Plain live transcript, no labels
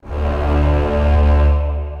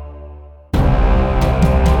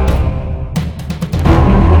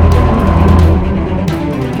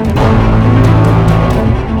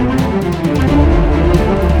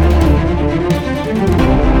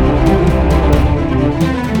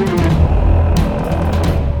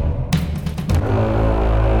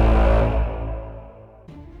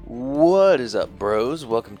is up, bros?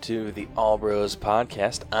 Welcome to the All Bros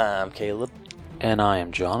Podcast. I'm Caleb. And I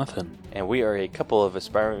am Jonathan. And we are a couple of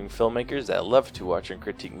aspiring filmmakers that love to watch and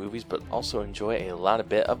critique movies, but also enjoy a lot of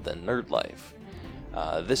bit of the nerd life.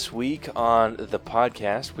 This week on the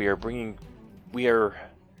podcast, we are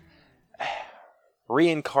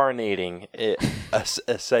reincarnating a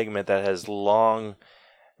segment that has long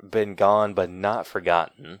been gone but not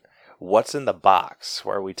forgotten. What's in the Box,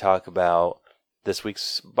 where we talk about this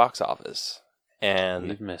week's box office. And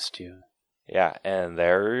we've missed you. Yeah, and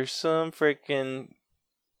there's some freaking...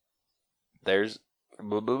 There's...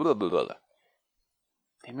 Blah, blah, blah, blah, blah.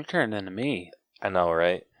 They turned into me. I know,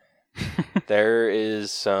 right? There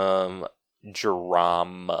is some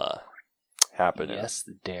drama happening. Yes,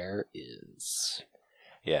 there is.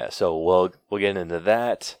 Yeah, so we'll get into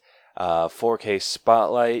that. 4K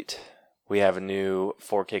Spotlight. We have a new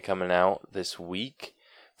 4K coming out this week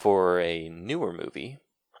for a newer movie.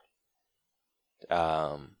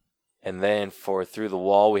 And then for Through the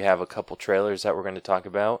Wall, we have a couple trailers that we're going to talk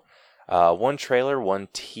about. One trailer, one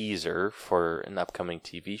teaser for an upcoming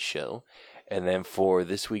TV show. And then for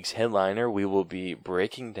this week's headliner, we will be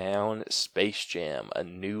breaking down Space Jam: A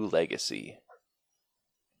New Legacy.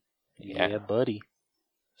 Yeah, buddy.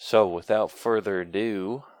 So without further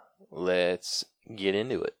ado, let's get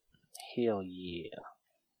into it. Hell yeah.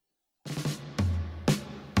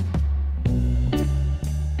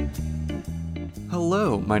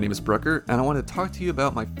 Hello, my name is Brooker, and I want to talk to you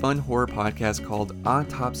about my fun horror podcast called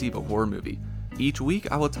Autopsy of a Horror Movie. Each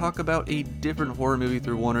week, I will talk about a different horror movie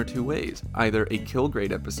through one or two ways. Either a kill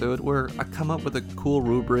grade episode, where I come up with a cool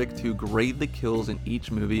rubric to grade the kills in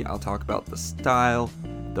each movie. I'll talk about the style,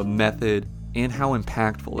 the method, and how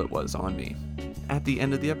impactful it was on me. At the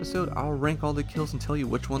end of the episode, I'll rank all the kills and tell you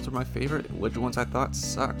which ones are my favorite and which ones I thought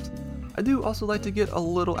sucked. I do also like to get a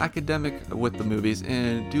little academic with the movies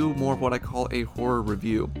and do more of what I call a horror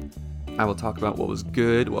review. I will talk about what was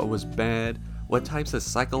good, what was bad, what types of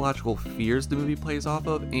psychological fears the movie plays off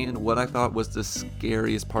of, and what I thought was the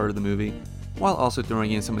scariest part of the movie, while also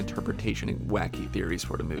throwing in some interpretation and wacky theories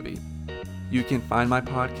for the movie. You can find my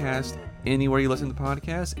podcast anywhere you listen to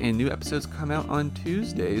podcasts, and new episodes come out on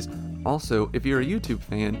Tuesdays. Also, if you're a YouTube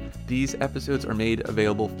fan, these episodes are made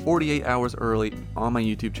available 48 hours early on my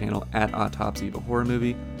YouTube channel at Autopsy of a Horror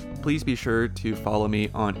Movie. Please be sure to follow me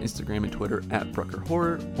on Instagram and Twitter at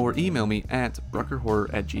BruckerHorror, or email me at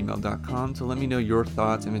bruckerhorror@gmail.com to let me know your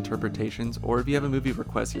thoughts and interpretations, or if you have a movie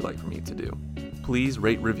request you'd like for me to do. Please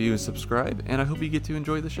rate, review, and subscribe, and I hope you get to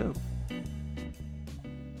enjoy the show.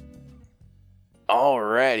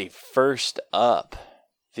 Alrighty, first up,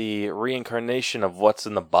 the reincarnation of What's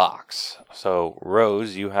in the Box. So,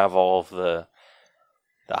 Rose, you have all of the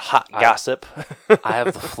hot gossip. I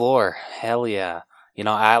have the floor. Hell yeah. You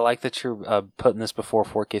know, I like that you're putting this before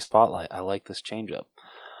 4K Spotlight. I like this change up.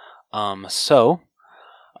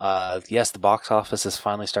 Yes, the box office is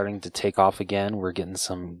finally starting to take off again. We're getting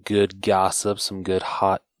some good gossip, some good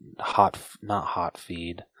not hot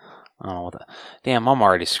feed. I don't know what that. Damn, I'm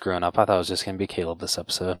already screwing up. I thought it was just going to be Caleb this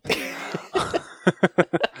episode.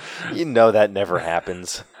 You know that never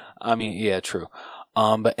happens. I mean, yeah, true.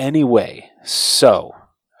 But anyway, so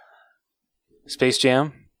Space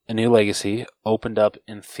Jam: A New Legacy opened up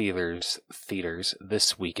in theaters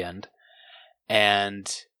this weekend,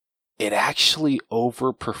 and it actually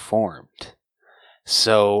overperformed.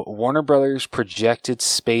 So Warner Brothers projected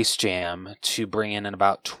Space Jam to bring in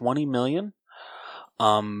about $20 million.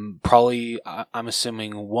 Probably, I'm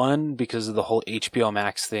assuming one, because of the whole HBO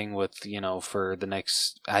Max thing with, for the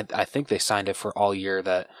next, I think they signed it for all year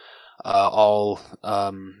that, all,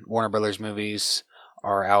 Warner Brothers movies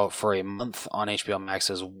are out for a month on HBO Max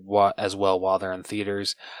as well while they're in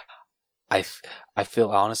theaters. I feel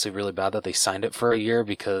honestly really bad that they signed it for a year,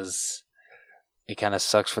 because it kind of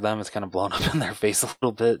sucks for them. It's kind of blown up in their face a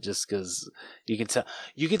little bit, just because you can tell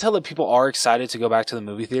that people are excited to go back to the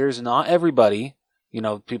movie theaters. Not everybody.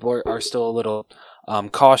 People are still a little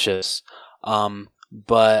cautious,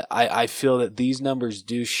 but I feel that these numbers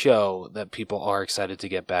do show that people are excited to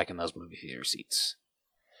get back in those movie theater seats.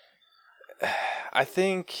 I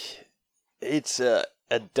think it's a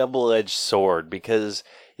double-edged sword, because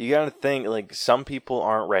you got to think, like, some people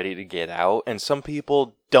aren't ready to get out, and some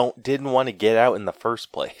people didn't want to get out in the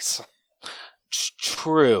first place.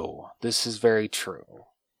 True. This is very true.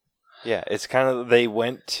 Yeah, it's kind of, they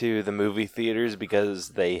went to the movie theaters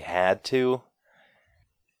because they had to.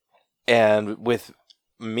 And with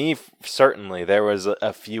me, certainly, there was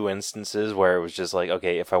a few instances where it was just like,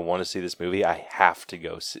 okay, if I want to see this movie, I have to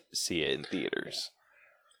go see it in theaters.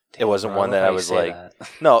 It wasn't Damn, one love that how I you was say like, that.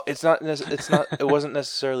 no, it's not. It's not. It wasn't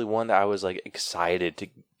necessarily one that I was like excited to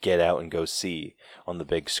get out and go see on the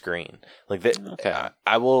big screen. Like that. Okay.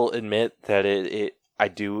 I will admit that I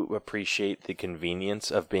do appreciate the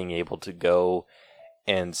convenience of being able to go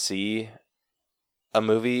and see a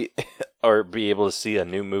movie or be able to see a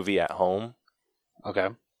new movie at home Okay.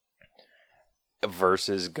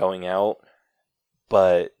 versus going out.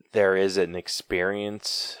 But there is an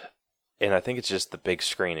experience, and I think it's just the big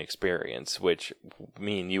screen experience, which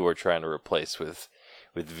me and you are trying to replace with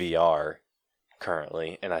VR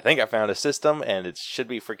currently. And I think I found a system, and it should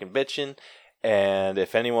be freaking bitching. And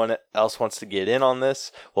if anyone else wants to get in on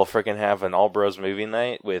this, we'll freaking have an All Bros movie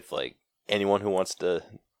night with like anyone who wants to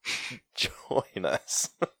join us.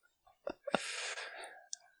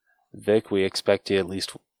 Vic, we expect you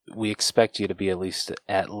to be at least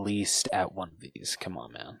at one of these. Come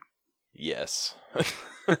on, man. Yes.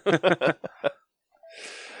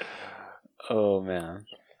 Oh man.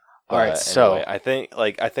 All right,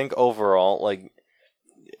 anyway, I think overall, like,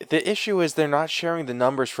 the issue is they're not sharing the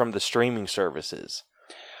numbers from the streaming services.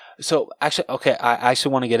 so actually, okay, I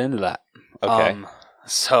actually want to get into that. Okay.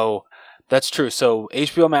 So that's true. So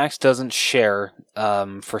HBO Max doesn't share,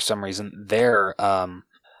 for some reason, their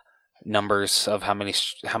numbers of how many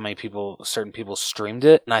certain people streamed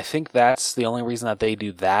it, and I think that's the only reason that they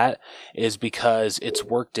do that is because it's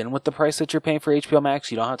worked in with the price that you're paying for HBO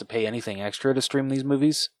Max. You don't have to pay anything extra to stream these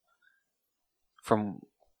movies from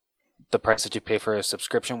the price that you pay for a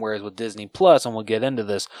subscription. Whereas with Disney Plus, and we'll get into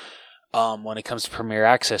this, when it comes to Premier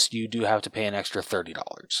Access, you do have to pay an extra $30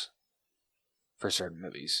 for certain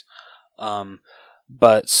movies.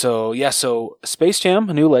 But so Space Jam: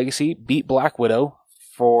 A New Legacy beat Black Widow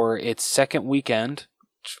for its second weekend.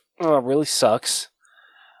 Really sucks.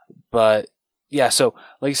 But yeah, so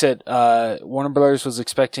like I said, Warner Brothers was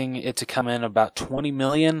expecting it to come in about $20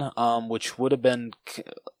 million, which would have been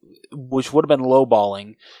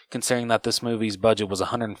lowballing, considering that this movie's budget was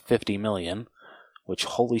 $150 million. Which,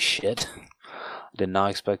 holy shit, did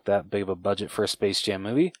not expect that big of a budget for a Space Jam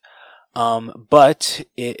movie. But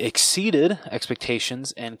it exceeded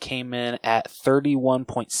expectations and came in at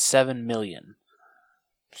 $31.7 million.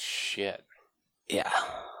 Shit. Yeah.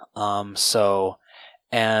 And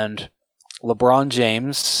LeBron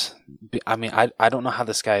James, I mean, I don't know how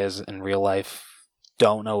this guy is in real life.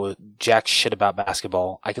 Don't know jack shit about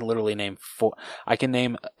basketball. I can literally name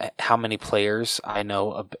how many players I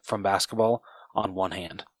know from basketball on one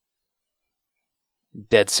hand.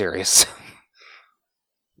 Dead serious.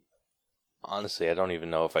 Honestly, I don't even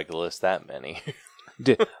know if I could list that many.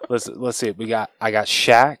 Let's see. I got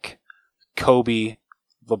Shaq, Kobe,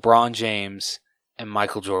 LeBron James, and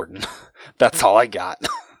Michael Jordan. That's all I got.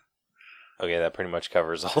 Okay, that pretty much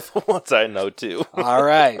covers all the ones I know too. All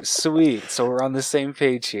right, sweet. So we're on the same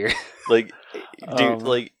page here. Like, dude,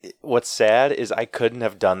 like, what's sad is I couldn't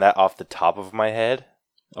have done that off the top of my head.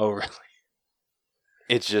 Oh, really?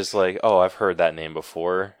 It's just like, oh, I've heard that name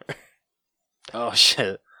before. Oh,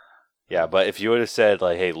 shit. Yeah, but if you would have said,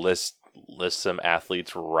 like, hey, list some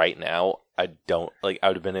athletes right now, I would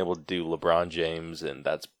have been able to do LeBron James and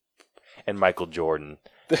Michael Jordan.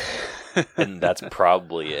 And that's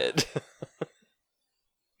probably it.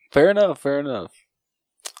 Fair enough. So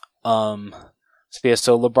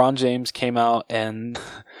LeBron James came out and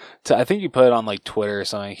I think he put it on like Twitter or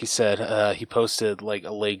something. He said he posted like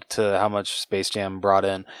a link to how much Space Jam brought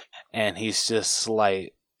in, and he's just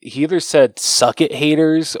like, he either said "suck it,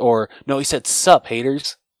 haters," or no, he said "sup,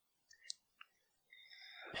 haters."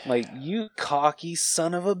 Like, you cocky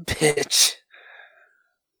son of a bitch.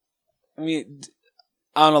 I mean,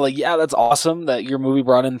 I don't know. Like, yeah, that's awesome that your movie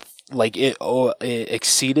brought in like it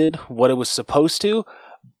exceeded what it was supposed to.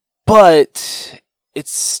 But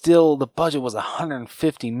it's still, the budget was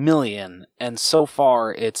 $150 million, and so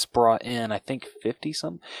far it's brought in, I think, 50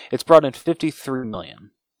 something. It's brought in $53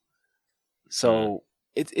 million. So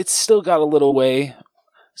it's still got a little way.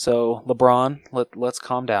 So LeBron, let's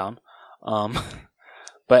calm down.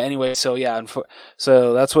 But anyway, so yeah,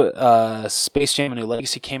 so that's what Space Jam: A New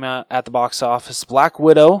Legacy came out at the box office. Black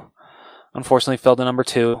Widow, unfortunately, fell to number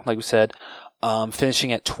 2, like we said.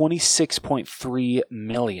 Finishing at $26.3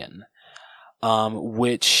 million,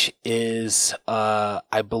 which is,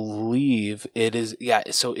 I believe it is, yeah,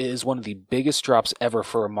 so it is one of the biggest drops ever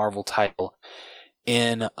for a Marvel title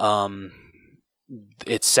in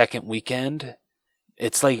its second weekend.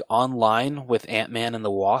 It's like online with Ant-Man and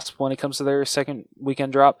the Wasp when it comes to their second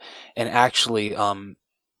weekend drop, and actually,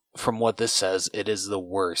 from what this says, it is the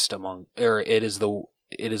worst so it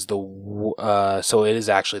is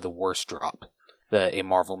actually the worst drop that a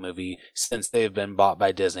Marvel movie since they've been bought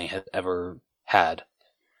by Disney has ever had.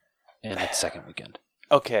 in its second weekend.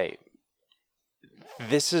 Okay.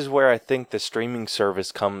 This is where I think the streaming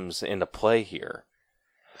service comes into play here.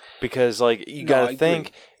 Because, like, you gotta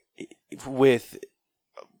think, with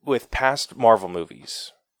past Marvel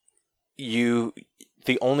movies, the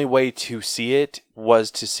only way to see it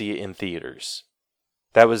was to see it in theaters.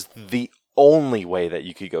 That was the only way that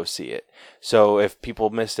you could go see it. So if people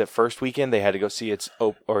missed it first weekend, they had to go see it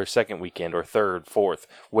or second weekend or third, fourth,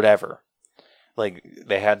 whatever. Like,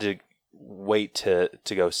 they had to wait to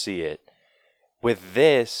go see it. With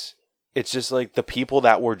this, it's just like the people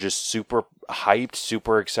that were just super hyped,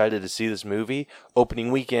 super excited to see this movie,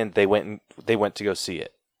 opening weekend, they went to go see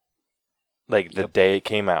it. Like, the day it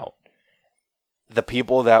came out. The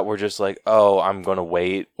people that were just like, oh, I'm going to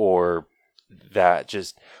wait, or that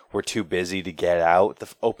just were too busy to get out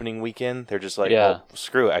the opening weekend, they're just like, well,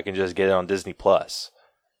 screw it, I can just get it on Disney Plus.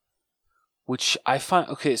 Which I find,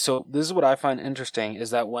 okay, so this is what I find interesting, is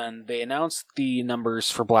that when they announced the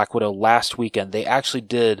numbers for Black Widow last weekend, they actually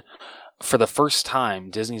did, for the first time,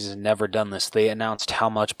 Disney's never done this, they announced how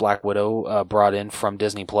much Black Widow brought in from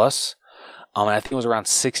Disney Plus. And I think it was around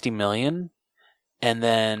 $60 million. And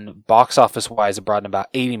then box office wise, it brought in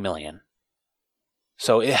about $80 million.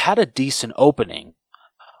 So it had a decent opening.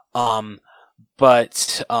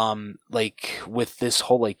 But like with this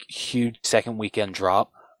whole like huge second weekend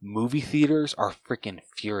drop, movie theaters are freaking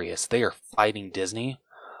furious. They are fighting Disney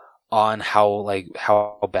on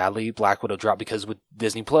how badly Black Widow dropped, because with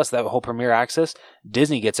Disney Plus, that whole premiere access,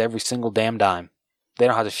 Disney gets every single damn dime. They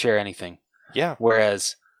don't have to share anything. Yeah.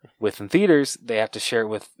 Whereas within theaters, they have to share it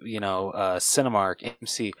with, Cinemark,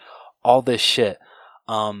 AMC, all this shit.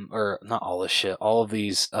 Or not all this shit, all of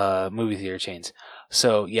these movie theater chains.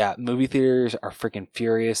 So yeah, movie theaters are freaking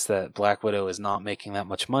furious that Black Widow is not making that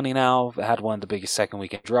much money now. It had one of the biggest second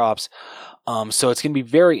weekend drops. So it's going to be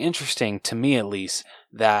very interesting, to me at least,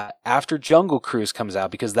 that after Jungle Cruise comes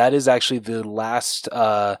out, because that is actually the last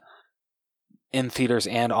in theaters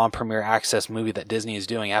and on premiere access movie that Disney is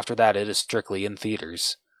doing. After that, it is strictly in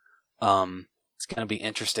theaters. It's going to be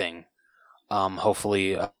interesting.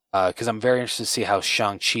 Hopefully, because I'm very interested to see how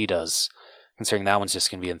Shang-Chi does, considering that one's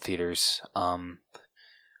just going to be in theaters.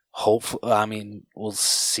 Hopefully, I mean, we'll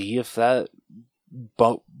see if that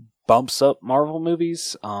bumps up Marvel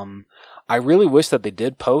movies. I really wish that they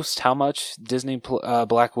did post how much Disney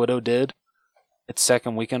Black Widow did its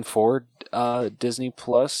second weekend for Disney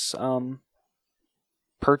Plus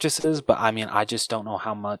purchases, but I mean, I just don't know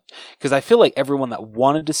how much, because I feel like everyone that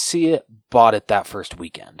wanted to see it bought it that first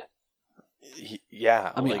weekend.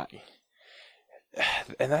 Yeah, I mean,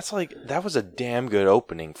 and that's like, that was a damn good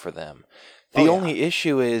opening for them. The only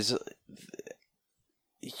issue is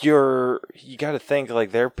you got to think,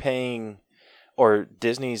 like, they're paying, or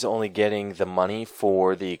Disney's only getting the money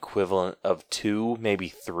for the equivalent of 2, maybe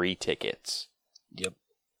 3 tickets. Yep.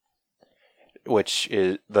 Which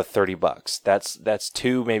is the $30. That's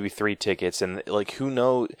 2, maybe 3 tickets, and like, who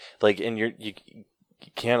knows? Like, and you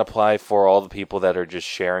can't apply for all the people that are just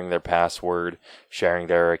sharing their password, sharing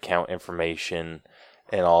their account information,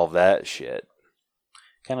 and all of that shit.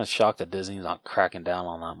 Kind of shocked that Disney's not cracking down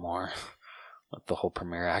on that more with the whole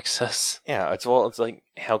premiere access. Yeah, it's like,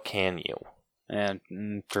 how can you? And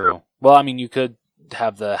true. Well, I mean, you could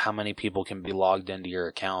have the how many people can be logged into your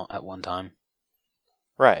account at one time.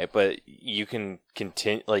 Right, but you can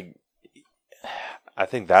continue, like, I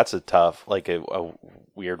think that's a tough, like, a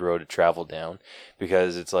weird road to travel down,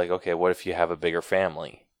 because it's like, okay, what if you have a bigger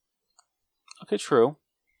family? Okay, true.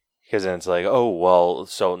 Because then it's like, oh, well,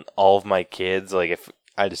 so all of my kids, like, if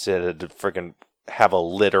I decided to freaking have a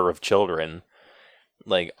litter of children,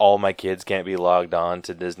 like, all my kids can't be logged on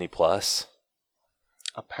to Disney Plus.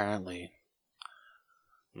 Apparently.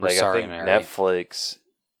 Like, sorry, I think Mary. Netflix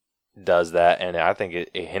does that, and I think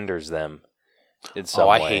it hinders them in some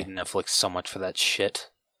way. I hate Netflix so much for that shit.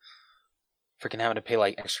 Freaking having to pay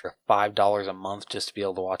like extra $5 a month just to be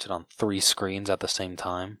able to watch it on 3 screens at the same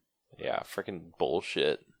time. Yeah, freaking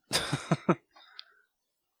bullshit.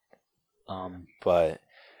 But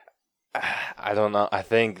I don't know. I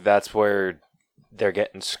think that's where they're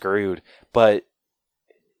getting screwed. But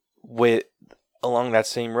along that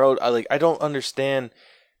same road, I don't understand.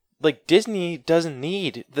 Like, Disney doesn't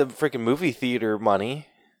need the freaking movie theater money.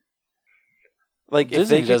 Like,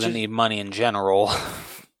 Disney doesn't need money in general.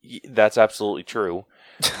 That's absolutely true.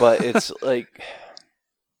 But it's like,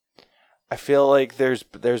 I feel like there's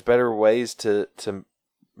better ways to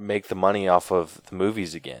make the money off of the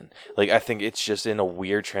movies again. Like, I think it's just in a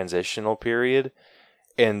weird transitional period,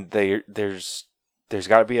 and there's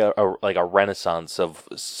got to be a renaissance of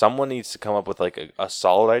someone needs to come up with like a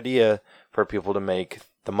solid idea for people to make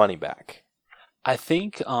the money back. I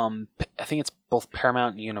think it's both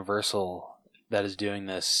Paramount and Universal that is doing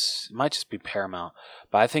this. It might just be Paramount,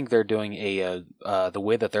 but I think they're doing the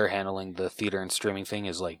way that they're handling the theater and streaming thing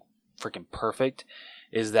is like freaking perfect.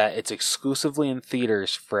 Is that it's exclusively in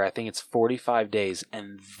theaters for, I think it's 45 days,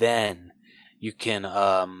 and then you can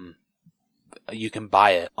buy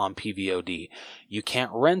it on PVOD. You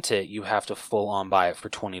can't rent it; you have to full on buy it for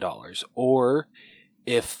 $20. Or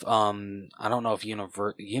if I don't know if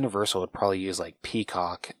Universal would probably use like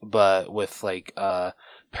Peacock, but with like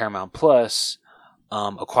Paramount Plus,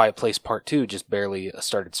 A Quiet Place Part 2 just barely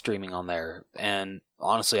started streaming on there. And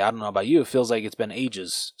honestly, I don't know about you, it feels like it's been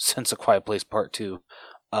ages since A Quiet Place Part 2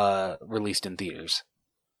 released in theaters.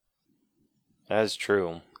 That is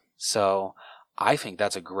true. So I think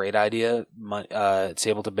that's a great idea. It's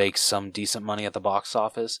able to make some decent money at the box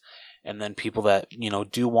office, and then people that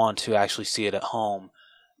do want to actually see it at home,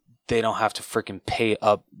 they don't have to freaking pay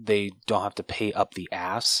up. They don't have to pay up the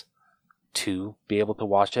ass to be able to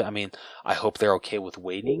watch it. I mean, I hope they're okay with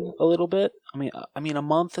waiting a little bit. I mean, a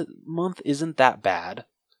month isn't that bad,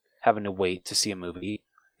 having to wait to see a movie.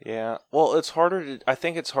 Yeah. Well, I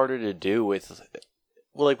think it's harder to do with,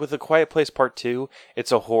 well, like with A Quiet Place Part 2,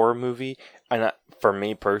 it's a horror movie, and for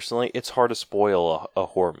me personally, it's hard to spoil a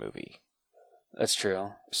horror movie. That's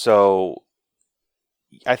true. So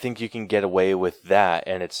I think you can get away with that,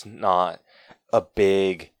 and it's not a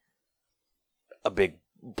big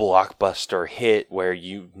blockbuster hit where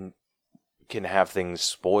you can have things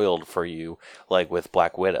spoiled for you, like with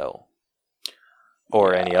Black Widow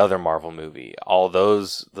or any other Marvel movie. All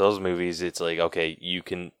those movies, it's like, okay,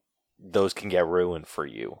 those can get ruined for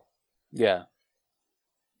you. Yeah.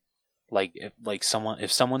 Like if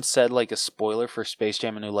someone said like a spoiler for Space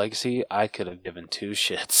Jam: A New Legacy, I could have given two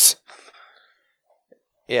shits.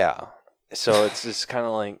 Yeah. So it's just kind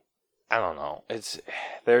of like, I don't know.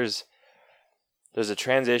 There's a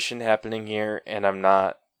transition happening here, and I'm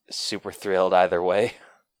not super thrilled either way.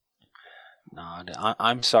 No,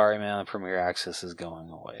 I'm sorry, man. The Premier Access is going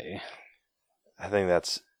away. I think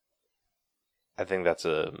that's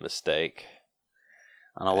a mistake.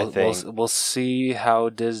 I don't know. We'll see how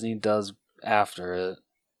Disney does after it.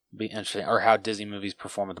 Be interesting, or how Disney movies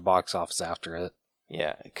perform at the box office after it.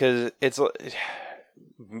 Yeah, because it's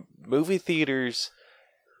movie theaters.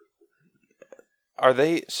 Are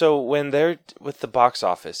they, so when they're with the box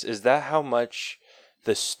office? Is that how much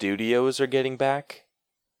the studios are getting back?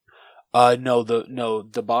 No.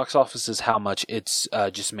 The box office is how much it's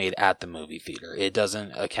just made at the movie theater. It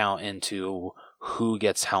doesn't account into who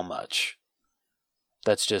gets how much.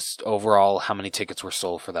 That's just overall how many tickets were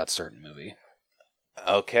sold for that certain movie.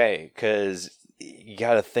 Okay, because you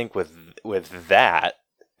got to think with that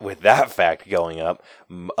fact going up,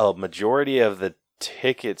 a majority of the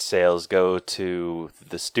ticket sales go to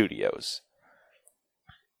the studios.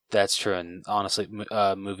 That's true, and honestly,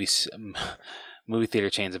 movie theater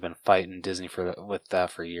chains have been fighting Disney with that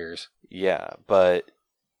for years. Yeah, but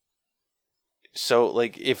so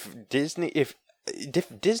like if Disney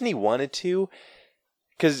wanted to,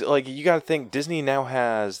 because like you got to think Disney now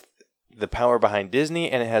has the power behind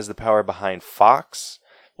Disney, and it has the power behind Fox,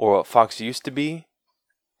 or what Fox used to be.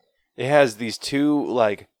 It has these two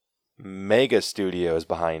like mega studios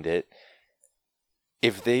behind it.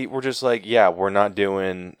 If they were just like, yeah, we're not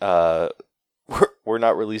doing we're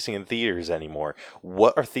not releasing in theaters anymore,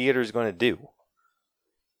 what are theaters going to do?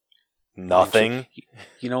 Nothing.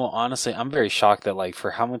 Honestly, I'm very shocked that like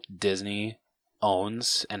for how much Disney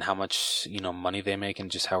owns and how much money they make and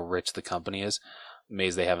just how rich the company is, I'm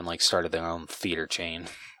amazed they haven't like started their own theater chain.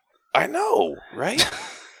 I know, right?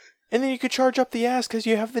 And then you could charge up the ass because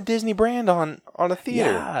you have the Disney brand on a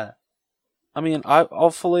theater. Yeah. I mean,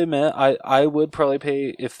 I'll fully admit, I would probably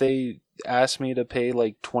pay, if they asked me to pay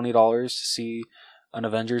like $20 to see an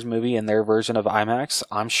Avengers movie in their version of IMAX,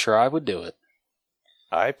 I'm sure I would do it.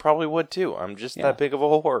 I probably would too. I'm just that big of a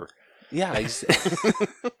whore. Yeah.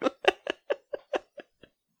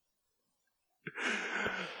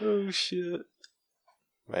 Oh shit.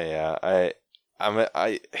 But yeah, I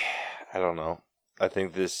don't know. I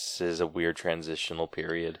think this is a weird transitional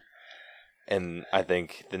period. And I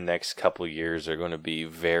think the next couple of years are going to be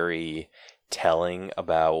very telling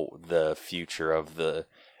about the future of the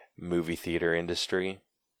movie theater industry.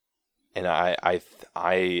 And I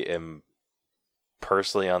am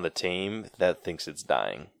personally on the team that thinks it's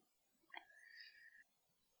dying.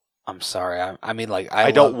 I'm sorry. I mean, like,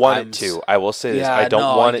 I don't want it to. I will say this. I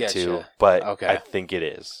don't want it to, but okay. I think it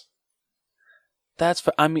is.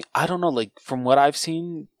 I mean, I don't know. Like, from what I've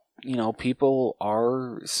seen, some people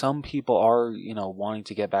are, wanting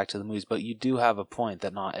to get back to the movies, but you do have a point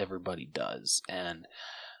that not everybody does. And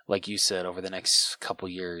like you said, over the next couple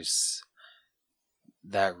years,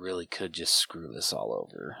 that really could just screw this all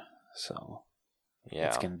over. So Yeah.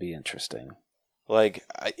 it's going to be interesting. Like,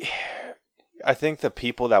 I think the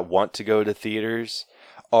people that want to go to theaters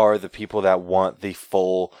are the people that want the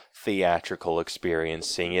full theatrical experience,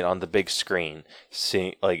 seeing it on the big screen.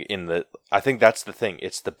 I think that's the thing.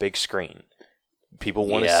 It's the big screen. People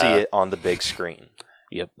want to see it on the big screen.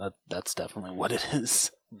 Yep, that's definitely what it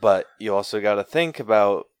is. But you also got to think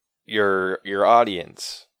about your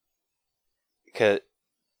audience. 'Cause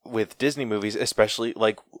with Disney movies, especially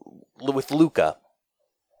like with Luca,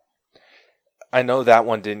 I know that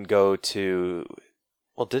one didn't go to.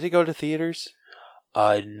 Well, did it go to theaters?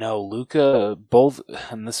 No, Luca, both,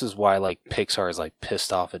 and this is why, like, Pixar is, like,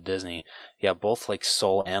 pissed off at Disney. Yeah, both, like,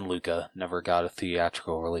 Soul and Luca never got a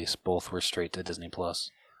theatrical release. Both were straight to Disney+.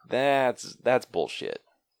 That's bullshit.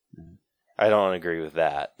 I don't agree with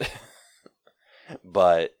that.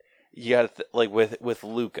 But you got to like with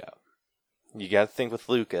Luca, you got to think with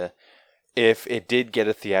Luca, if it did get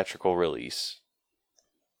a theatrical release,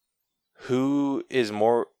 who's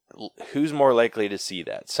more likely to see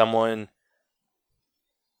that? Someone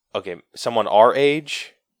our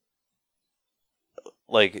age?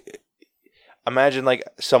 Like, imagine like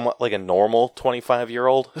someone like a normal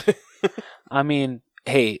 25-year-old. I mean,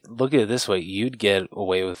 hey, look at it this way. You'd get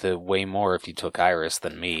away with it way more if you took Iris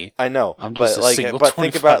than me. I know, I'm just but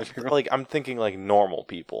think about 25-year-old. like I'm thinking like normal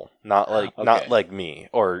people, not Okay. like me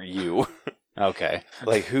or you. Okay.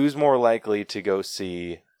 Like, who's more likely to go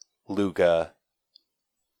see Luca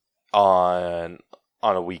on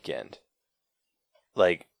a weekend?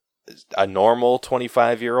 Like, a normal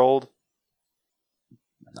 25-year-old?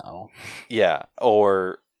 No. Yeah,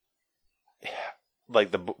 or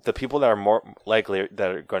like the people that are more likely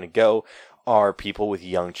that are going to go are people with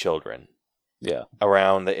young children. Yeah.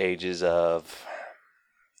 Around the ages of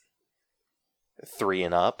 3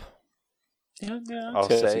 and up. Yeah, I'll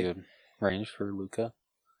that's say. a good range for Luca.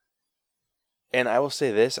 And I will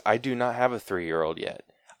say this, I do not have a 3-year-old yet.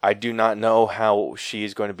 I do not know how she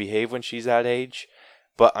is going to behave when she's that age,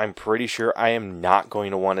 but I'm pretty sure I am not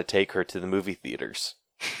going to want to take her to the movie theaters.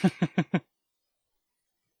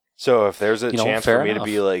 So if there's a chance for me to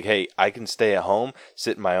be like, hey, I can stay at home,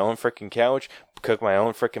 sit in my own freaking couch, cook my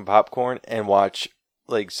own freaking popcorn, and watch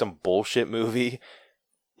like some bullshit movie,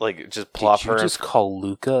 like just plop her. Did you just call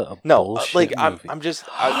Luca a no, bullshit like movie? I'm just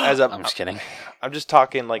I'm just kidding. I'm just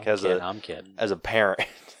talking like I'm kidding. as a parent.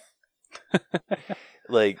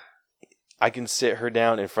 Like, I can sit her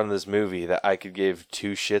down in front of this movie that I could give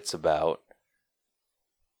 2 shits about.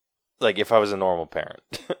 Like, if I was a normal parent.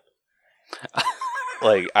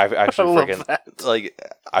 Like, I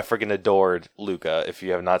freaking adored Luca. If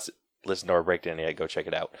you have not listened to our breakdown yet, go check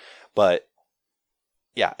it out. But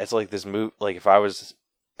yeah, it's like this movie. Like, if I was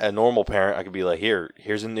a normal parent, I could be like,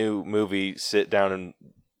 here's a new movie. Sit down and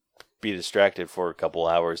be distracted for a couple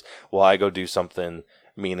hours while I go do something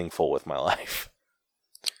meaningful with my life.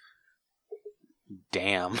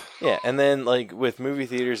 Damn. Yeah, and then like with movie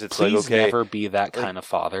theaters, it's Please like, okay, never be that kind of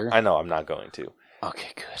father. I know I'm not going to. Okay,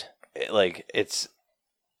 good.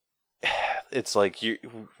 It's like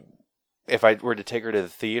if I were to take her to the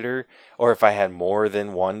theater, or if I had more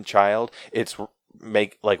than one child, it's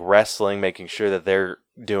wrestling, making sure that they're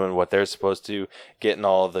doing what they're supposed to, getting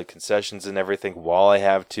all the concessions and everything while I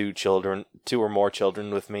have 2 or more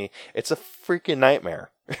children with me. It's a freaking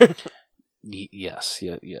nightmare. Yes,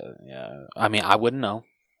 yeah. I mean, I wouldn't know.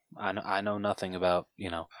 I know nothing about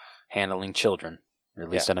handling children, or at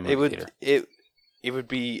least at a movie theater. It would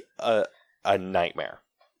be a nightmare.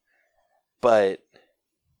 But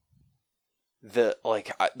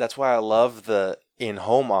that's why I love the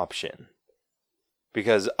in-home option,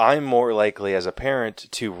 because I'm more likely as a parent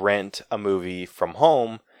to rent a movie from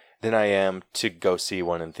home than I am to go see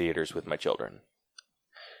one in theaters with my children.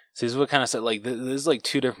 See, this is what kind of said. Like, this is like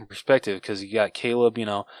 2 different perspectives, because you got Caleb.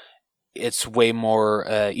 It's way more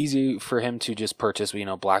easy for him to just purchase,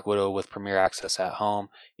 Black Widow with Premier Access at home.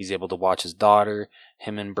 He's able to watch his daughter.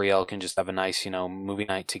 Him and Brielle can just have a nice, movie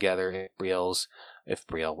night together. If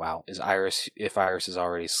Iris is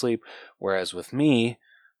already asleep. Whereas with me,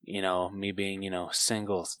 me being,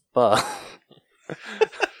 single as fuck.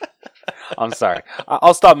 I'm sorry.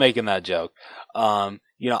 I'll stop making that joke. I'm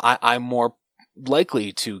more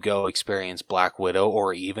likely to go experience Black Widow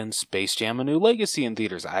or even Space Jam: A New Legacy in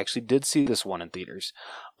theaters. I actually did see this one in theaters.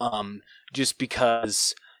 Just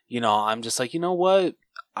because, I'm just like, what?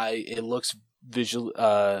 It looks visual.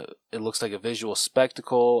 It looks like a visual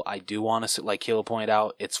spectacle. I do want to see, like Caleb pointed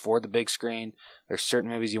out, it's for the big screen. There's certain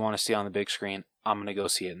movies you want to see on the big screen. I'm going to go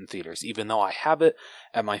see it in theaters. Even though I have it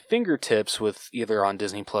at my fingertips with either on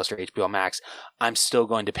Disney Plus or HBO Max, I'm still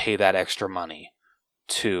going to pay that extra money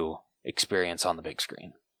to experience on the big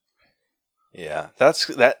screen. Yeah,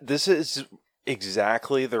 this is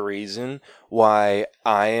exactly the reason why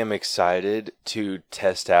I am excited to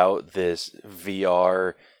test out this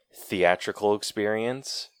VR theatrical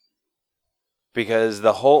experience. Because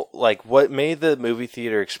the whole, like, what made the movie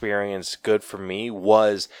theater experience good for me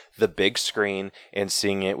was the big screen and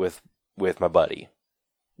seeing it with my buddy.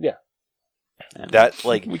 Yeah. And that,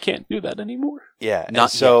 like, we can't do that anymore. Yeah. Not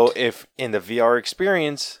and so yet. if in the VR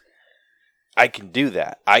experience, I can do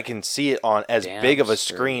that. I can see it on as big of a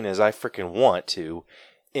screen as I freaking want to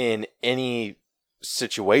in any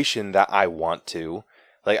situation that I want to.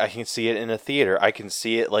 Like, I can see it in a theater. I can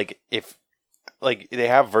see it, like, if, like, they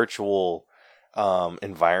have virtual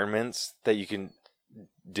environments that you can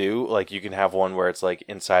do. Like, you can have one where it's like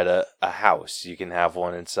inside a house. You can have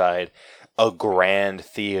one inside a grand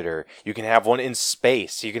theater. You can have one in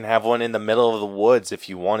space. You can have one in the middle of the woods if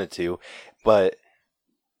you wanted to. But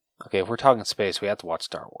okay, if we're talking space, we have to watch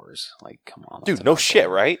Star Wars. Like, come on. Dude, no shit,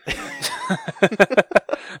 right?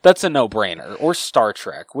 That's a no-brainer. Or Star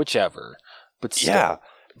Trek, whichever. But still. Yeah,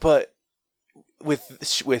 but with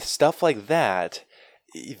stuff like that,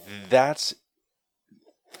 that's,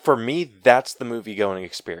 for me, that's the movie-going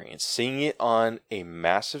experience. Seeing it on a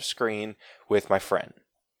massive screen with my friend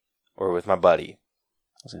or with my buddy.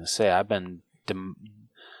 I was going to say, I've been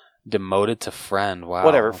demoted to friend. Wow.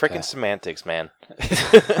 Whatever, okay. freaking semantics, man.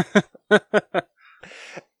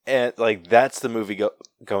 And, like, that's the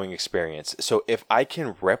movie-going experience. So if I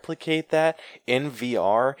can replicate that in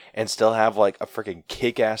VR and still have, like, a freaking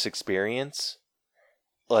kick-ass experience,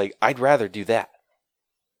 like, I'd rather do that.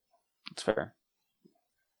 That's fair.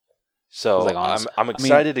 So like, I'm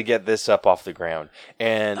excited to get this up off the ground.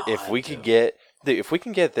 And if we can get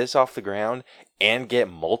this off the ground and get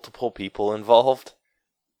multiple people involved,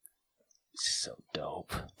 so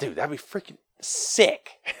dope. Dude, that'd be freaking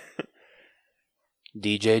sick.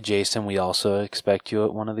 DJ Jason, we also expect you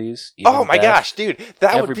at one of these. Oh my gosh, dude,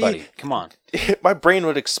 that everybody, would be, come on. My brain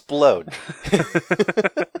would explode.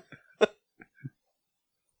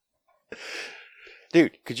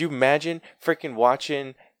 Dude, could you imagine freaking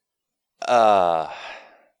watching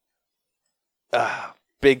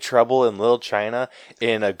Big Trouble in Little China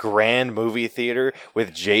in a grand movie theater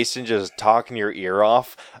with Jason just talking your ear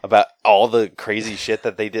off about all the crazy shit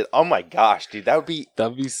that they did? Oh my gosh, dude, that'd be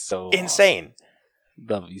so insane. Awesome.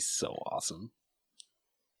 That'd be so awesome.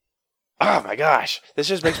 Oh my gosh, this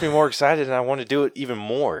just makes me more excited and I want to do it even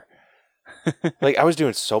more. Like, I was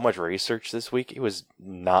doing so much research this week, it was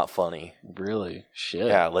not funny. Really? Shit.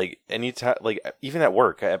 Yeah, like, anytime, like, even at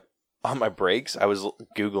work, on my breaks, I was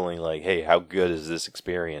Googling, like, hey, how good is this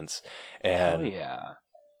experience? And yeah.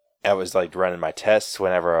 I was, like, running my tests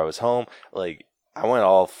whenever I was home. Like, I went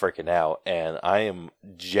all freaking out, and I am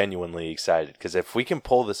genuinely excited. Because if we can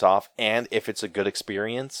pull this off, and if it's a good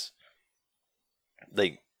experience,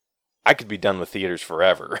 like, I could be done with theaters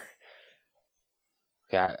forever.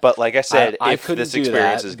 Yeah. But like I said, I if couldn't this do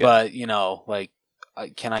experience that, is good. But, you know, like,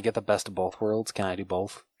 can I get the best of both worlds? Can I do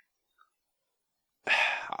both?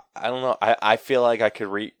 I don't know. I feel like I could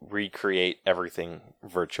recreate everything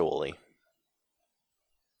virtually.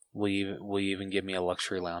 Will you even give me a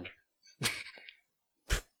luxury lounge?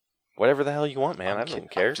 Whatever the hell you want, man. I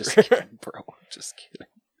don't care. I'm just kidding, bro. I'm just kidding.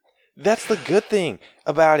 That's the good thing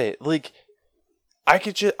about it. Like, I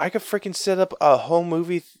could freaking set up a home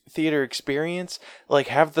movie theater experience, like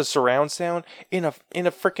have the surround sound in a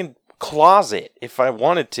freaking closet if I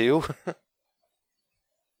wanted to.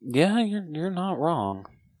 Yeah, you're not wrong.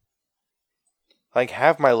 Like,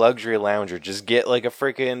 have my luxury lounger, just get like a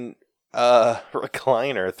freaking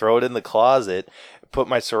recliner, throw it in the closet, put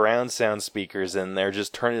my surround sound speakers in there,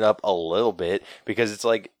 just turn it up a little bit, because it's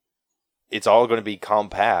like, it's all going to be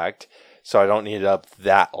compact, so I don't need it up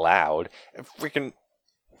that loud. Freaking,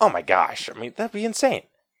 oh my gosh, I mean, that'd be insane.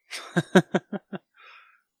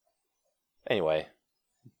 Anyway.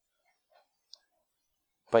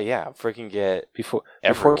 But yeah, freaking get before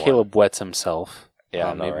everyone. Caleb wets himself.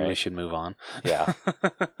 Yeah, maybe right? we should move on. Yeah.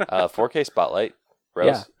 4K spotlight.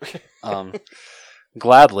 Rose. Yeah.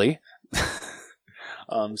 Gladly.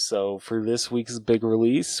 So for this week's big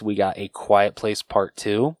release, we got A Quiet Place Part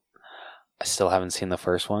 2. I still haven't seen the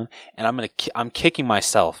first one, and I'm kicking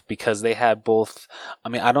myself because they had both. I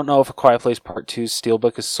mean, I don't know if A Quiet Place Part 2's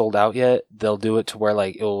Steelbook is sold out yet. They'll do it to where,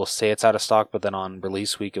 like, it will say it's out of stock, but then on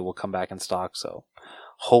release week it will come back in stock. So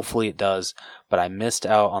Hopefully it does, but I missed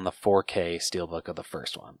out on the 4K Steelbook of the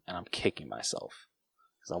first one, and I'm kicking myself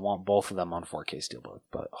because I want both of them on 4K Steelbook.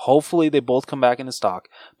 But hopefully they both come back into stock.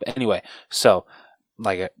 But anyway, so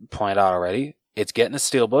like I pointed out already, it's getting a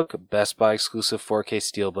Steelbook, Best Buy exclusive 4K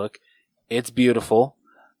Steelbook. It's beautiful.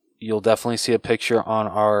 You'll definitely see a picture on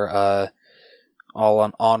our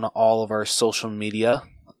on all of our social media.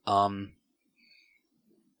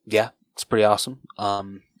 Yeah, it's pretty awesome.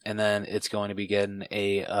 And then it's going to be getting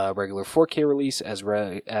a regular 4K release as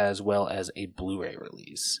well as a Blu-ray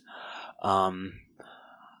release.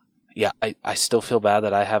 Yeah, I still feel bad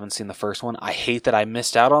that I haven't seen the first one. I hate that I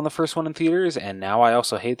missed out on the first one in theaters, and now I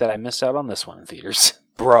also hate that I missed out on this one in theaters.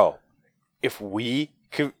 Bro, if we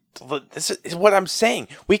could, this is what I'm saying.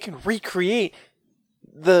 We can recreate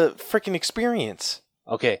the freaking experience.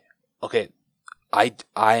 Okay. I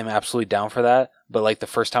am absolutely down for that. But like the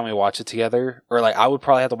first time we watch it together, or like I would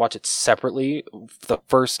probably have to watch it separately the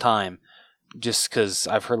first time, just because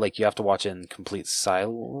I've heard like you have to watch it in complete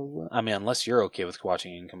silence. I mean, unless you're okay with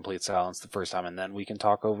watching it in complete silence the first time, and then we can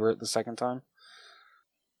talk over it the second time.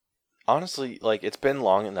 Honestly, like it's been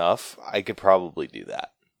long enough. I could probably do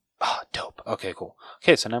that. Oh, dope. Okay, cool.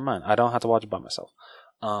 Okay, so never mind. I don't have to watch it by myself.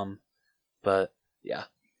 But yeah.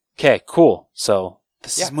 Okay, cool. So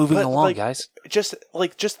this is moving along, like, guys. Just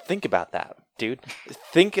think about that, dude.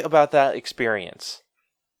 Think about that experience.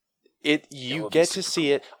 You get to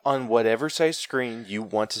see it on whatever size screen you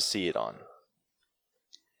want to see it on.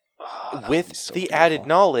 With so the beautiful. added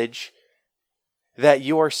knowledge that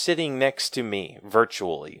you are sitting next to me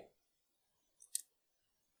virtually.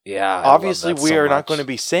 Yeah. Obviously, we are not going to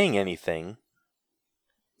be saying anything.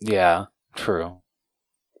 Yeah, true.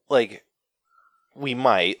 Like, we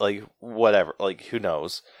might, like, whatever, like, who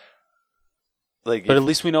knows? Like, But at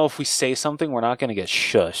least we know if we say something, we're not going to get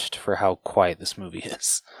shushed for how quiet this movie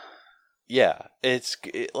is. yeah,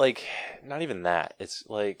 like, not even that. It's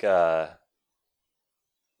like,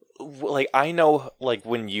 like, I know, like,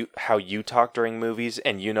 how you talk during movies,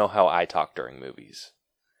 and you know how I talk during movies.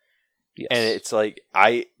 Yes. And it's like,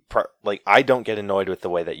 I don't get annoyed with the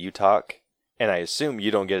way that you talk, and I assume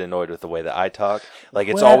you don't get annoyed with the way that I talk. Like,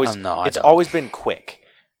 it's always been quick.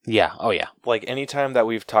 Yeah. Oh, yeah. Like, anytime that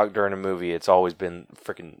we've talked during a movie, it's always been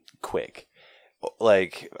freaking quick.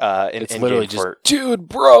 Like, it's literally just, dude,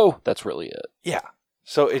 bro. That's really it. Yeah.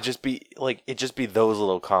 So it just be those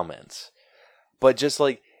little comments. But just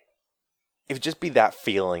like, it would just be that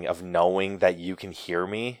feeling of knowing that you can hear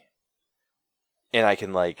me, and I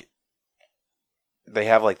can, like, they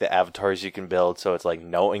have, like, the avatars you can build, so it's, like,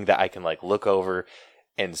 knowing that I can, like, look over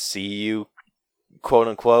and see you, quote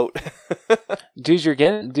unquote. Dude, you're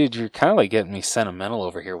kind of like getting me sentimental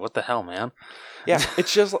over here. What the hell, man? Yeah,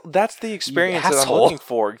 it's just, that's the experience that I'm looking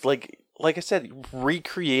for. Like I said,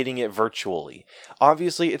 recreating it virtually.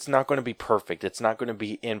 Obviously, it's not going to be perfect. It's not going to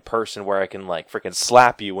be in person where I can, like, freaking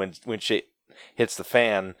slap you when shit hits the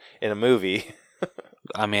fan in a movie.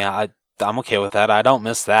 I mean, I'm okay with that. I don't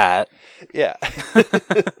miss that. Yeah.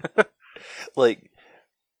 Like,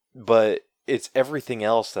 but it's everything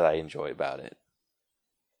else that I enjoy about it.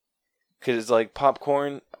 Because it's like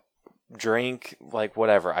popcorn, drink, like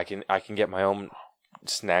whatever. I can get my own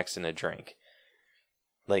snacks and a drink.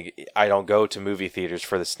 Like, I don't go to movie theaters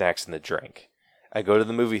for the snacks and the drink. I go to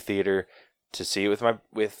the movie theater to see it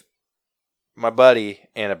with my buddy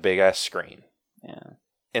and a big ass screen. Yeah.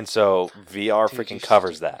 And so VR freaking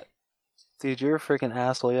covers that. Dude, you're a freaking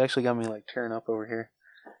asshole. You actually got me, like, tearing up over here.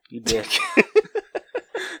 You dick.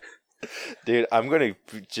 Dude, I'm going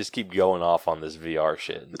to just keep going off on this VR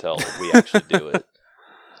shit until we actually do it.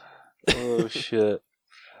 Oh, shit.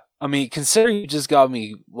 I mean, considering you just got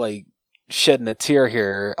me, like, shedding a tear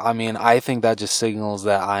here, I mean, I think that just signals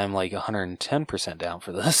that I'm, like, 110% down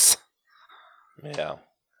for this. Yeah.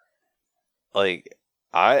 Like,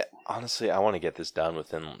 I want to get this done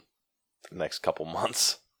within the next couple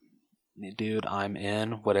months. Dude, I'm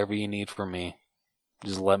in. Whatever you need from me,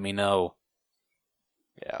 just let me know.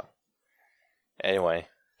 Yeah. Anyway,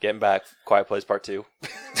 getting back, Quiet Place Part 2.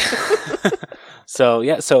 So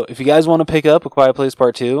if you guys want to pick up A Quiet Place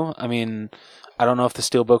Part 2, I mean, I don't know if the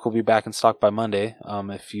Steelbook will be back in stock by Monday.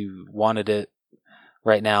 If you wanted it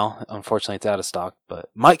right now, unfortunately it's out of stock, but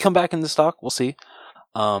might come back into stock. We'll see.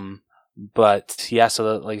 But yeah,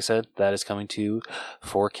 so like I said, that is coming to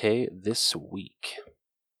 4K this week.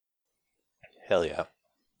 Hell yeah.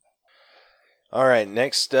 All right,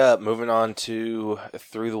 next up, moving on to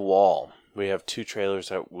Through the Wall. We have 2 trailers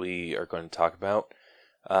that we are going to talk about.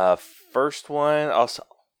 First one, I'll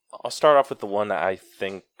start off with the one that I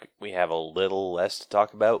think we have a little less to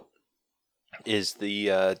talk about, is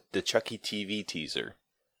the Chucky TV teaser.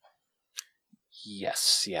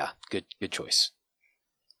 Yes, yeah, good choice.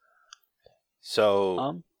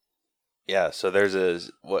 So yeah, so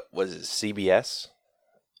there's what was it, CBS?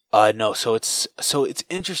 No, so it's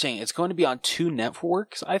interesting. It's going to be on 2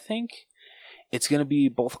 networks, I think. It's going to be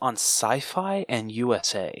both on Sci-Fi and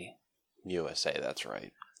USA. USA, that's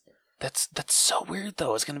right. That's so weird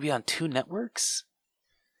though. It's going to be on 2 networks?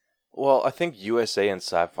 Well, I think USA and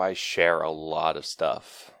Sci-Fi share a lot of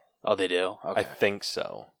stuff. Oh, they do? Okay. I think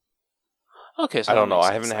so. Okay, so I don't know.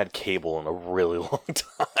 I haven't had cable in a really long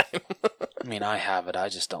time. I mean, I have it. I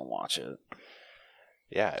just don't watch it.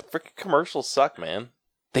 Yeah, freaking commercials suck, man.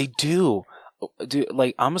 They do. Dude,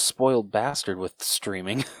 like, I'm a spoiled bastard with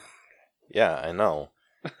streaming. Yeah, I know.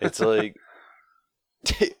 It's like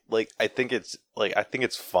I think it's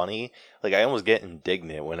funny. Like, I almost get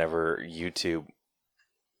indignant whenever YouTube.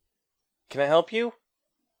 Can I help you?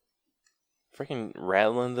 Freaking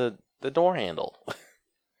rattling the door handle.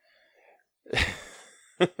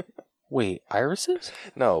 Wait, Irises?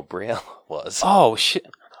 No, Brielle was. Oh shit!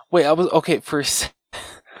 Wait, I was okay for a second.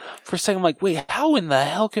 I'm like, wait, how in the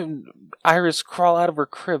hell can Iris crawl out of her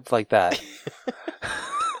crib like that?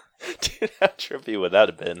 Dude, how trippy would that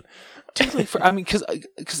have been? Dude, like,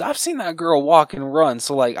 because I've seen that girl walk and run,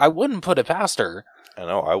 so like, I wouldn't put it past her. I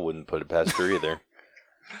know, I wouldn't put it past her either.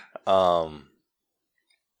 God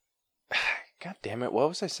damn it! What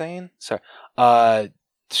was I saying? Sorry.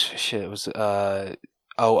 Shit. It was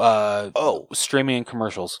streaming and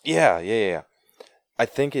commercials. Yeah. I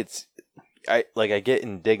think I get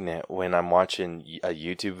indignant when I'm watching a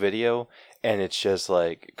YouTube video and it's just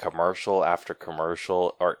like commercial after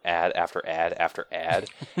commercial or ad after ad after ad,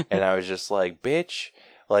 and I was just like, bitch,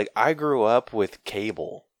 like I grew up with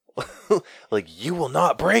cable. Like, you will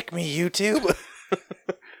not break me, YouTube.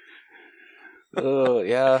 Oh,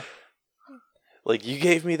 yeah. Like, you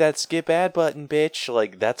gave me that skip ad button, bitch.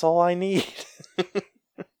 Like, that's all I need.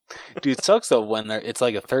 Dude, it sucks though when it's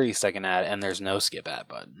like a 30-second ad and there's no skip ad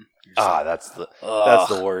button. That's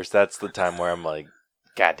the worst. That's the time where I'm like,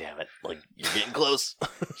 God damn it! Like, you're getting close,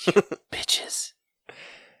 bitches.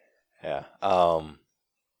 Yeah.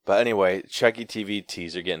 But anyway, Chucky TV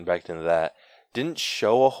teaser. Getting back into that, didn't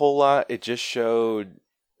show a whole lot. It just showed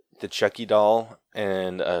the Chucky doll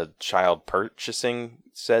and a child purchasing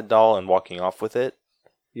said doll and walking off with it.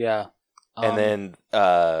 Yeah. And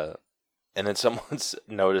then someone's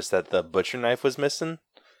noticed that the butcher knife was missing.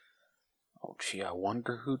 Oh, gee, I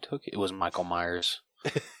wonder who took it. It was Michael Myers.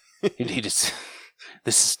 he just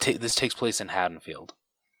this takes place in Haddonfield.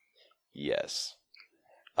 Yes.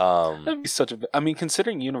 That'd be such a. I mean,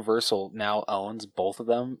 considering Universal now owns both of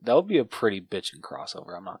them, that would be a pretty bitchin'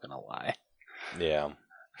 crossover. I'm not gonna lie. Yeah.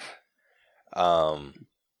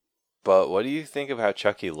 But what do you think of how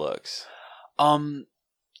Chucky looks?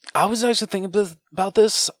 I was actually thinking about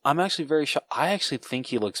this. I'm actually very shocked. I actually think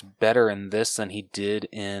he looks better in this than he did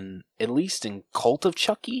at least in Cult of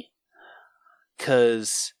Chucky.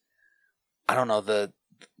 Because, I don't know, the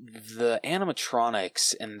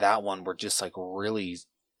animatronics in that one were just like really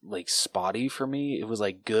like spotty for me. It was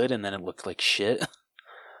like good and then it looked like shit.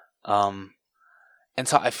 And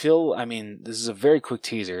so I feel, I mean, this is a very quick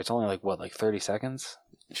teaser. It's only like 30 seconds?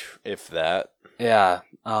 If that. Yeah.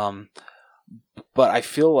 But I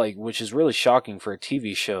feel like, which is really shocking for a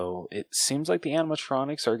TV show, it seems like the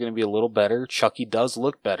animatronics are going to be a little better. Chucky does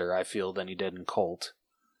look better, I feel, than he did in Cult.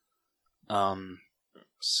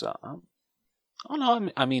 So, I don't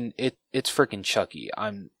know. I mean, it's freaking Chucky.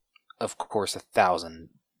 I'm, of course, 1,000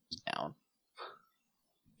 down.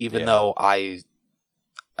 Even though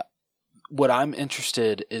what I'm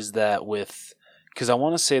interested is that because I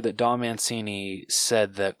want to say that Don Mancini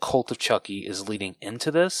said that Cult of Chucky is leading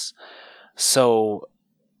into this. So,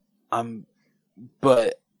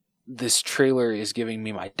 but this trailer is giving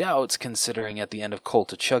me my doubts, considering at the end of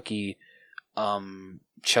Cult of Chucky,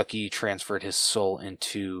 Chucky transferred his soul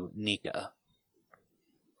into Nika.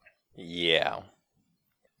 Yeah.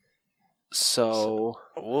 So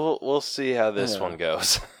we'll see how this one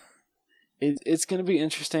goes. It's going to be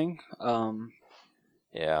interesting.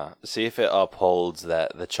 Yeah. See if it upholds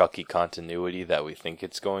the Chucky continuity that we think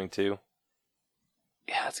it's going to.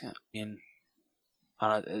 Yeah, it's gonna.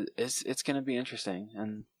 I mean, it's gonna be interesting,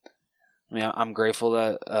 and I mean, I'm grateful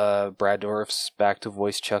that Brad Dourif's back to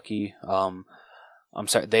voice Chucky. I'm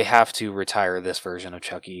sorry, they have to retire this version of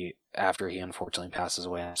Chucky after he unfortunately passes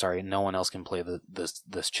away. I'm sorry, no one else can play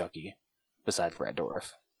this Chucky besides Brad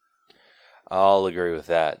Dourif. I'll agree with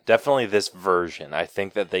that. Definitely this version. I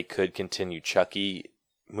think that they could continue Chucky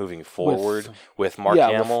moving forward with Mark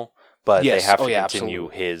Hamill, but they have to continue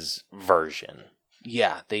his version.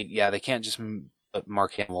 Yeah, they can't just put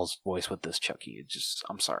Mark Hamill's voice with this Chucky.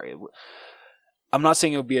 I'm sorry. I'm not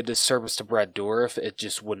saying it would be a disservice to Brad Dourif. It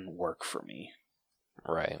just wouldn't work for me.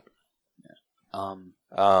 Right.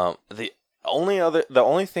 The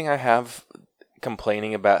only thing I have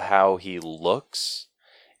complaining about how he looks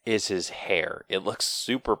is his hair. It looks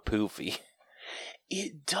super poofy.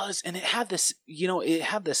 It does, and it had this. It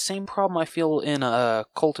had the same problem I feel in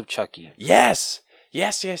Cult of Chucky. Yes.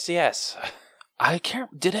 I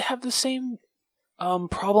can't. Did it have the same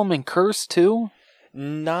problem in Curse too?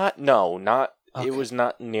 Not. Okay. It was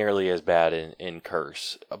not nearly as bad in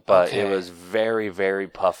Curse, but It was very, very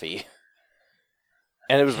puffy.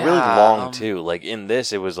 And it was really long too. Like in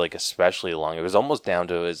this, it was like especially long. It was almost down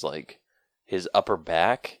to his upper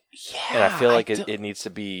back. Yeah, and I feel like it needs to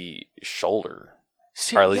be shoulder,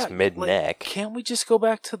 or at least mid neck. Can't we just go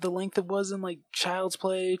back to the length it was in like Child's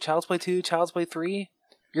Play 2, Child's Play 3?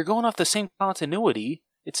 You're going off the same continuity.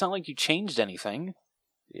 It's not like you changed anything.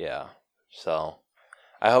 Yeah. So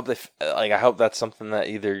I hope I hope that's something that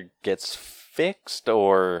either gets fixed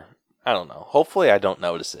or I don't know. Hopefully, I don't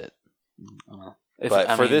notice it.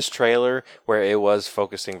 But for this trailer, where it was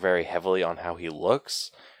focusing very heavily on how he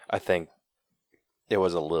looks, I think it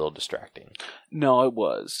was a little distracting. No, it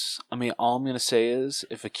was. I mean, all I'm going to say is,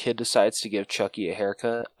 if a kid decides to give Chucky a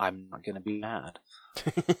haircut, I'm not going to be mad.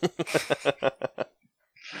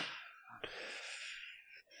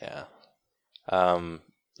 Yeah.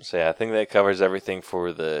 So yeah, I think that covers everything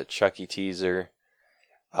for the Chucky teaser.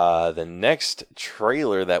 The next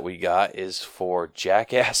trailer that we got is for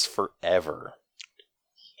Jackass Forever.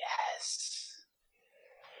 Yes.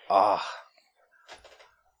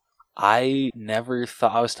 I never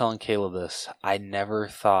thought, I was telling Caleb this, I never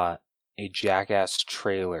thought a Jackass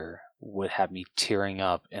trailer would have me tearing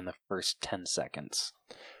up in the first 10 seconds.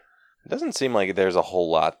 It doesn't seem like there's a whole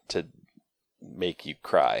lot to make you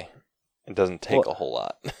cry. It doesn't take a whole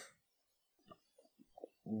lot.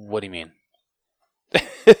 What do you mean?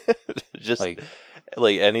 Just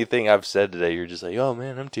like anything I've said today, you're just like, oh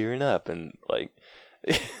man, I'm tearing up, and like,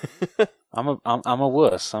 I'm a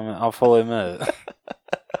wuss. I'll fully admit it.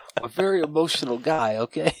 I'm a very emotional guy.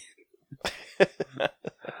 Okay.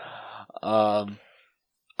 I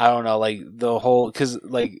don't know, like the whole, because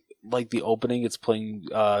like the opening, it's playing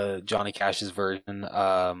Johnny Cash's version.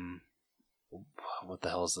 What the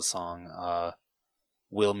hell is the song?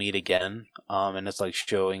 We'll Meet Again. And it's like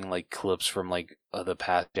showing like clips from like the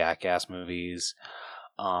past Jackass movies,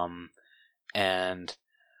 and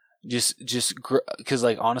just because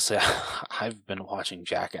like honestly, I've been watching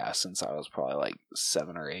Jackass since I was probably like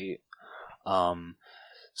 7 or 8.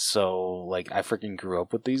 So like I freaking grew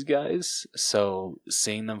up with these guys. So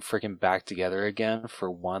seeing them freaking back together again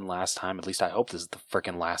for one last time, at least I hope this is the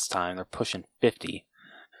freaking last time. They're pushing 50.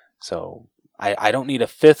 So I don't need a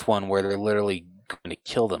 5th one where they're literally going to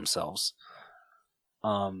kill themselves.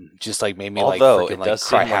 Just like made me although like freaking it does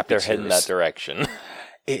cry seem like they're tears. heading that direction.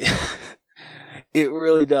 It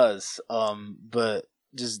really does. But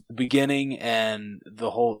just the beginning and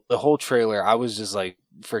the whole trailer, I was just like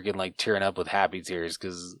freaking like tearing up with happy tears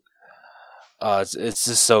because it's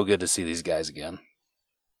just so good to see these guys again.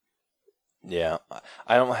 Yeah,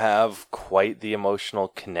 I don't have quite the emotional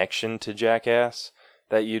connection to Jackass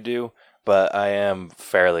that you do, but I am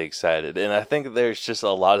fairly excited. And I think there's just a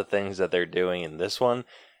lot of things that they're doing in this one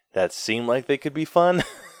that seem like they could be fun.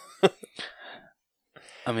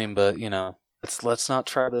 I mean, but let's not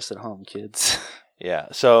try this at home, kids. Yeah.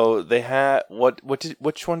 So they had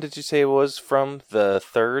which one did you say it was from? The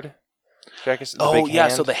third Jackass? Oh yeah,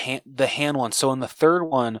 so the hand one. So in the third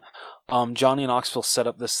one, Johnny Knoxville set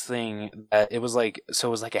up this thing that it was like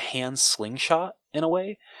a hand slingshot in a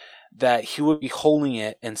way, that he would be holding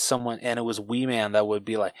it and it was Wee Man that would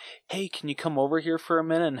be like, hey, can you come over here for a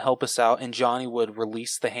minute and help us out? And Johnny would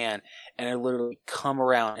release the hand and it literally come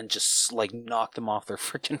around and just like knock them off their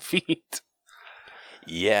freaking feet.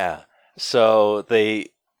 Yeah. So they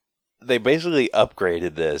basically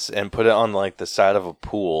upgraded this and put it on like the side of a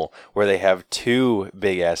pool where they have 2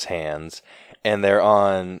 big ass hands, and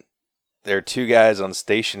they're 2 guys on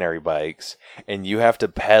stationary bikes, and you have to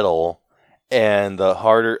pedal, and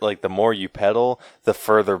the more you pedal, the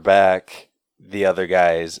further back the other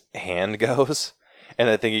guy's hand goes. And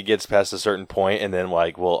I think it gets past a certain point and then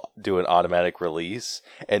like will do an automatic release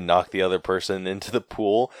and knock the other person into the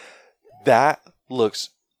pool. That looks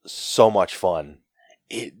so much fun.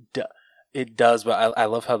 It does, but I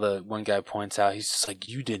love how the one guy points out, he's just like,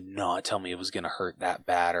 you did not tell me it was going to hurt that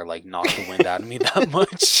bad or like knock the wind out of me that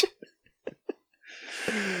much.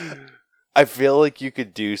 I feel like you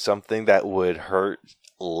could do something that would hurt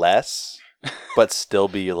less, but still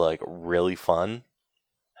be like really fun.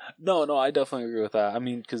 No, I definitely agree with that. I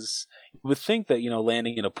mean, because you would think that,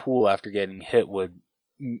 landing in a pool after getting hit would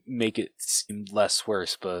make it seem less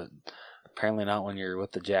worse, but apparently not when you're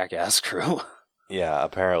with the Jackass crew. Yeah,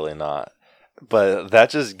 apparently not. But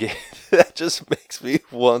that just that just makes me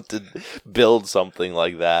want to build something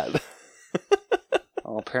like that.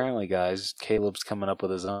 Well, apparently, guys, Caleb's coming up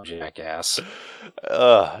with his own Jackass.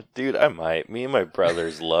 Dude, I might. Me and my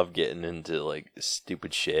brothers love getting into like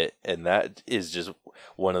stupid shit, and that is just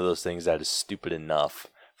one of those things that is stupid enough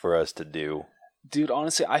for us to do. Dude,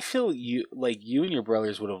 honestly, I feel you and your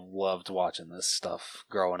brothers would have loved watching this stuff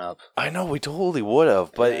growing up. I know we totally would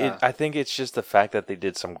have, but Yeah. I think it's just the fact that they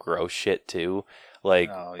did some gross shit too, like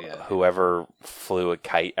whoever flew a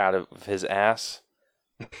kite out of his ass,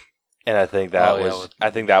 and I think that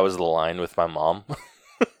was the line with my mom.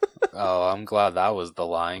 Oh, I'm glad that was the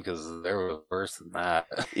line because there was worse than that.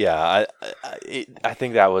 Yeah, I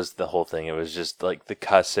think that was the whole thing. It was just like the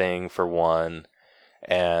cussing for one,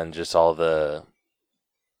 and just all the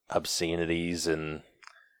obscenities and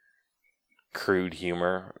crude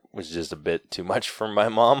humor was just a bit too much for my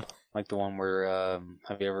mom. Like the one where,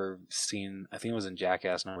 have you ever seen, I think it was in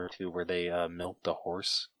Jackass number 2, where they milked a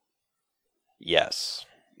horse? Yes.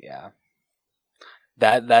 Yeah.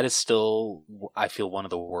 That is still, I feel, one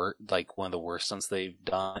of the worst stunts they've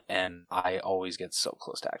done, and I always get so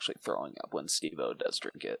close to actually throwing up when Steve-O does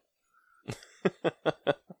drink it.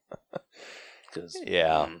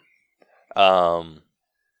 Yeah.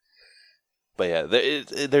 But yeah,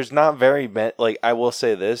 there's not very many, like, I will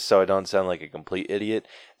say this so I don't sound like a complete idiot.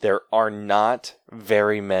 There are not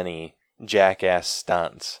very many Jackass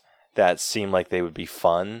stunts that seem like they would be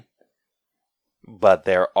fun, but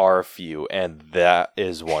there are a few, and that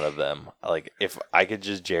is one of them. Like, if I could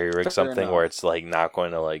just jerry-rig something where it's, like, not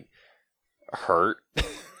going to, like, hurt.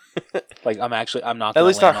 Like, I'm not at gonna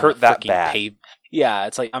least land not on hurt the that freaking bad. Yeah,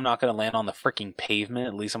 it's like, I'm not going to land on the freaking pavement.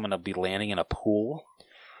 At least I'm going to be landing in a pool.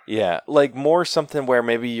 Yeah, like more something where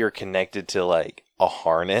maybe you're connected to like a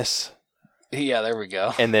harness. Yeah, there we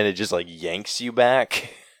go. And then it just like yanks you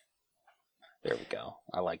back. There we go.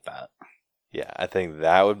 I like that. Yeah, I think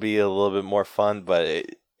that would be a little bit more fun, but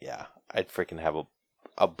I'd freaking have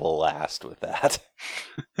a blast with that.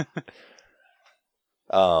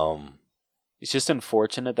 It's just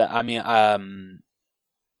unfortunate that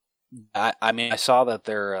I saw that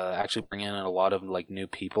they're actually bringing in a lot of like new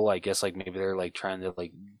people. I guess like maybe they're like trying to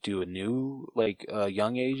like do a new like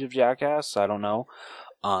young age of Jackass. I don't know.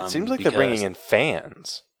 It seems like they're bringing in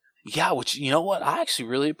fans. Yeah, which, you know what? I actually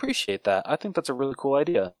really appreciate that. I think that's a really cool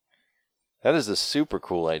idea. That is a super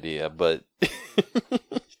cool idea, but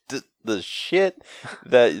the shit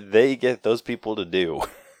that they get those people to do.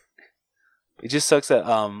 It just sucks that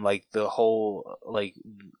like the whole like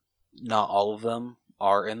not all of them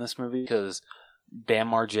are in this movie because Bam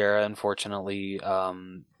Margera, unfortunately,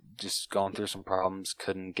 just going through some problems,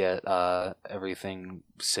 couldn't get everything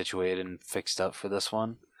situated and fixed up for this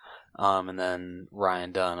one. And then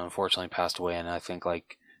Ryan Dunn, unfortunately, passed away in, I think,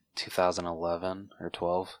 like 2011 or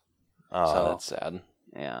 12. Oh, So, that's sad.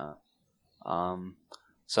 yeah.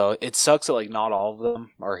 So it sucks that like not all of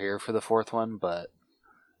them are here for the fourth one, but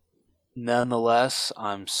nonetheless,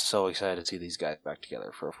 I'm so excited to see these guys back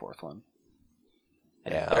together for a fourth one.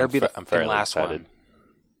 And Yeah, it better be the I'm fairly last excited. one.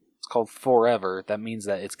 It's called Forever. That means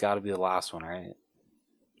that it's got to be the last one, right?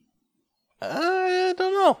 I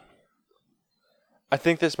don't know. I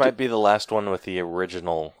think this might be the last one with the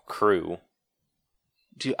original crew.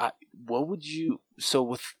 What would you? So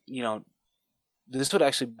with this would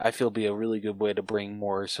actually, I feel, be a really good way to bring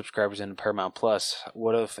more subscribers into Paramount Plus.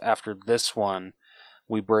 What if after this one,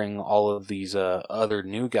 we bring all of these other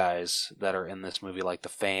new guys that are in this movie, like the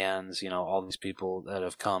fans, all these people that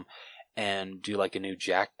have come, and do like a new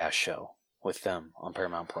Jackass show with them on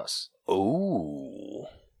Paramount Plus? Ooh.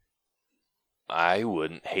 I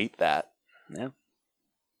wouldn't hate that. Yeah.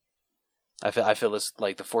 I feel this,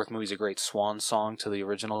 like, the fourth movie is a great swan song to the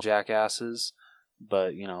original Jackasses,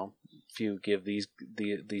 but if you give these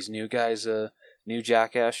new guys a new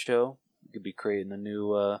Jackass show, you could be creating a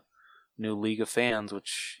new league of fans,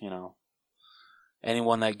 which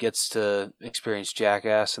anyone that gets to experience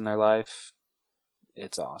Jackass in their life,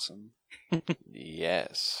 it's awesome.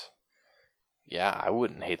 Yes. Yeah, I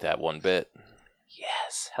wouldn't hate that one bit.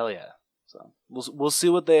 Yes, hell yeah. So we'll see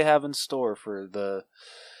what they have in store for the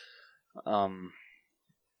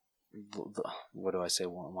what do I say? I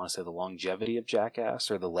want to say the longevity of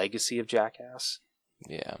Jackass or the legacy of Jackass.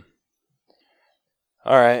 Yeah.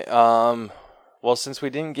 All right. Well, since we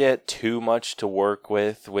didn't get too much to work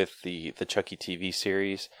with the Chucky TV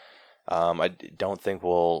series, I don't think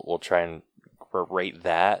we'll try and rate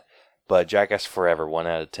that. But Jackass Forever, 1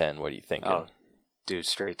 out of 10. What are you thinking? Oh, dude,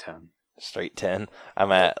 straight 10. Straight 10.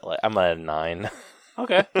 I'm at a 9.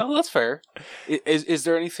 Okay, no, that's fair. Is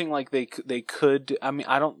there anything like they could? I mean,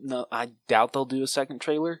 I don't know. I doubt they'll do a second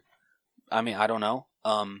trailer. I mean, I don't know.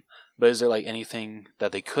 But is there like anything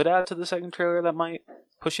that they could add to the second trailer that might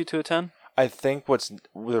push you to a 10? I think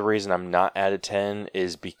the reason I'm not at a 10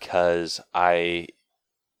 is because I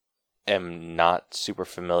am not super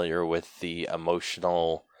familiar with the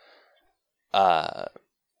emotional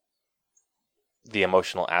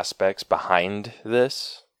aspects behind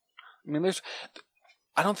this. I mean,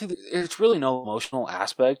 I don't think there's really no emotional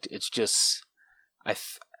aspect. It's just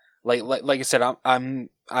like I said, I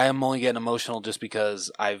am only getting emotional just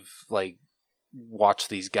because I've like watched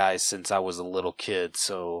these guys since I was a little kid.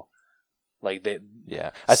 So like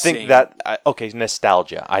I think that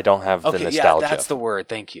nostalgia. I don't have the nostalgia. Yeah, that's the word.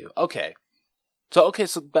 Thank you. Okay, so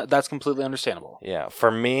that's completely understandable. Yeah,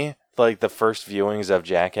 for me, like the first viewings of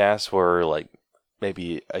Jackass were like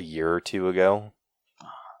maybe a year or two ago.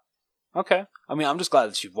 Okay, I mean, I'm just glad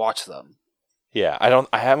that you've watched them. Yeah,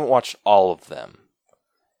 I haven't watched all of them,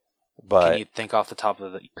 but can you think off the top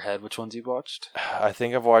of your head which ones you've watched? I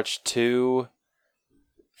think I've watched 2,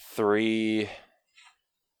 3,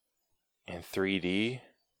 and 3D,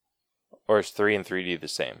 or is 3 and 3D the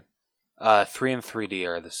same? 3 and 3D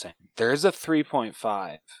are the same. There is a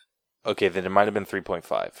 3.5. Okay, then it might have been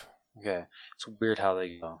 3.5. Okay, it's weird how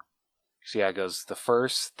they go. So yeah, it goes the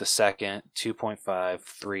first, the second, 2.5,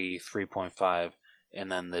 3, 3.5,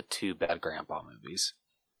 and then the 2 Bad Grandpa movies.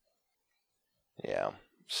 Yeah,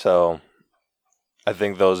 so I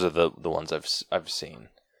think those are the ones I've seen.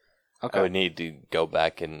 Okay, I would need to go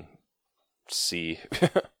back and see.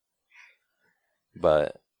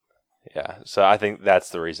 But yeah, so I think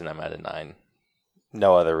that's the reason I'm at a 9.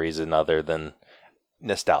 No other reason other than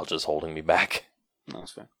nostalgia's holding me back.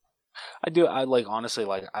 That's fair. Honestly,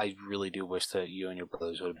 I really do wish that you and your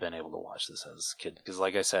brothers would have been able to watch this as kids. Because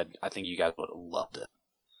like I said, I think you guys would have loved it.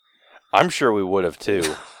 I'm sure we would have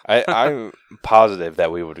too. I'm positive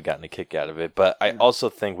that we would have gotten a kick out of it. But I also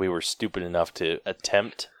think we were stupid enough to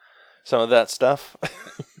attempt some of that stuff.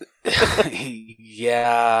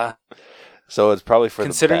 Yeah. So it's probably for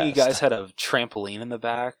considering the best. You guys had a trampoline in the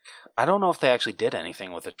back. I don't know if they actually did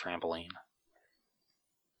anything with a trampoline.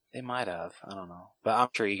 They might have. I don't know. But I'm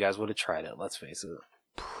sure you guys would have tried it. Let's face it.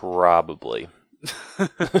 Probably.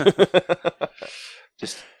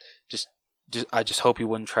 I just hope you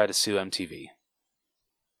wouldn't try to sue MTV.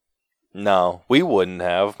 No, we wouldn't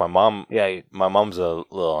have. My mom's a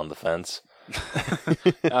little on the fence.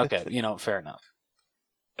 Okay, fair enough.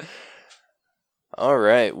 All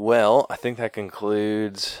right. Well, I think that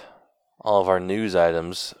concludes all of our news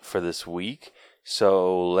items for this week.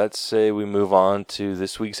 So let's say we move on to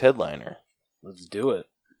this week's headliner. Let's do it.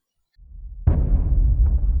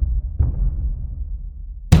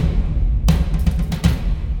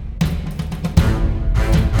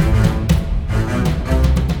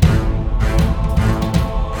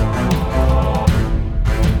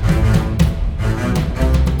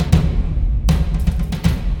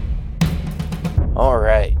 All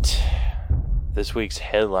right. This week's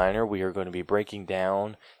headliner, we are going to be breaking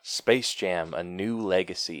down Space Jam: A New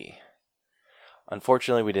Legacy.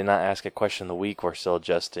 Unfortunately, we did not ask a question of the week. We're still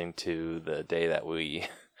adjusting to the day that we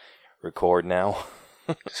record now.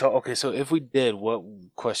 So if we did, what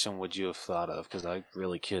question would you have thought of? Because I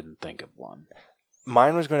really couldn't think of one.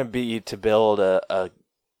 Mine was going to be to build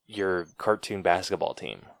your cartoon basketball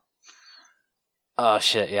team. Oh,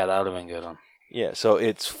 shit. Yeah, that would have been a good one. Yeah, so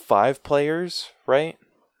it's 5 players, right?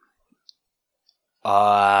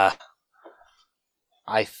 I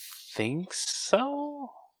think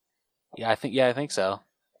so. I think so.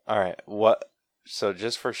 All right. So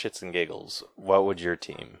just for shits and giggles, what would your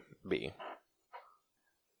team be?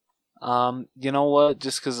 You know what?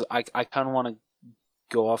 Just because I kind of want to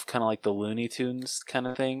go off kind of like the Looney Tunes kind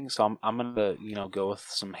of thing, so I'm gonna go with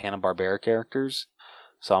some Hanna-Barbera characters.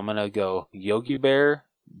 So I'm gonna go Yogi Bear,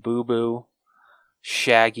 Boo Boo,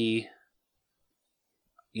 Shaggy.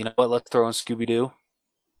 You know what? Let's throw in Scooby-Doo.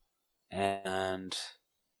 And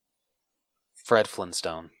Fred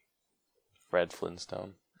Flintstone. Fred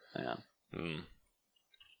Flintstone. Yeah.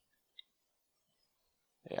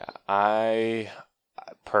 Yeah. I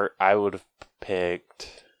would have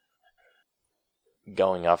picked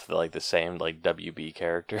going off the same WB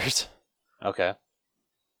characters. Okay.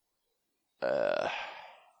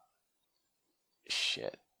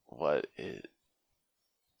 Shit. What is?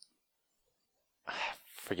 I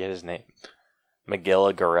forget his name.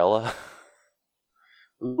 Magilla Gorilla.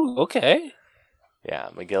 Ooh, okay. Yeah,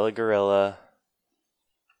 Magilla Gorilla.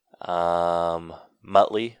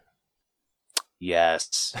 Muttley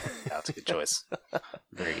Yes. That's a good choice.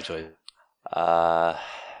 Very good choice. I'll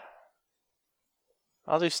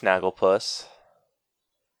do Snagglepuss.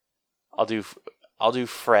 I'll do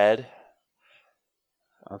Fred.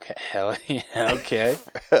 Okay. Hell yeah. Okay.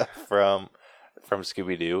 from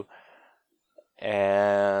Scooby-Doo.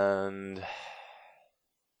 And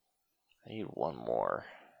I need one more.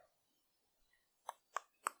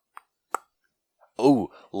 Ooh,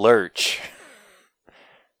 Lurch.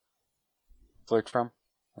 Lurch from?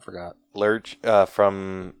 I forgot. Lurch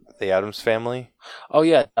from the Addams Family. Oh,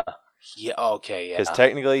 yeah. Yeah, okay, yeah. Because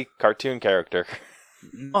technically, cartoon character.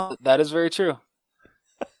 No, that is very true.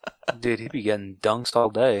 Dude, he'd be getting dunks all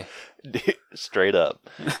day. Straight up.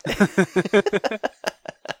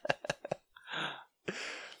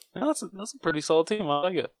 No, that's a pretty solid team. I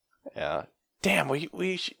like it. Yeah. Damn, we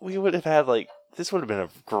would have had this would have been a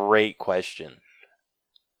great question.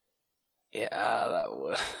 Yeah, that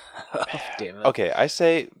would. Oh, damn it. Okay, I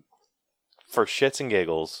say for shits and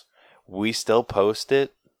giggles, we still post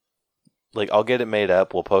it. I'll get it made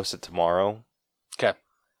up. We'll post it tomorrow. Okay.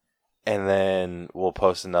 And then we'll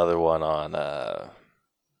post another one on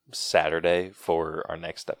Saturday for our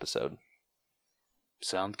next episode.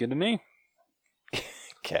 Sounds good to me.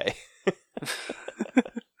 Okay.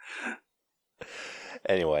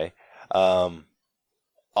 Anyway,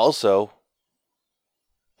 also,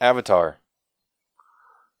 Avatar.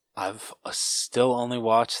 I've still only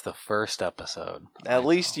watched the first episode. At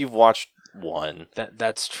least you've watched one.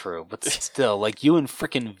 That's true, but still, you and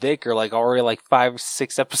frickin' Vic are already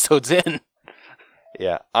 5-6 episodes in.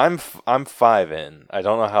 Yeah, I'm 5 in. I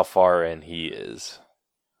don't know how far in he is.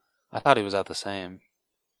 I thought he was at the same.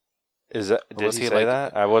 Is that? Did he say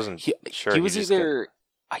that? I wasn't sure. He was either.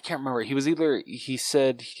 I can't remember. He was either. He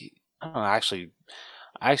said. I don't know. Actually,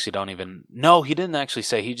 I actually don't even. No, he didn't actually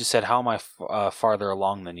say. He just said, "How am I farther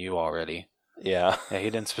along than you already?" Yeah. Yeah. He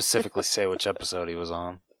didn't specifically say which episode he was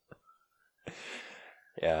on.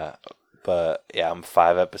 Yeah, but yeah, I'm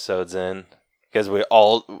 5 episodes in because we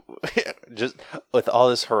all just with all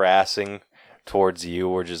this harassing towards you,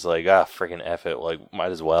 we're just freaking F it,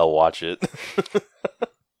 might as well watch it.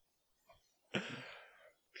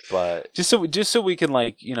 But just so we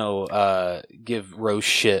can give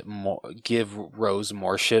Rose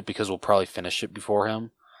more shit because we'll probably finish it before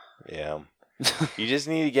him. Yeah, you just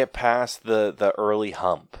need to get past the early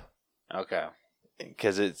hump. Okay.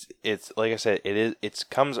 Because it's like I said, it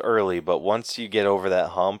comes early, but once you get over that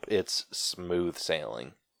hump, it's smooth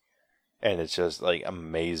sailing, and it's just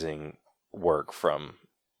amazing work from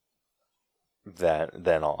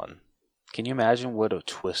then on. Can you imagine what a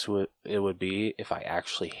twist it would be if I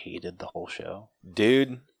actually hated the whole show?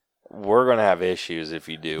 Dude, we're going to have issues if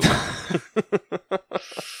you do.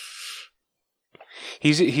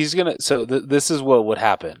 He's going to... So this is what would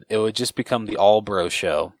happen. It would just become the All Bro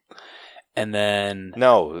show. And then...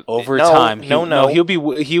 Over time... This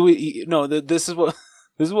is what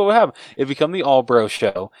would happen. It would become the All Bro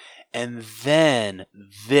show. And then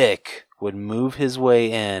Vic would move his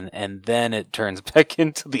way in, and then it turns back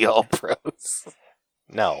into the All Pros.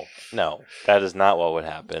 No, that is not what would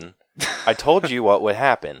happen. I told you what would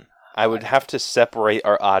happen. I would have to separate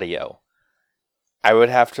our audio. I would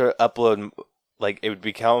have to upload,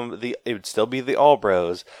 it would still be the All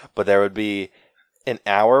Bros, but there would be an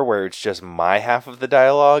hour where it's just my half of the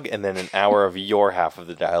dialogue, and then an hour of your half of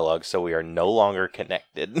the dialogue, so we are no longer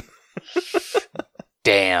connected.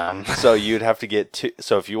 Damn. So you'd have to get two.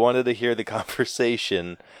 So if you wanted to hear the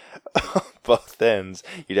conversation both ends,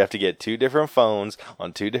 you'd have to get 2 different phones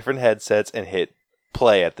on 2 different headsets and hit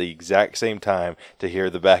play at the exact same time to hear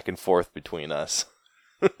the back and forth between us.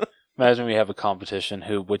 Imagine we have a competition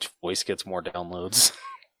which voice gets more downloads.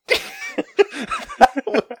 That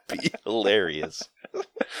would be hilarious.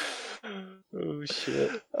 Oh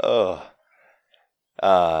shit. Oh.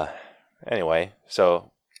 Anyway, so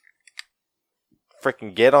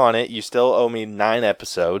freaking get on it. You still owe me 9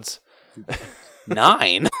 episodes.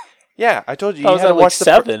 9? Yeah, I told you. I was had to watch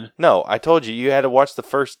 7. No, I told you had to watch the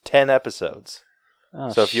first 10 episodes.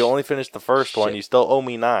 Oh, so if you only finished the first one, you still owe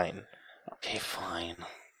me 9. Okay, fine.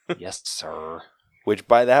 Yes, sir. Which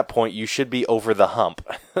by that point, you should be over the hump.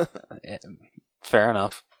 Fair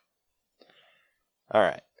enough. All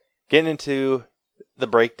right. Getting into the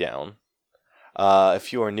breakdown.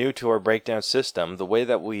 If you are new to our breakdown system, the way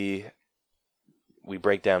that we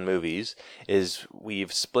break down movies is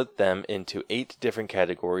we've split them into 8 different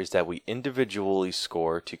categories that we individually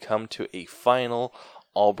score to come to a final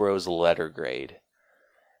All Bros letter grade.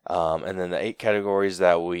 And then the 8 categories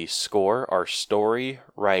that we score are story,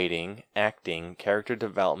 writing, acting, character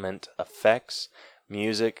development, effects,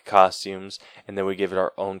 music, costumes, and then we give it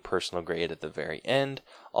our own personal grade at the very end.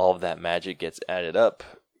 All of that magic gets added up,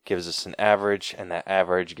 gives us an average, and that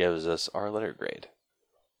average gives us our letter grade.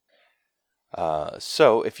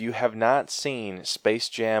 So, if you have not seen Space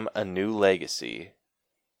Jam: A New Legacy,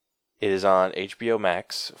 it is on HBO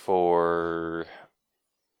Max for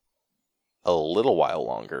a little while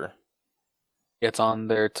longer. It's on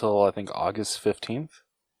there till, I think, August 15th.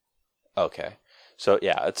 Okay. So,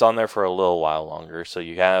 yeah, it's on there for a little while longer, so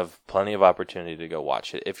you have plenty of opportunity to go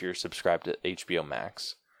watch it if you're subscribed to HBO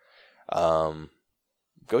Max.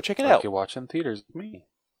 Go check it out. You can watch it in theaters with me.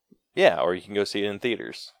 Yeah, or you can go see it in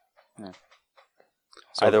theaters. Yeah.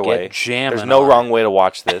 So Either way, jamming there's no on wrong it. way to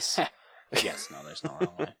watch this. Yes, no, there's no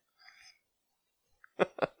wrong way.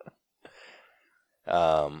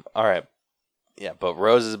 All right. Yeah, but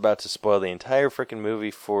Rose is about to spoil the entire freaking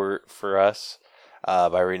movie for us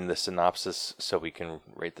by reading the synopsis so we can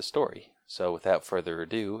rate the story. So without further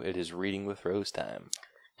ado, it is Reading with Rose time.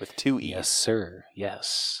 With 2 E's. Yes, sir.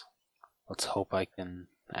 Yes. Let's hope I can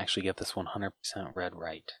actually get this 100% read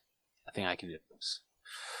right. I think I can do this.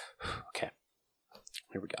 Okay.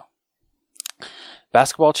 Here we go.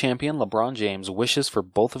 Basketball champion LeBron James wishes for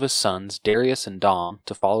both of his sons, Darius and Dom,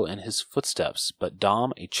 to follow in his footsteps, but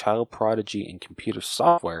Dom, a child prodigy in computer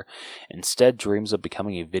software, instead dreams of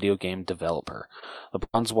becoming a video game developer.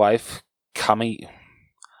 LeBron's wife, Damn it,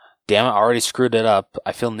 I already screwed it up.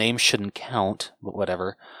 I feel names shouldn't count, but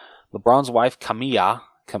whatever. LeBron's wife, Camilla,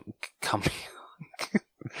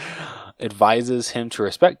 advises him to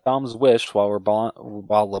respect Dom's wish while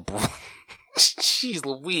LeBron... Jeez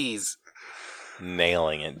Louise.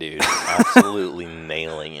 Nailing it, dude. Absolutely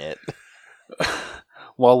nailing it.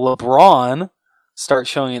 While LeBron starts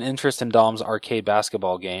showing an interest in Dom's arcade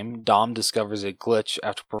basketball game, Dom discovers a glitch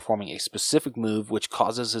after performing a specific move which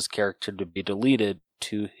causes his character to be deleted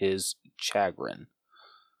to his chagrin.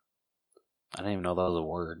 I didn't even know that was a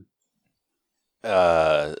word.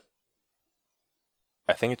 I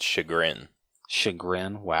think it's chagrin.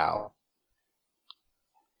 Chagrin? Wow.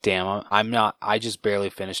 Damn, I just barely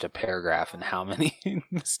finished a paragraph, and how many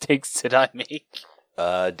mistakes did I make?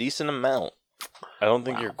 Decent amount. I don't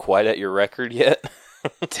think you're quite at your record yet.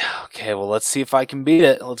 Okay, well, let's see if I can beat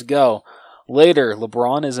it. Let's go. Later,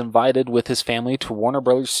 LeBron is invited with his family to Warner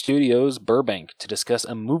Brothers Studios, Burbank, to discuss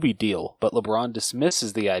a movie deal, but LeBron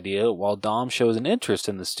dismisses the idea while Dom shows an interest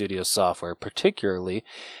in the studio's software, particularly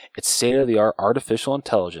its state-of-the-art artificial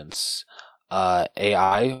intelligence,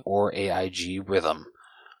 AI or AIG rhythm.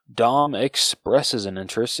 Dom expresses an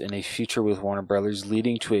interest in a future with Warner Brothers,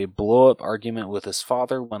 leading to a blow-up argument with his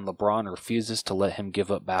father when LeBron refuses to let him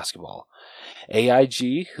give up basketball.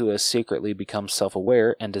 AIG, who has secretly become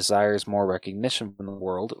self-aware and desires more recognition from the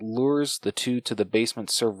world, lures the two to the basement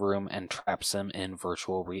server room and traps them in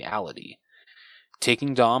virtual reality.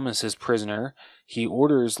 Taking Dom as his prisoner, he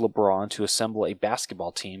orders LeBron to assemble a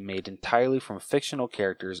basketball team made entirely from fictional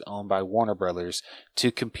characters owned by Warner Brothers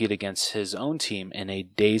to compete against his own team in a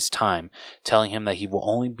day's time, telling him that he will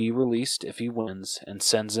only be released if he wins, and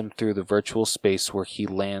sends him through the virtual space where he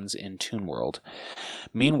lands in Toon World.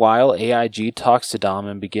 Meanwhile, AIG talks to Dom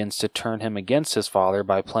and begins to turn him against his father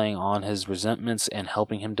by playing on his resentments and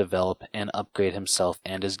helping him develop and upgrade himself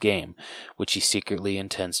and his game, which he secretly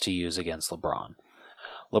intends to use against LeBron.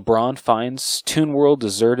 LeBron finds Toon World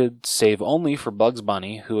deserted save only for Bugs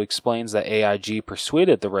Bunny, who explains that AIG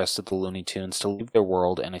persuaded the rest of the Looney Tunes to leave their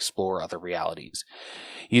world and explore other realities.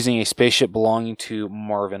 Using a spaceship belonging to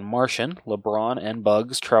Marvin Martian, LeBron and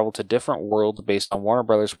Bugs travel to different worlds based on Warner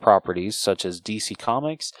Brothers properties such as DC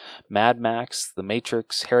Comics, Mad Max, The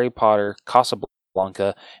Matrix, Harry Potter,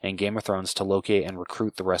 Casablanca, and Game of Thrones to locate and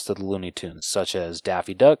recruit the rest of the Looney Tunes, such as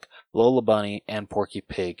Daffy Duck, Lola Bunny, and Porky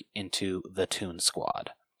Pig, into the Toon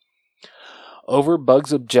Squad. Over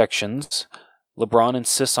Bugs' objections, LeBron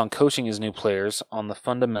insists on coaching his new players on the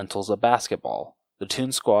fundamentals of basketball. The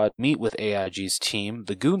Toon Squad meet with AIG's team,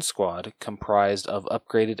 the Goon Squad, comprised of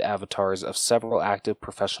upgraded avatars of several active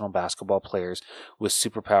professional basketball players with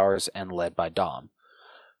superpowers and led by Dom.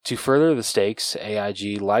 To further the stakes,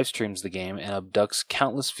 AIG livestreams the game and abducts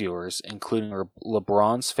countless viewers, including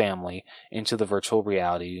LeBron's family, into the virtual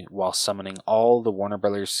reality while summoning all the Warner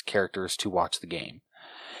Brothers characters to watch the game.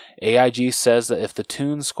 AIG says that if the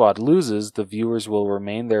Toon Squad loses, the viewers will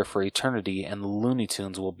remain there for eternity and the Looney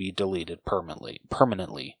Tunes will be deleted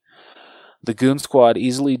permanently. The Goon Squad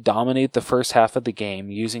easily dominate the first half of the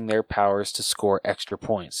game, using their powers to score extra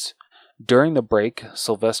points. During the break,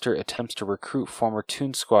 Sylvester attempts to recruit former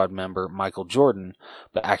Toon Squad member Michael Jordan,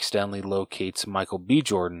 but accidentally locates Michael B.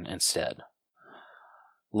 Jordan instead.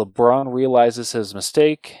 LeBron realizes his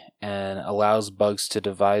mistake and allows Bugs to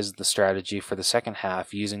devise the strategy for the second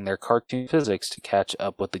half using their cartoon physics to catch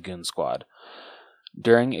up with the Goon Squad.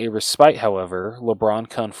 During a respite, however, LeBron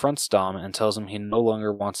confronts Dom and tells him he no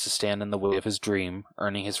longer wants to stand in the way of his dream,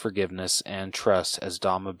 earning his forgiveness and trust as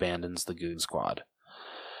Dom abandons the Goon Squad.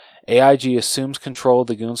 AIG assumes control of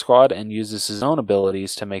the Goon Squad and uses his own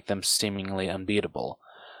abilities to make them seemingly unbeatable.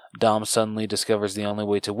 Dom suddenly discovers the only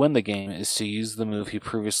way to win the game is to use the move he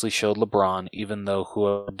previously showed LeBron, even though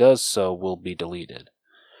whoever does so will be deleted.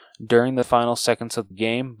 During the final seconds of the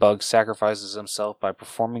game, Bugs sacrifices himself by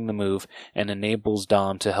performing the move and enables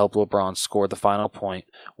Dom to help LeBron score the final point,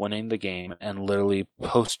 winning the game and literally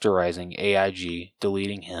posterizing AIG,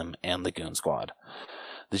 deleting him and the Goon Squad.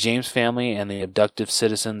 The James family and the abducted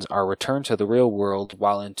citizens are returned to the real world,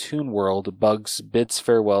 while in Toon World, Bugs bids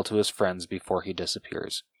farewell to his friends before he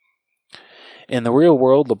disappears. In the real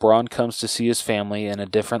world, LeBron comes to see his family in a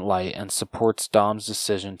different light and supports Dom's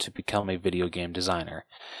decision to become a video game designer.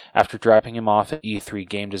 After dropping him off at E3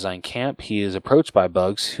 Game Design Camp, he is approached by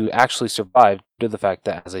Bugs, who actually survived due to the fact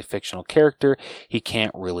that as a fictional character, he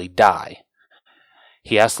can't really die.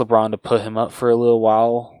 He asks LeBron to put him up for a little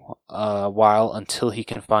while until he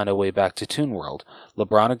can find a way back to Toon World.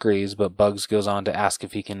 LeBron agrees, but Bugs goes on to ask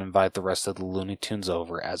if he can invite the rest of the Looney Tunes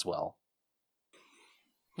over as well.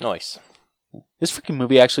 Nice. This freaking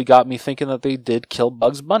movie actually got me thinking that they did kill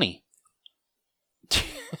Bugs Bunny.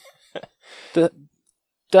 The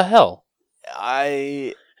hell?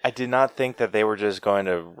 I did not think that they were just going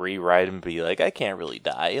to rewrite and be like, I can't really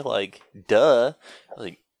die. Like, duh.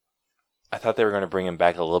 Like, I thought they were going to bring him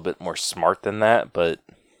back a little bit more smart than that, but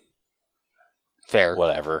fair.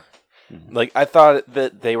 Whatever. Mm-hmm. Like, I thought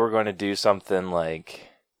that they were going to do something like,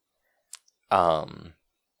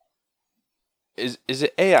 Is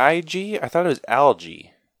it AIG? I thought it was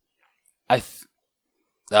algae.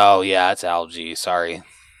 Oh yeah, it's algae. Sorry.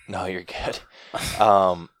 No, you're good.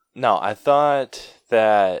 No, I thought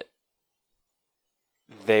that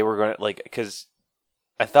they were going to because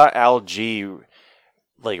I thought algae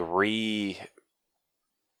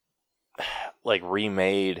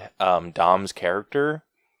remade Dom's character.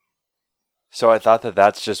 So I thought that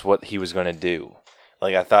that's just what he was going to do.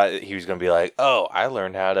 Like, I thought he was going to be like, oh, I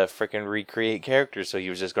learned how to freaking recreate characters, so he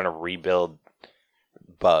was just going to rebuild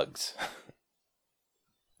Bugs.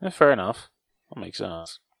 Yeah, fair enough. That makes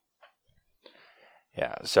sense.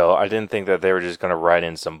 Yeah, so I didn't think that they were just going to write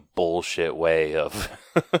in some bullshit way of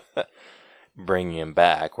bringing him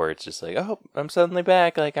back, where it's just like, oh, I'm suddenly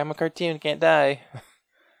back, like, I'm a cartoon, can't die.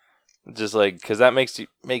 Just like, because that makes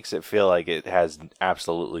it feel like it has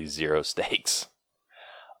absolutely zero stakes.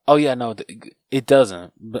 Oh yeah, no, it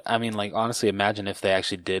doesn't. But I mean, like, honestly, imagine if they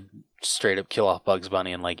actually did straight up kill off Bugs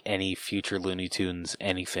Bunny and like any future Looney Tunes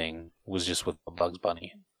anything was just with Bugs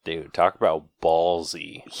Bunny. Dude, talk about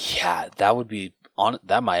ballsy. Yeah, that would be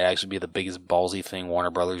that might actually be the biggest ballsy thing Warner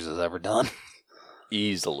Brothers has ever done.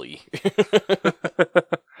 Easily.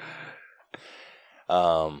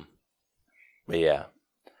 But yeah.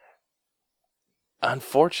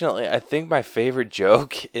 Unfortunately, I think my favorite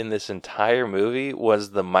joke in this entire movie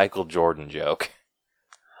was the Michael Jordan joke.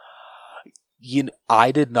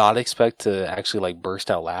 I did not expect to actually like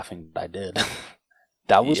burst out laughing, but I did.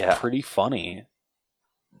 That was pretty funny.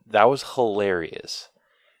 That was hilarious.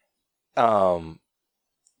 So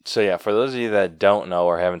yeah, for those of you that don't know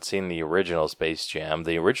or haven't seen the original Space Jam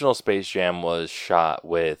was shot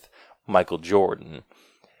with Michael Jordan.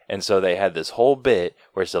 And so they had this whole bit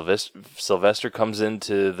where Sylvester comes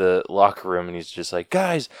into the locker room and he's just like,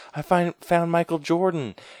 guys, I found Michael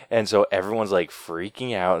Jordan. And so everyone's like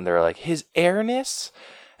freaking out and they're like, his airness?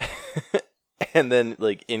 And then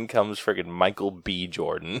like in comes friggin' Michael B.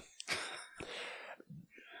 Jordan.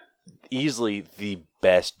 Easily the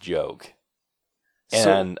best joke.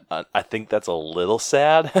 And I think that's a little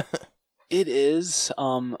sad. It is.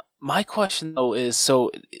 My question though is,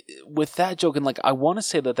 so with that joke, and like I want to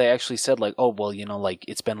say that they actually said like, oh well, like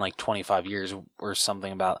it's been like 25 years or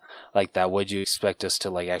something about like that. Would you expect us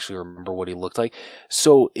to like actually remember what he looked like?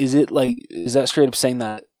 So is that straight up saying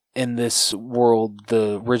that in this world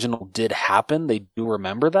the original did happen? They do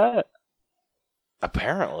remember that?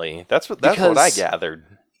 Apparently, that's what I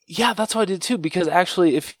gathered. Yeah, that's what I did too. Because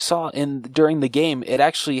actually, if you saw during the game, it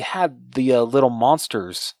actually had the little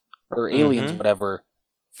monsters or aliens, whatever.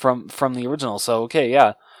 From the original. So okay,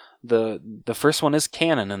 yeah. The first one is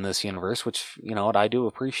canon in this universe, which what I do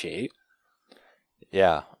appreciate.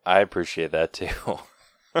 Yeah, I appreciate that too.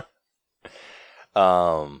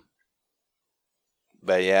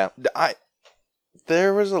 But yeah,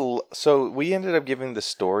 so we ended up giving the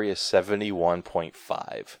story a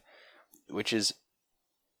 71.5, which is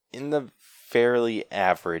in the fairly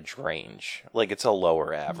average range. Like, it's a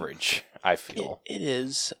lower average, I feel. It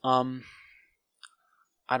is.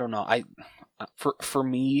 I don't know. For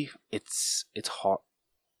me, it's hard.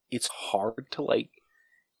 It's hard to like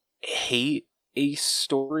hate a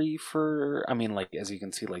story for. I mean, like, as you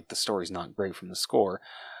can see, like, the story's not great from the score,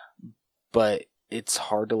 but it's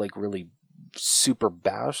hard to like really super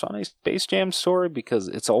bash on a Space Jam story because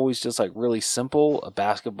it's always just like really simple. A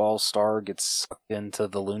basketball star gets sucked into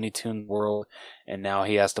the Looney Tunes world, and now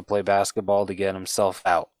he has to play basketball to get himself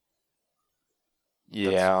out.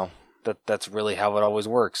 Yeah. That's really how it always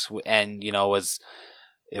works. And you know,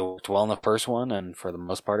 it worked well in the first one, and for the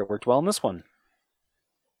most part, it worked well in this one.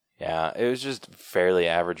 Yeah, it was just fairly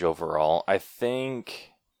average overall. I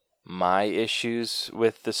think my issues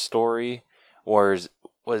with the story was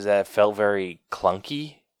that it felt very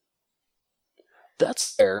clunky.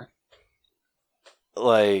 That's fair.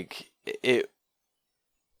 Like, it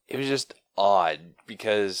was just odd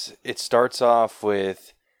because it starts off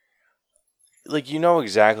with, like, you know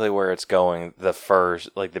exactly where it's going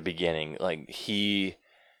the beginning. Like,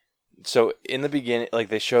 so in the beginning, like,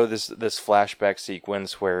 they show this flashback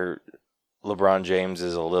sequence where LeBron James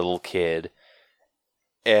is a little kid,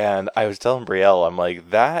 and I was telling Brielle, I'm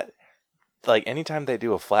like, that, like, anytime they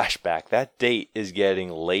do a flashback, that date is getting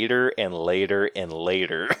later and later and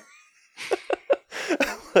later.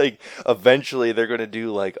 Like, eventually they're going to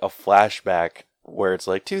do, like, a flashback where it's,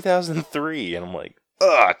 like, 2003, and I'm like,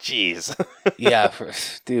 oh, jeez. Yeah,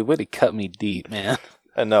 dude, way to cut me deep, man.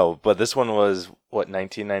 I know, but this one was, what,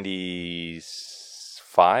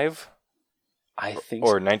 1995? I think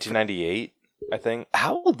Or so. 1998, I think.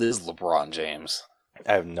 How old is LeBron James?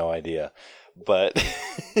 I have no idea. But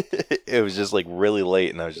it was just, like, really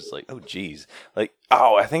late, and I was just like, oh, geez. Like,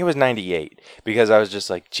 oh, I think it was 98, because I was just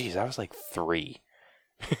like, geez, I was, like, 3.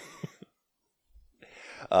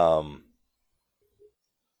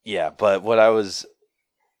 Yeah, but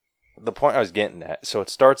the point I was getting at, so it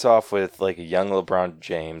starts off with, like, a young LeBron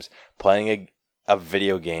James playing a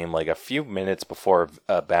video game, like, a few minutes before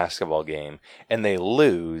a basketball game, and they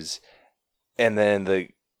lose, and then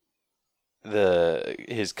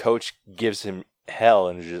his coach gives him hell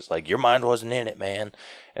and is just like, your mind wasn't in it, man.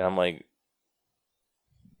 And I'm like,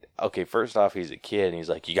 okay, first off, he's a kid, and he's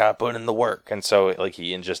like, you gotta put in the work. And so, like,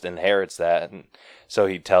 he just inherits that, and so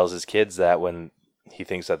he tells his kids that when he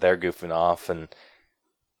thinks that they're goofing off, and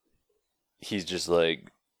he's just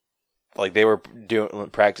like they were doing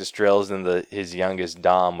practice drills, and his youngest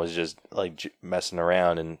Dom was just like messing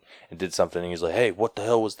around and did something, and he's like, hey, what the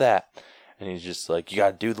hell was that? And he's just like, you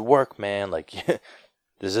gotta do the work, man. Like,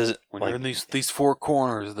 this isn't When like, you're in these four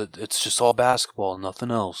corners, that it's just all basketball, nothing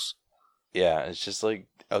else. yeah, it's just like,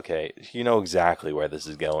 okay, you know exactly where this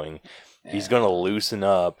is going. Yeah. He's gonna loosen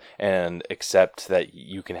up and accept that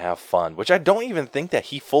you can have fun, which I don't even think that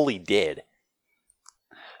he fully did.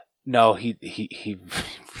 No, he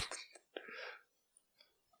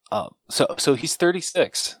so he's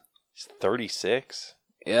 36. He's 36?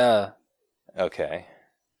 Yeah. Okay.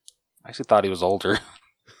 I actually thought he was older.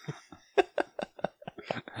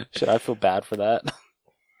 Should I feel bad for that?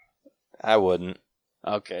 I wouldn't.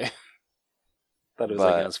 Okay. Thought it was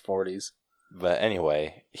like in his 40s. But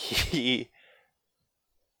anyway,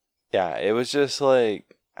 yeah, it was just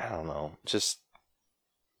like, I don't know,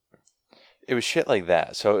 it was shit like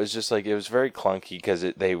that. So it was just like, it was very clunky because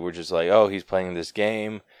they were just like, oh, he's playing this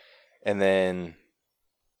game, and then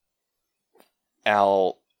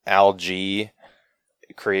Al G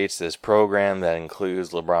creates this program that includes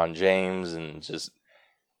LeBron James, and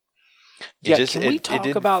can we talk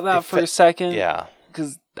about that for a second? Yeah,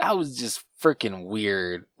 because that was just freaking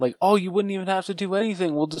weird. Like, oh, you wouldn't even have to do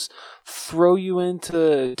anything. We'll just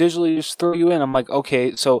digitally just throw you in. I'm like,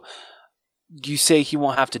 okay, so you say he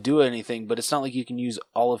won't have to do anything, but it's not like you can use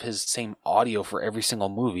all of his same audio for every single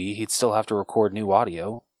movie. He'd still have to record new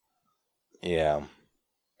audio. Yeah.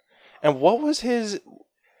 And what was his,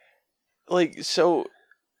 like, so,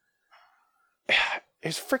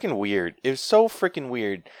 it's freaking weird. It was so freaking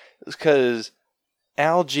weird because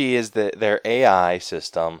Al G is their AI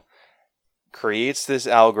system, creates this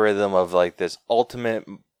algorithm of, like, this ultimate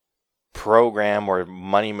program or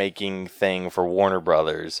money-making thing for Warner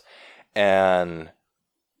Brothers, and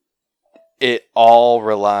it all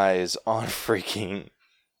relies on freaking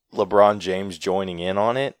LeBron James joining in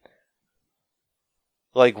on it.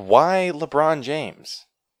 Like, why LeBron James?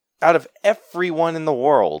 Out of everyone in the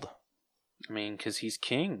world. I mean, because he's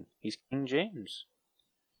king. He's King James.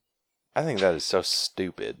 I think that is so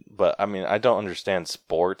stupid. But, I mean, I don't understand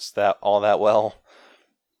sports all that well.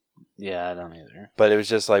 Yeah, I don't either. But it was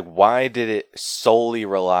just like, why did it solely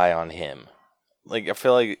rely on him? Like, I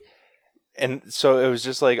feel like And so it was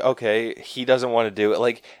just like, okay, he doesn't want to do it.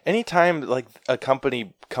 Like, anytime like a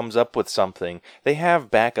company comes up with something, they have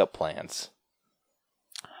backup plans.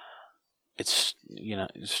 It's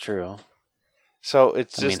it's true. So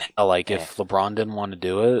it's I just, mean, hell, like if LeBron didn't want to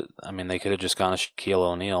do it, I mean, they could have just gone to Shaquille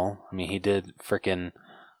O'Neal. I mean, he did freaking,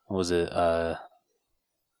 what was it? What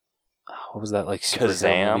was that like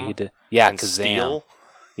superhero movie he did? Yeah, and Kazam. Steel.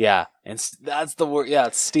 Yeah, and that's the word. Yeah,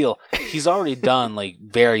 it's Steel. He's already done like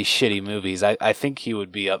very shitty movies. I think he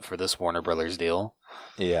would be up for this Warner Brothers deal.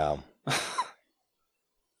 Yeah.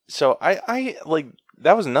 So I like,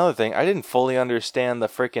 that was another thing. I didn't fully understand the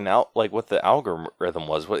freaking like what the algorithm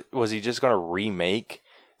was. What was he just going to remake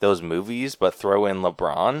those movies but throw in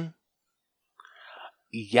LeBron?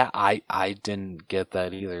 Yeah, I didn't get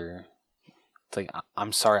that either. It's like,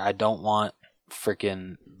 I'm sorry, I don't want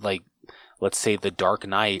freaking like, let's say The Dark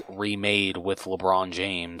Knight remade with LeBron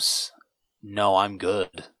James. No, I'm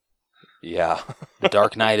good. Yeah. The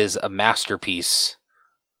Dark Knight is a masterpiece.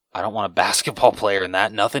 I don't want a basketball player in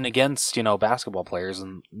that. Nothing against, basketball players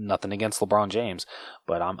and nothing against LeBron James,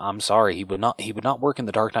 but I'm sorry, he would not work in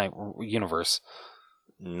the Dark Knight universe.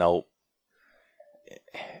 Nope.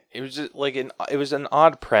 It was just like it was an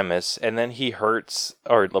odd premise, and then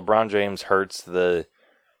LeBron James hurts the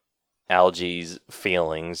Algae's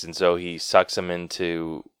feelings, and so he sucks him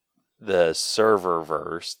into the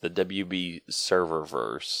serververse, the WB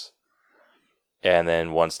serververse, and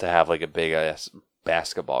then wants to have like a big ass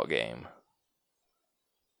basketball game.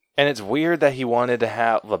 And it's weird that he wanted to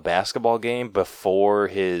have a basketball game before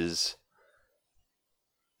his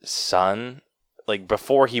son, like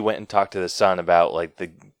before he went and talked to the son about like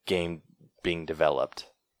the game being developed.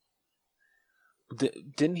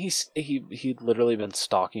 Didn't he say he'd literally been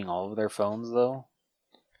stalking all of their phones though?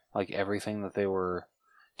 Like everything that they were,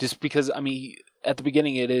 just because, I mean, at the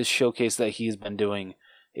beginning it is showcased that he's been doing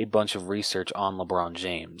a bunch of research on LeBron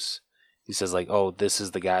James. He says like, oh, this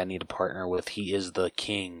is the guy I need to partner with. He is the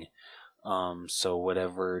king. So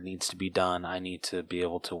whatever needs to be done, I need to be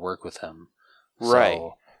able to work with him. Right.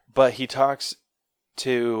 So, But he talks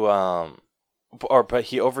to, but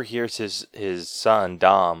he overhears his son,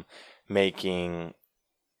 Dom, making,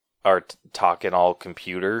 or talking all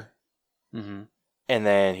computer. mm-hmm. And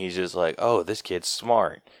then he's just like, oh, this kid's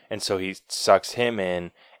smart. And so he sucks him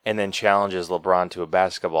in and then challenges LeBron to a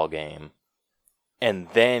basketball game. And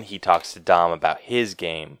then he talks to Dom about his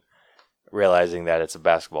game, realizing that it's a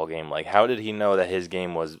basketball game. Like, how did he know that his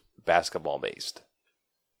game was basketball based?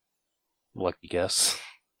 Lucky guess.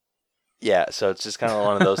 Yeah, so it's just kind of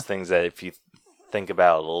one of those things that if you think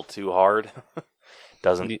about it a little too hard,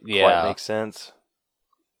 doesn't quite make sense.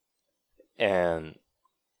 And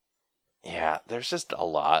yeah, there's just a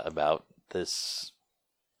lot about this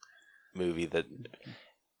movie that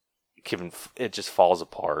it just falls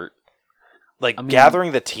apart. Like, I mean,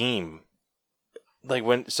 gathering the team, like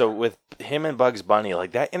with him and Bugs Bunny,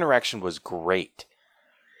 like that interaction was great.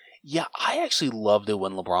 Yeah, I actually loved it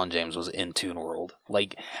when LeBron James was in Toon World.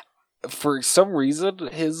 Like, for some reason,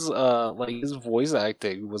 his voice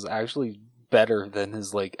acting was actually better than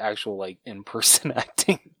his like actual like in-person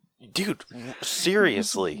acting. Dude,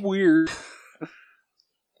 seriously, weird.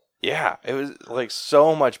 Yeah, it was like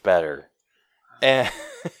so much better, and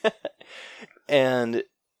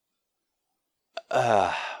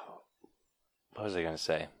what was I gonna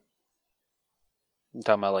say? You're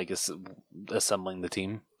talking about like assembling the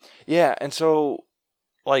team. Yeah, and so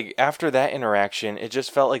like after that interaction, it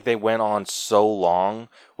just felt like they went on so long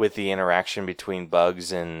with the interaction between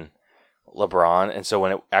Bugs and LeBron, and so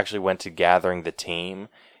when it actually went to gathering the team,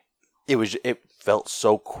 it felt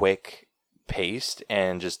so quick paced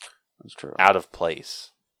and just out of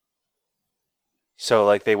place. So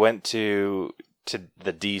like they went to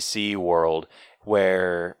the DC world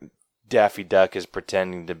where Daffy Duck is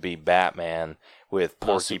pretending to be Batman with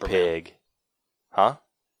Porky Pig. Huh?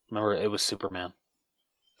 Remember, it was Superman.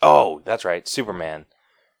 Oh, that's right, Superman.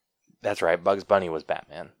 That's right, Bugs Bunny was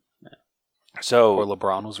Batman. Yeah. So, or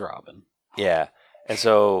LeBron was Robin. Yeah, and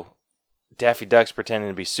so Daffy Duck's pretending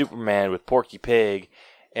to be Superman with Porky Pig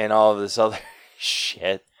and all of this other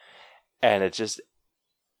shit. And it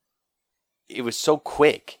was so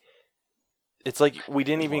quick. It's like we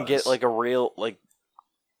didn't even get like a real, like,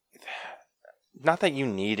 not that you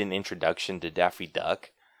need an introduction to Daffy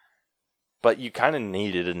Duck, but you kind of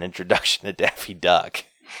needed an introduction to Daffy Duck.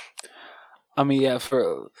 I mean, yeah,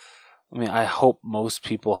 I hope most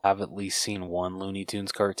people have at least seen one Looney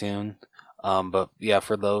Tunes cartoon. But yeah,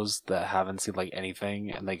 for those that haven't seen like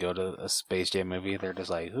anything and they go to a Space Jam movie, they're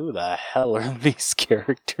just like, who the hell are these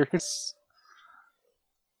characters?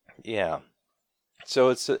 Yeah. So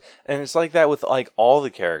it's like that with like all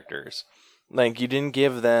the characters. Like, you didn't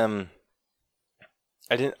give them...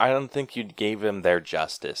 I don't think you gave them their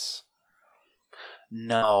justice.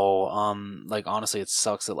 No, like honestly, it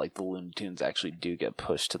sucks that like the Looney Tunes actually do get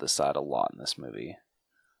pushed to the side a lot in this movie.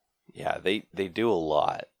 Yeah, they do a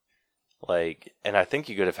lot. Like, and I think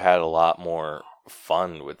you could have had a lot more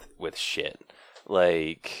fun with shit.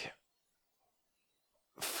 Like,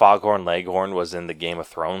 Foghorn Leghorn was in the Game of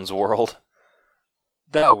Thrones world.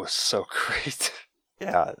 That was so great.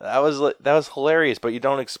 Yeah, that was hilarious, but you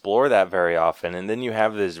don't explore that very often. And then you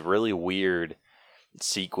have this really weird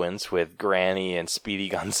sequence with Granny and Speedy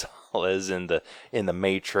Gonzales in the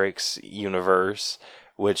Matrix universe,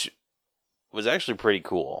 which was actually pretty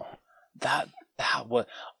cool. That was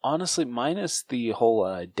honestly, minus the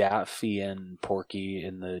whole Daffy and Porky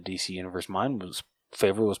in the DC universe,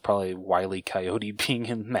 favorite was probably Wile E. Coyote being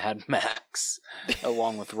in Mad Max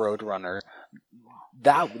along with Roadrunner.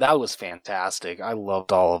 That was fantastic. I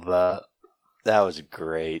loved all of that. That was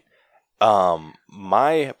great.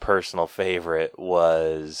 My personal favorite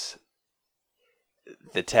was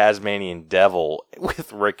the Tasmanian Devil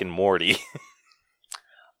with Rick and Morty.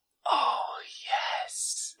 Oh,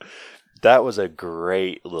 yes. That was a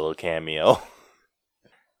great little cameo.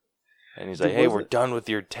 And he's like, "Hey, we're done with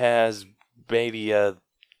your baby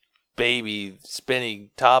spinning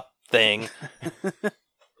top thing."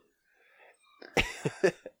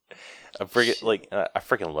 I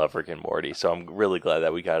freaking love Rick and Morty, so I'm really glad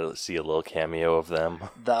that we got to see a little cameo of them.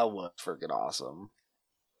 That was freaking awesome.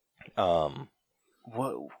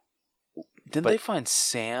 What? Didn't they find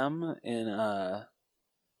Sam in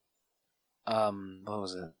what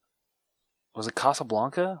was it? Was it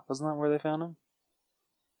Casablanca? Wasn't that where they found him?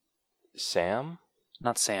 Sam?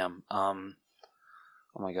 Not Sam. Oh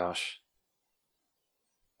my gosh.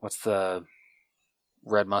 What's the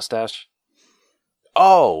red mustache?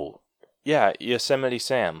 Oh, yeah, Yosemite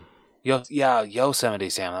Sam. Yosemite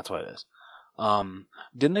Sam, that's what it is.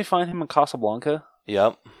 Didn't they find him in Casablanca?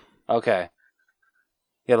 Yep. Okay.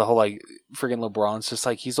 Yeah, the whole like friggin' LeBron's just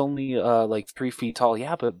like he's only like 3 feet tall.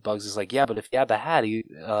 Yeah, but Bugs is like, yeah, but if he had the hat, he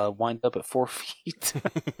wind up at 4 feet.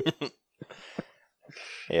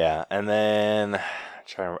 Yeah, and then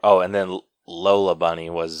and then Lola Bunny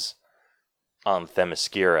was on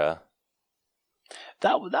Themyscira.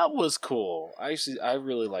 That was cool. I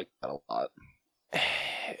really liked that a lot.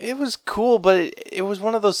 It was cool, but it was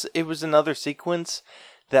one of those. It was another sequence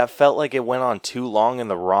that felt like it went on too long in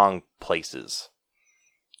the wrong places.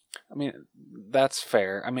 I mean, that's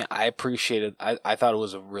fair. I mean, I appreciated. I thought it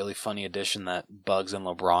was a really funny addition that Bugs and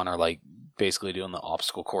LeBron are like basically doing the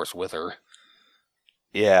obstacle course with her.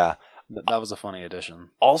 Yeah, that was a funny addition.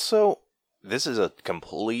 Also, this is a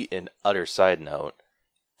complete and utter side note.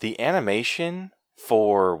 The animation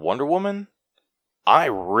for Wonder Woman, I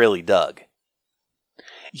really dug.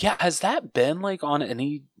 Yeah, has that been like on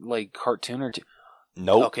any like cartoon or?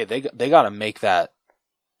 Nope. Okay, they got to make that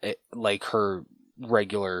like her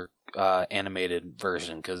regular animated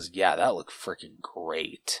version because yeah, that looked freaking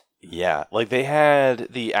great. Yeah, like they had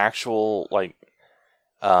the actual like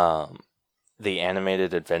the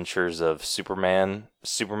animated adventures of Superman,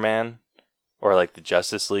 or like the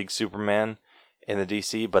Justice League Superman in the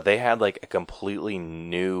DC, but they had like a completely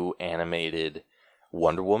new animated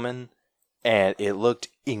Wonder Woman, and it looked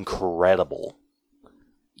incredible.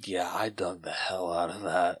 Yeah, I dug the hell out of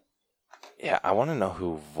that. Yeah, I want to know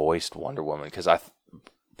who voiced Wonder Woman, because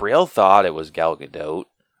Brielle thought it was Gal Gadot,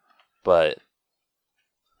 but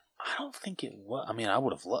I don't think it was. I mean, I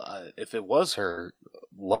would have loved if it was her.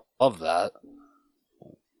 Love that.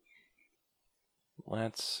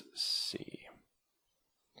 Let's see.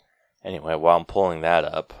 Anyway, while I'm pulling that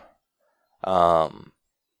up,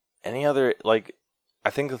 any other, like, I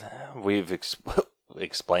think we've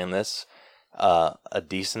explained this a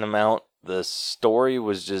decent amount. The story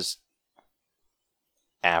was just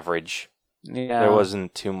average. Yeah. There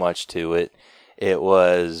wasn't too much to it. It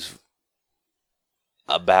was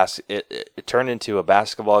it turned into a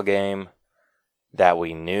basketball game that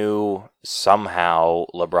we knew somehow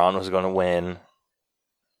LeBron was going to win,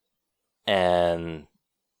 and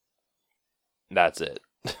that's it.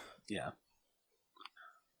 Yeah.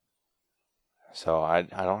 So I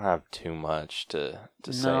don't have too much to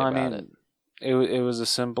say about it. It was a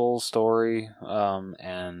simple story,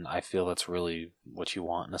 and I feel that's really what you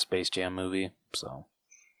want in a Space Jam movie. So,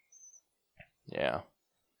 yeah.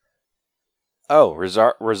 Oh,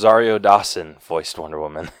 Rosario Dawson voiced Wonder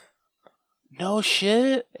Woman. No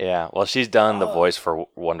shit. Yeah, well, she's done the voice for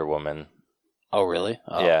Wonder Woman. Oh, really?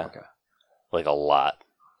 Oh, yeah. Okay. Like a lot.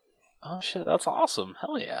 Oh shit, that's awesome.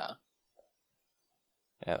 Hell yeah.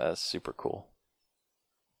 Yeah, that's super cool.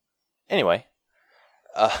 Anyway,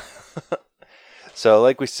 So,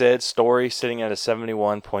 like we said, story sitting at a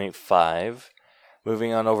 71.5.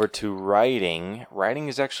 Moving on over to writing. Writing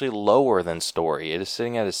is actually lower than story. It is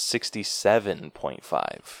sitting at a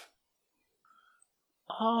 67.5.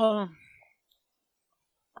 I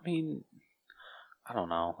mean, I don't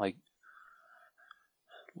know. Like,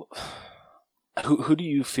 who do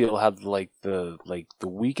you feel had the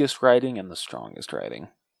weakest writing and the strongest writing?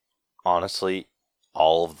 Honestly,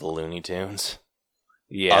 all of the Looney Tunes.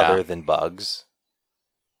 Yeah. Other than Bugs.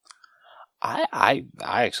 I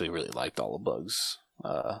actually really liked all of Bugs'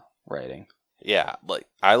 writing. Yeah, like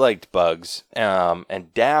I liked Bugs.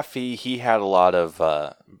 And Daffy, he had a lot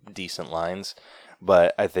of decent lines,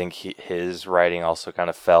 but I think his writing also kind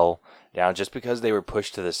of fell down just because they were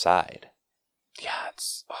pushed to the side. Yeah, it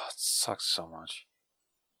sucks so much.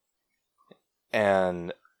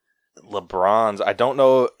 And LeBron's, I don't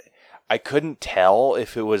know, I couldn't tell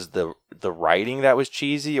if it was the writing that was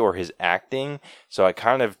cheesy or his acting, so I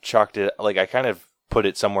kind of chalked it, like I kind of put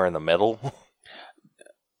it somewhere in the middle.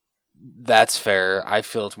 That's fair. I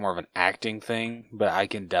feel it's more of an acting thing, but I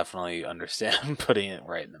can definitely understand putting it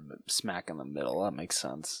right in the smack in the middle. That makes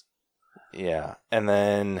sense. Yeah, and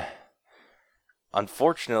then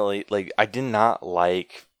unfortunately, like I did not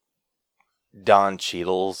like Don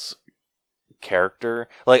Cheadle's character.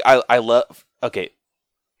 Like I love. Okay,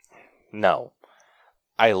 no,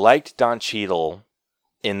 I liked Don Cheadle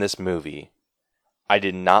in this movie. I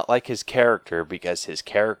did not like his character because his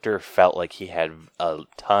character felt like he had a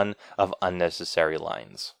ton of unnecessary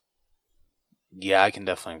lines. Yeah, I can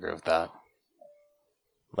definitely agree with that.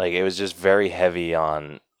 Like it was just very heavy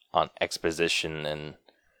on exposition and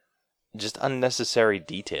just unnecessary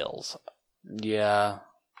details. Yeah.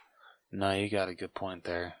 No, you got a good point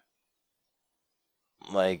there.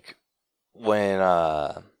 Like when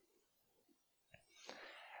I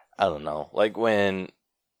don't know, like when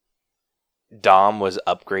Dom was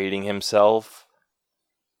upgrading himself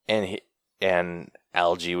and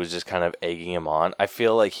Algie was just kind of egging him on. I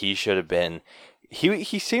feel like he should have been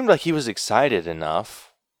he seemed like he was excited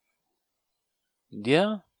enough.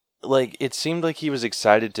 Yeah. Like it seemed like he was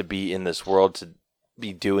excited to be in this world, to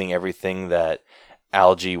be doing everything that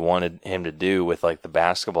Algie wanted him to do with like the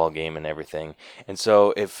basketball game and everything. And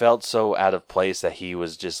so it felt so out of place that he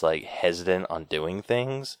was just like hesitant on doing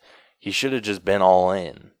things. He should have just been all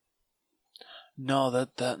in. No,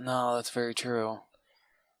 that's very true.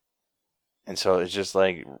 And so it's just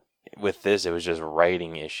like with this, it was just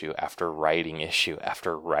writing issue after writing issue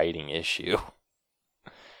after writing issue.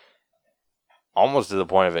 Almost to the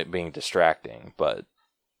point of it being distracting, but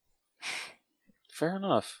fair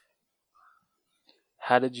enough.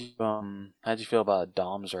 How did you feel about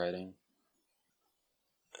Dom's writing?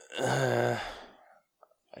 I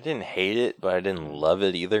didn't hate it, but I didn't love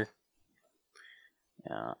it either.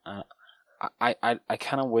 Yeah, I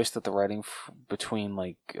kind of wish that the writing between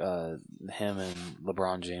like him and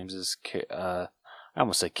LeBron James's I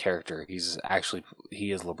almost say character. He is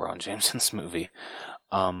LeBron James in this movie.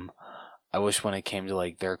 I wish when it came to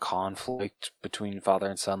like their conflict between father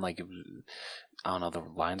and son, like I don't know, the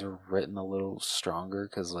lines were written a little stronger,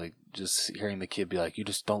 because like just hearing the kid be like, "You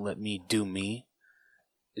just don't let me do me,"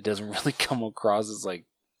 it doesn't really come across as like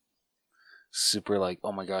super like,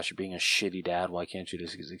 oh my gosh, you're being a shitty dad, why can't you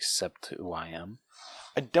just accept who I am?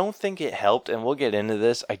 I don't think it helped, and we'll get into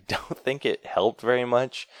this, I don't think it helped very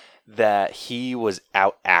much that he was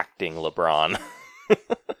out acting LeBron.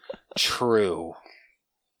 True.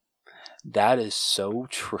 That is so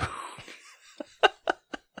true.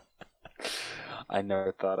 I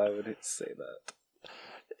never thought I would say that.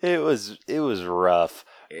 It was rough,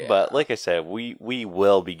 yeah. But like I said, we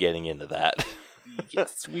will be getting into that.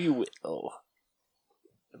 Yes, we will.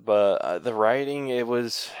 But the writing, it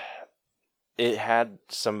had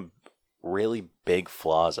some really big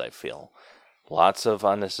flaws, I feel. Lots of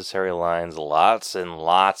unnecessary lines, lots and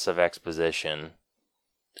lots of exposition.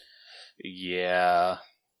 Yeah.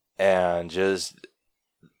 And just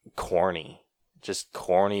corny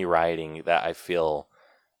writing that I feel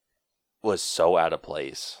was so out of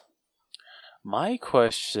place. My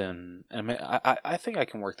question, and I think I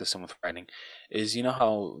can work this in with writing, is, you know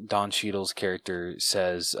how Don Cheadle's character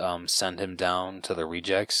says, send him down to the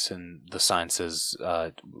rejects, and the sign says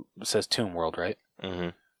Toon World, right?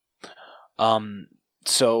 Mm-hmm.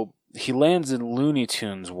 So he lands in Looney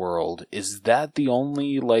Tunes World. Is that the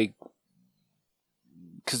only, like,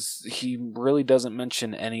 because he really doesn't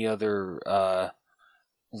mention any other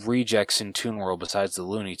rejects in Toon World besides the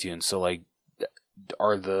Looney Tunes, so, like,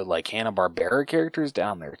 are the like Hanna-Barbera characters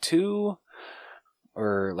down there too,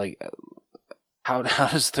 or like how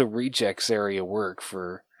does the rejects area work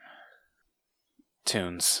for?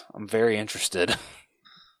 Tunes? I'm very interested.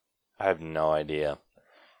 I have no idea.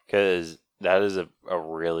 Because that is a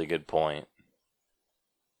really good point.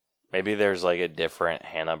 Maybe there's like a different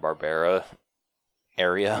Hanna-Barbera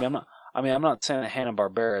area. I'm not saying that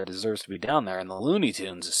Hanna-Barbera deserves to be down there, and the Looney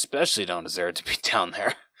Tunes especially don't deserve to be down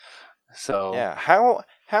there. So yeah, how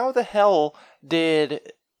the hell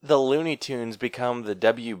did the Looney Tunes become the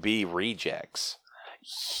WB rejects?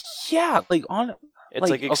 Yeah, It's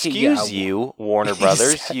like excuse you, Warner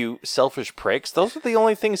Brothers, you selfish pricks. Those are the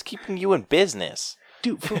only things keeping you in business.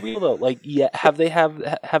 Dude, for real though, have they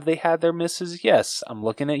had their misses? Yes, I'm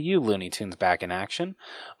looking at you, Looney Tunes, back in action,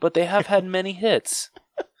 but they have had many hits.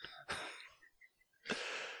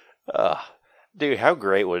 Dude, how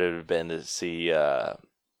great would it have been to see? Oh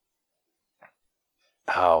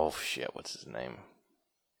shit, what's his name?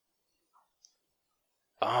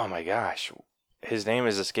 Oh my gosh, his name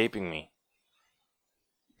is escaping me.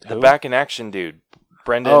 The back in action dude,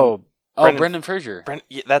 Brendan. Brendan Fraser.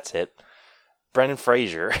 Yeah, that's it. Brendan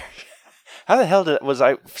Fraser. How the hell was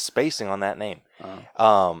I spacing on that name?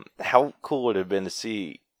 How cool would it have been to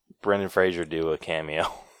see Brendan Fraser do a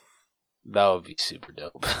cameo? That would be super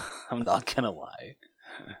dope. I'm not gonna lie.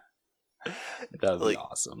 That would be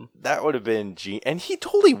awesome. That would have been and he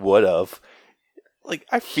totally would have. Like,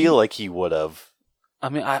 I feel like he would have. I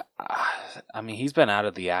mean, he's been out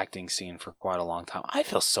of the acting scene for quite a long time. I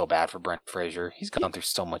feel so bad for Brendan Fraser. He's gone through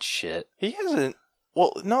so much shit. He hasn't.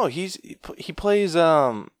 Well, no, he plays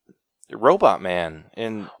Robot Man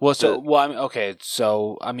in.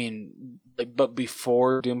 But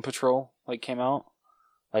before Doom Patrol came out,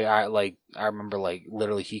 I remember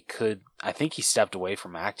literally I think he stepped away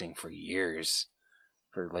from acting for years,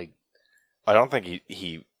 I don't think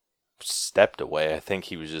he stepped away. I think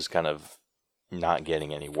he was just kind of not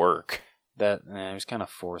getting any work. He was kind of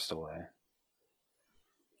forced away.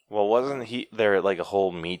 Well, wasn't there a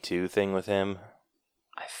whole Me Too thing with him?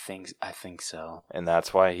 I think so. And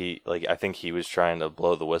that's why I think he was trying to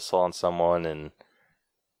blow the whistle on someone and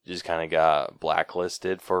just kind of got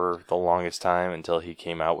blacklisted for the longest time until he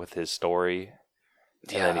came out with his story.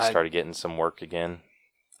 And then he started getting some work again.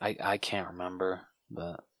 I can't remember,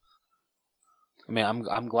 but I mean,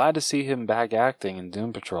 I'm glad to see him back acting in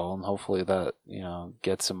Doom Patrol, and hopefully that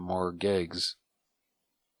gets some more gigs.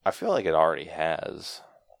 I feel like it already has.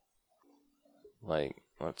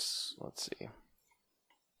 Let's see.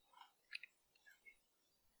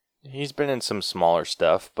 He's been in some smaller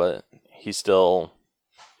stuff, but he's still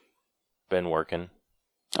been working.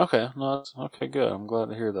 Okay, okay, good. I'm glad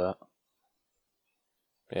to hear that.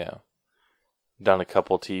 Yeah. Done a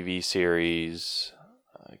couple TV series,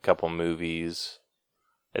 a couple movies,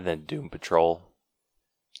 and then Doom Patrol.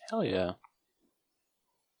 Hell yeah.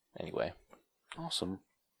 Anyway. Awesome.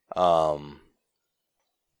 But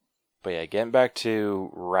yeah, getting back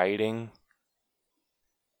to writing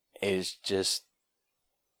is just...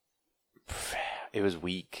 It was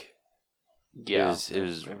weak. Yeah. It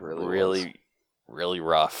was really, really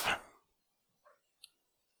rough.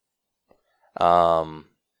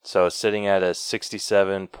 So sitting at a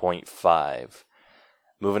 67.5.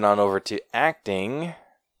 Moving on over to acting.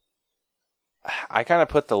 I kind of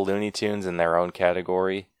put the Looney Tunes in their own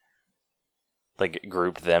category.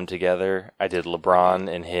 Grouped them together. I did LeBron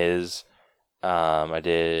in his. I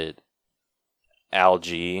did Al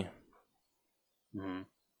G. Mm-hmm.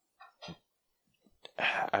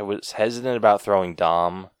 I was hesitant about throwing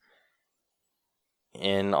Dom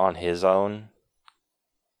in on his own.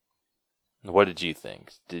 What did you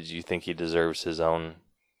think? Did you think he deserves his own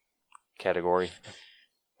category?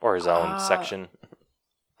 Or his own section?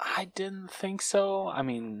 I didn't think so. I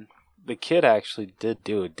mean, the kid actually did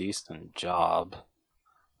do a decent job.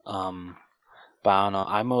 But I don't know.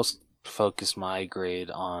 I most focused my grade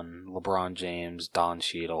on LeBron James, Don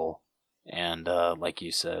Cheadle, and like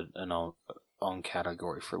you said, an own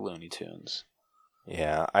category for Looney Tunes.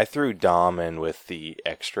 Yeah, I threw Dom in with the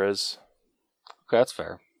extras. Okay, that's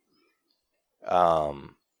fair.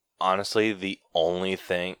 Honestly, the only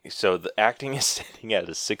thing... So the acting is sitting at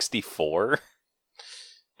a 64,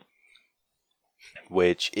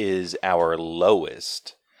 which is our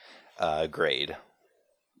lowest grade.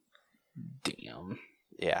 Damn.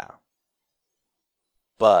 Yeah.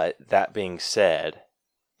 But that being said,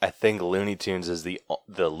 I think Looney Tunes is the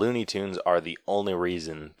Looney Tunes are the only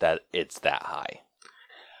reason that it's that high.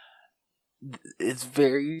 It's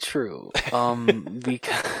very true.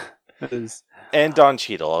 Because and Don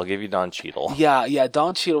Cheadle, I'll give you Don Cheadle. Yeah.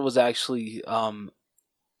 Don Cheadle was actually,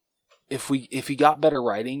 if he got better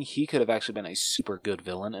writing, he could have actually been a super good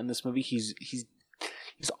villain in this movie. He's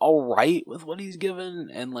all right with what he's given,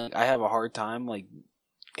 and I have a hard time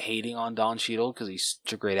hating on Don Cheadle because he's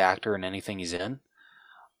such a great actor in anything he's in.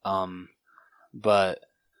 But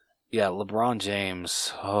yeah, LeBron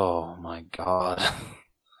James, oh my God.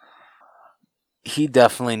 He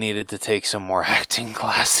definitely needed to take some more acting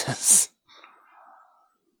classes.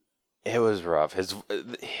 It was rough.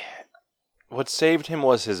 What saved him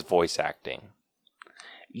was his voice acting.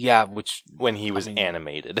 Yeah, when he was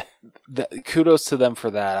animated. Kudos to them for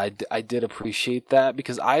that. I did appreciate that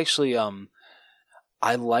because I actually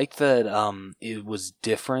I liked that it was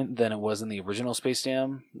different than it was in the original Space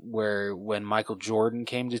Jam, where when Michael Jordan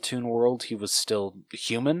came to Toon World, he was still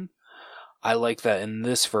human. I like that in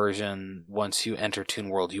this version, once you enter Toon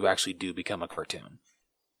World, you actually do become a cartoon.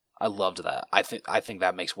 I loved that. I think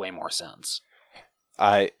that makes way more sense.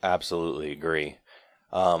 I absolutely agree.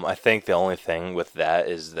 I think the only thing with that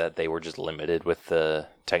is that they were just limited with the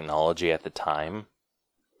technology at the time.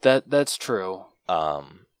 That's true.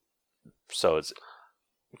 So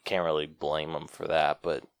can't really blame them for that,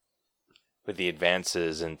 but with the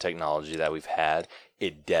advances in technology that we've had,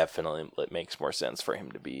 it definitely makes more sense for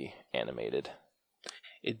him to be animated.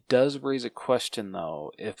 It does raise a question,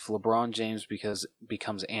 though. If LeBron James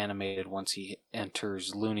becomes animated once he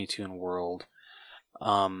enters Looney Tune World,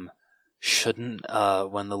 shouldn't,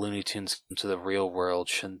 when the Looney Tunes come to the real world,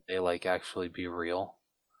 shouldn't they, actually be real?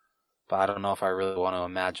 But I don't know if I really want to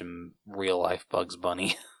imagine real-life Bugs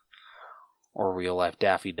Bunny or real-life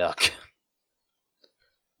Daffy Duck.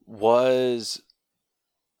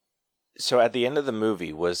 So at the end of the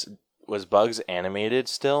movie, was Bugs animated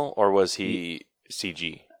still, or was he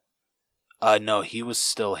CG? No, he was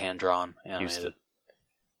still hand-drawn animated.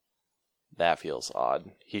 That feels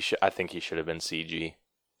odd. I think he should have been CG.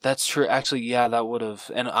 That's true. Actually, yeah, that would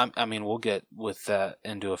have, and I mean, we'll get with that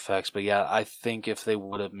into effects, but yeah, I think if they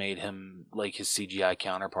would have made him like his CGI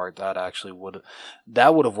counterpart, that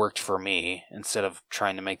would have worked for me instead of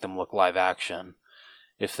trying to make them look live action.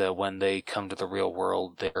 If when they come to the real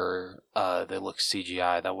world, they look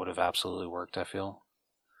CGI, that would have absolutely worked, I feel.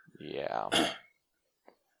 Yeah.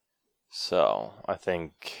 So, I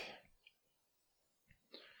think,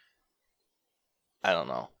 I don't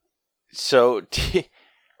know. So,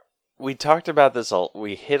 we talked about this,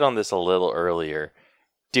 we hit on this a little earlier.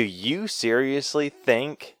 Do you seriously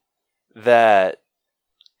think that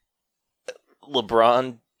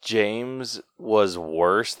LeBron James was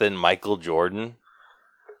worse than Michael Jordan?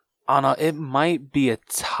 Anna, it might be a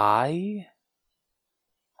tie.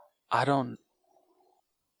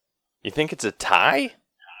 You think it's a tie?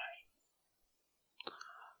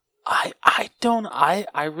 I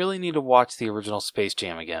really need to watch the original Space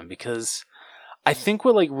Jam again because I think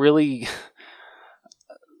what really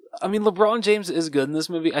I mean LeBron James is good in this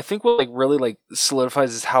movie. I think what really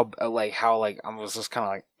solidifies is how I was just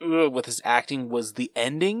kind of with his acting was the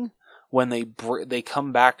ending when they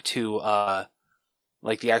come back to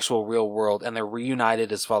the actual real world and they're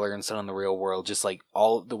reunited as father and son in the real world. Just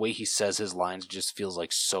all the way he says his lines just feels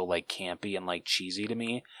so campy and cheesy to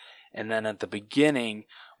me. And then at the beginning,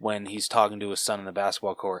 when he's talking to his son in the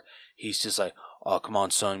basketball court, he's just like, "Oh, come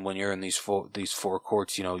on, son! When you're in these four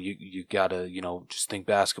courts, you gotta, just think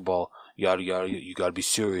basketball. You gotta be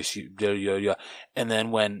serious. Yeah." And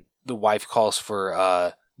then when the wife calls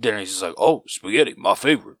for dinner, he's just like, "Oh, spaghetti, my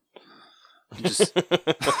favorite." Just.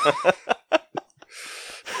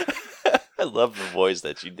 I love the voice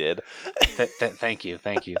that you did. Thank you.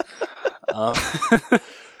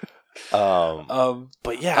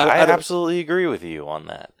 But yeah, I absolutely agree with you on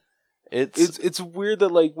that. It's weird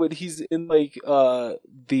that when he's in the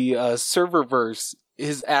serververse,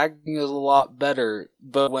 his acting is a lot better,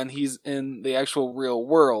 but when he's in the actual real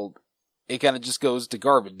world, it kind of just goes to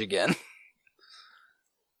garbage again.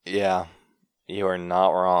 Yeah, you are not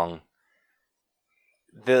wrong.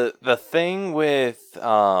 The thing with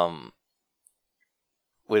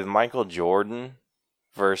Michael Jordan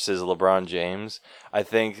versus LeBron James, I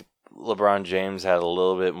think LeBron James had a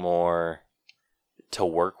little bit more to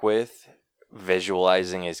work with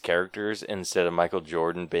visualizing his characters instead of Michael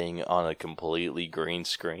Jordan being on a completely green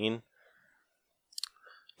screen.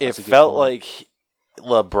 It felt like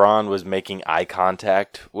LeBron was making eye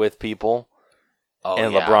contact with people. Oh,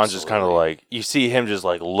 and yeah, LeBron's just kind of you see him just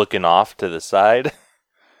looking off to the side.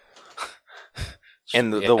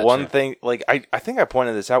 And the one thing, I think I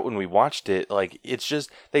pointed this out when we watched it, it's just,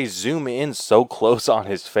 they zoom in so close on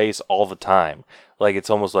his face all the time. It's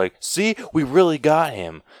almost see, we really got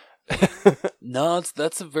him. No,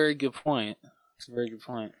 that's a very good point. It's a very good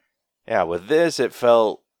point. Yeah, with this, it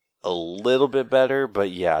felt a little bit better,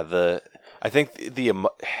 but yeah, I think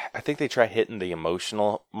they try hitting the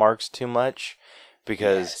emotional marks too much,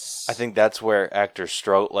 because I think that's where actors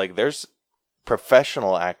struggle.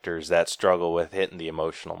 professional actors that struggle with hitting the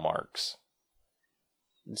emotional marks.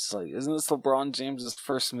 It's like, isn't this LeBron James'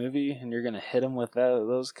 first movie, and you're gonna hit him with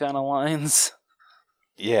those kind of lines?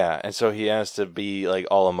 Yeah, and so he has to be like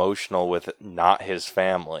all emotional with not his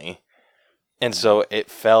family, and so it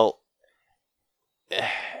felt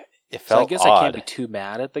So I guess odd. I can't be too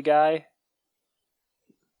mad at the guy.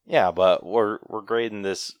 Yeah, but we're grading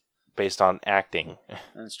this based on acting.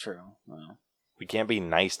 That's true. Well, We can't be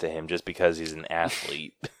nice to him just because he's an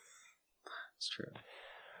athlete. it's true.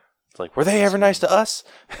 It's like, were they ever nice to us?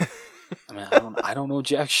 I mean, I don't know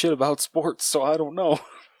jack shit about sports, so I don't know.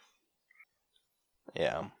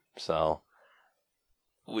 Yeah. So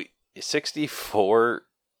 64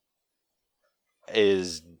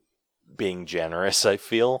 is being generous, I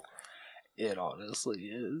feel. It honestly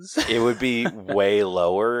is. It would be way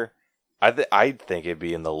lower. I'd think it'd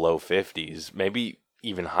be in the low 50s, maybe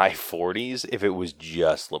even high 40s if it was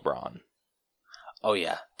just LeBron. Oh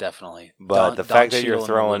yeah, definitely. But the fact that you're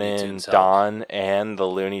Cheadle and throwing the Looney in Tunes help. Don and the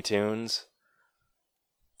Looney Tunes,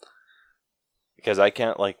 because I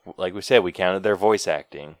can't, like we said, we counted their voice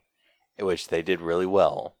acting, which they did really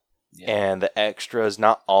well. Yeah. And the extras,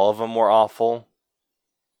 not all of them were awful,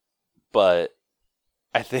 but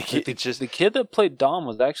I think it's just... The kid that played Dom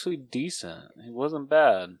was actually decent. He wasn't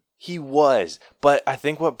bad. He was, but I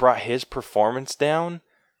think what brought his performance down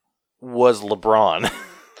was LeBron.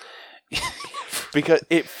 Because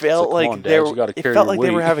it felt like they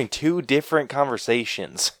were having two different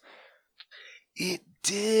conversations. It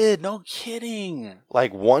did, no kidding.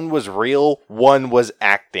 Like one was real, one was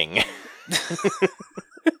acting.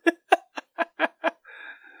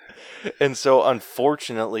 And so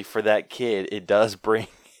unfortunately for that kid, it does bring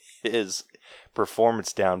his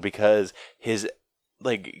performance down because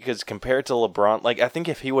because compared to LeBron, like I think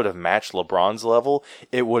if he would have matched LeBron's level,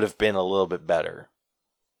 it would have been a little bit better.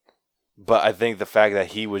 But I think the fact that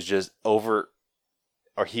he was just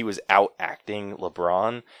he was out acting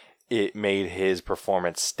LeBron, it made his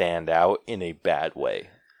performance stand out in a bad way.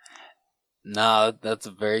 No, that's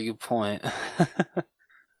a very good point.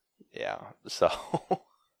 Yeah, so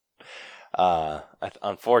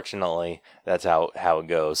unfortunately, that's how it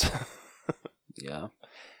goes. Yeah.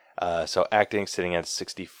 So acting sitting at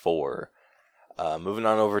 64. Moving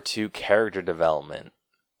on over to character development.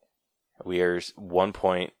 We are 1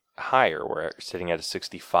 point higher. We're sitting at a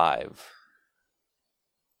 65.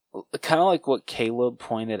 Kind of like what Caleb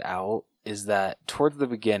pointed out is that towards the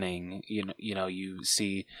beginning, you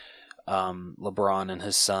see LeBron and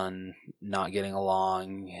his son not getting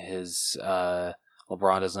along.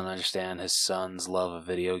 LeBron doesn't understand his son's love of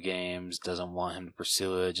video games, doesn't want him to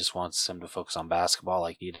pursue it, just wants him to focus on basketball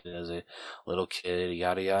like he did as a little kid,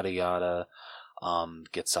 yada, yada, yada.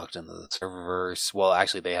 Gets sucked into the serververse. Well,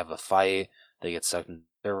 actually, they have a fight. They get sucked into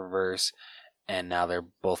the serververse, and now they're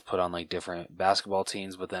both put on like different basketball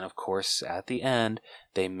teams. But then, of course, at the end,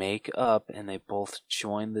 they make up and they both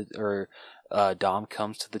join Dom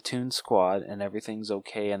comes to the Toon Squad, and everything's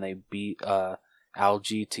okay, and they beat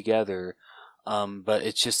Algie together. But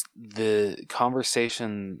it's just the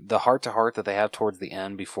conversation, the heart-to-heart that they have towards the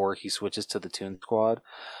end before he switches to the Toon Squad.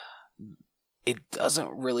 It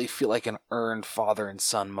doesn't really feel like an earned father and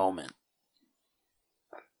son moment.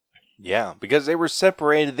 Yeah, because they were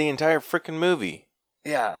separated the entire freaking movie.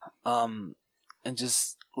 Yeah. And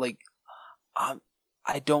just like,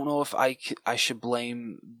 I don't know if I should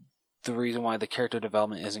blame the reason why the character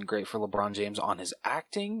development isn't great for LeBron James on his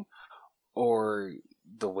acting or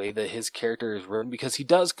the way that his character is written, because he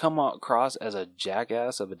does come across as a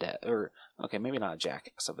jackass of a dad, or okay, maybe not a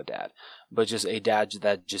jackass of a dad, but just a dad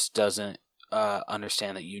that just doesn't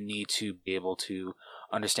understand that you need to be able to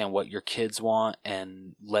understand what your kids want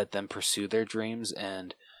and let them pursue their dreams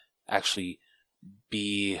and actually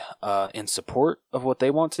be in support of what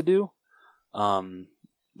they want to do,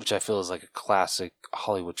 which I feel is like a classic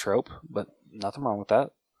Hollywood trope, but nothing wrong with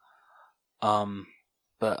that.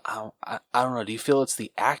 But I don't know. Do you feel it's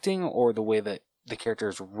the acting or the way that the character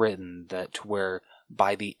is written that to where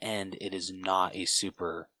by the end it is not a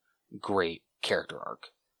super great character arc?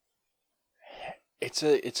 It's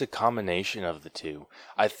a combination of the two.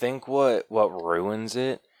 I think what ruins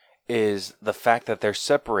it is the fact that they're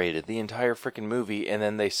separated the entire freaking movie, and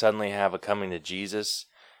then they suddenly have a coming to Jesus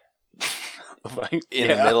in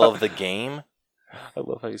the middle of the game. I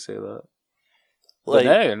love how you say that. Like,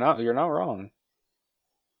 but hey, you're not wrong.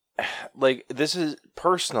 Like, this is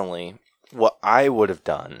personally what I would have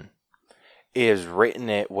done is written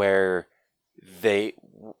it where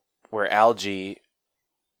Algie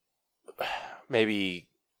maybe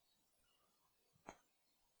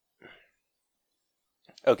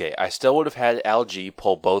Okay, I still would have had LG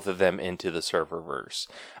pull both of them into the serververse.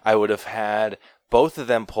 I would have had both of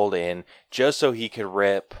them pulled in just so he could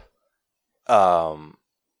rip LeBron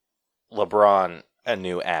a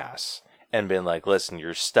new ass and been like, listen,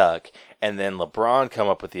 you're stuck. And then LeBron come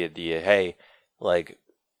up with the idea, hey, like,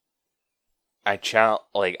 I'll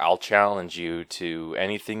challenge you to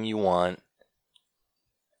anything you want.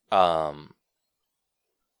 Or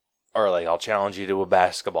like, I'll challenge you to a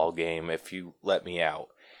basketball game if you let me out.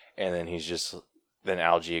 And then then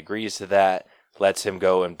Algie agrees to that, lets him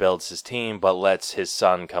go and builds his team, but lets his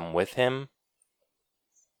son come with him.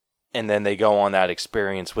 And then they go on that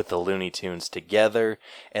experience with the Looney Tunes together.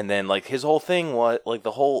 And then, like, his whole thing was, like,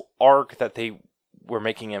 the whole arc that they were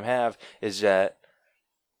making him have is that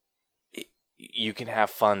you can have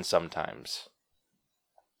fun sometimes.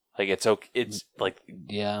 Like, it's okay, it's like,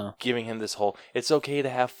 Yeah. giving him this whole, it's okay to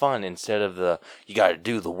have fun instead of the, you gotta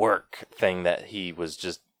do the work thing that he was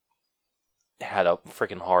just, had a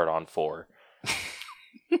freaking hard on for.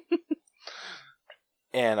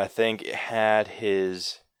 And I think had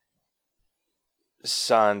his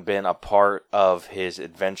son been a part of his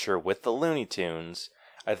adventure with the Looney Tunes,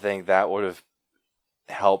 I think that would have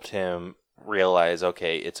helped him realize,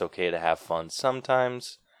 okay, it's okay to have fun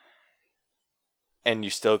sometimes. And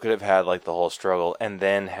you still could have had, like, the whole struggle, and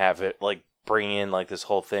then have it, like, bring in, like, this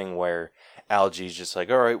whole thing where Algie's just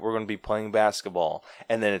like, all right, we're going to be playing basketball.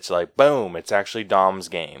 And then it's like, boom, it's actually Dom's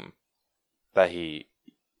game that he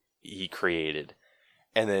created.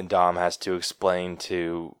 And then Dom has to explain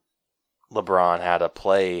to LeBron how to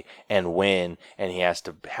play and win, and he has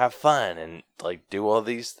to have fun and, like, do all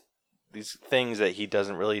these things that he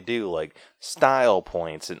doesn't really do, like style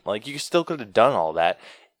points. And, like, you still could have done all that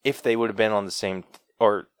if they would have been on the same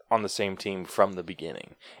team from the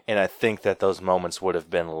beginning. And I think that those moments would have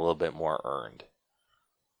been a little bit more earned.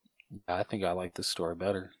 I think I like this story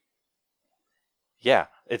better. Yeah,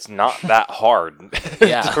 it's not that hard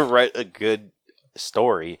to write a good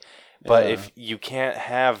story. But if you can't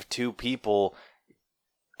have two people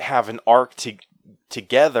have an arc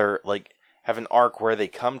together, like have an arc where they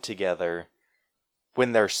come together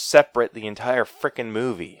when they're separate the entire frickin'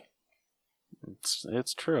 movie.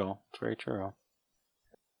 It's true. It's very true.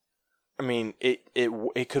 I mean,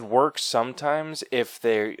 it could work sometimes if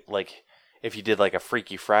they're like, if you did like a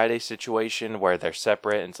Freaky Friday situation where they're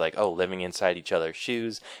separate and it's like, oh, living inside each other's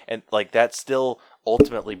shoes, and like that's still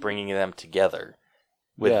ultimately bringing them together.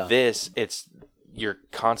 With this, you're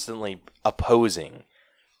constantly opposing.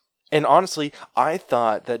 And honestly, I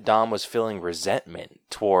thought that Dom was feeling resentment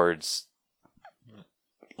towards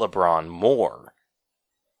LeBron more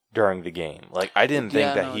during the game. Like, I didn't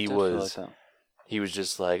think that he was... Like that. He was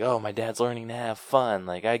just like, oh, my dad's learning to have fun.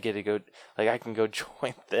 Like, I get to go... Like, I can go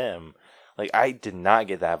join them. Like, I did not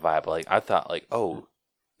get that vibe. Like, I thought, like, oh...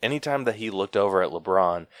 Anytime that he looked over at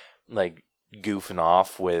LeBron, like, goofing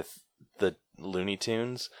off with the Looney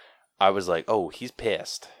Tunes, I was like, oh, he's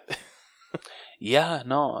pissed. Yeah,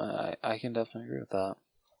 no, I can definitely agree with that.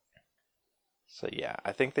 So, yeah,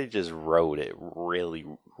 I think they just wrote it really,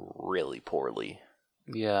 really poorly.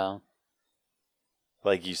 Yeah.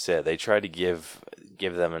 Like you said, they tried to give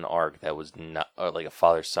them an arc that was not, or like a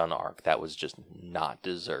father-son arc that was just not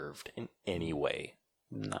deserved in any way.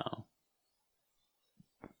 No.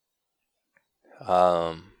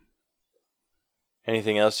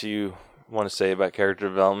 Anything else you want to say about character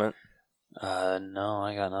development? No,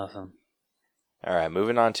 I got nothing. All right,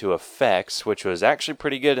 moving on to effects, which was actually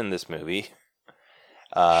pretty good in this movie.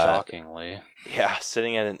 Shockingly. Yeah,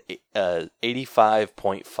 sitting at an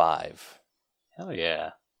 85.5. Hell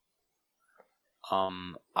yeah.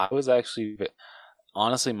 I was actually,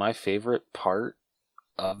 honestly, my favorite part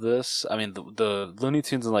of this, I mean, the Looney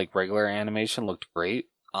Tunes and like regular animation looked great.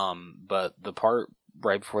 But the part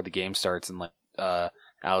right before the game starts and like,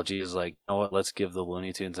 Algie is like, you know what, let's give the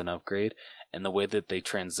Looney Tunes an upgrade. And the way that they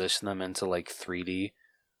transition them into like 3D,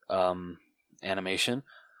 animation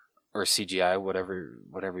or CGI,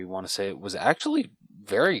 whatever you want to say, it was actually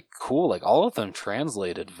very cool. Like all of them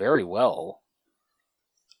translated very well.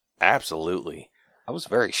 Absolutely. I was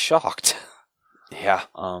very shocked. Yeah.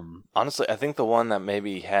 Honestly, I think the one that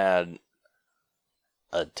maybe had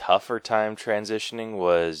a tougher time transitioning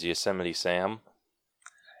was Yosemite Sam.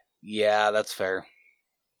 Yeah, that's fair.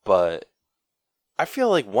 But I feel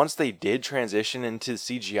like once they did transition into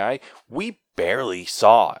CGI, we barely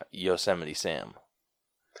saw Yosemite Sam.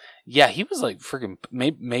 Yeah, he was like freaking.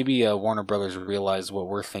 Maybe Warner Brothers realized what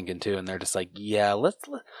we're thinking too, and they're just like, yeah, let's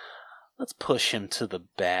push him to the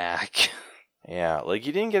back. Yeah, like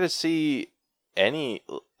you didn't get to see any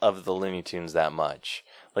of the Looney Tunes that much.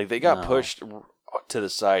 Like they got pushed to the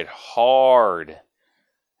side hard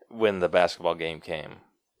when the basketball game came.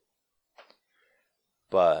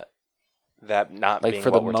 But that not Like being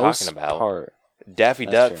for what the we're most talking about, part, Daffy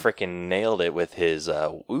That's Duck freaking nailed it with his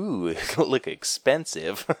ooh, look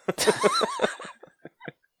expensive.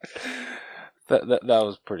 that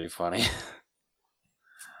was pretty funny.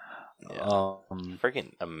 Yeah.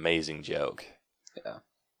 Freaking amazing joke. Yeah.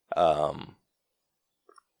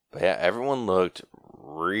 But yeah, everyone looked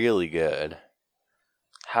really good.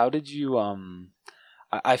 How did you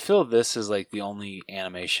I feel this is like the only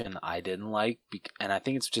animation I didn't like, and I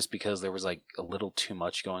think it's just because there was like a little too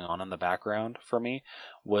much going on in the background for me,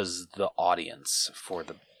 was the audience for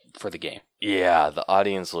the game. Yeah, the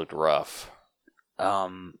audience looked rough.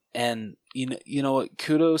 And you know what,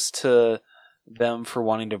 kudos to them for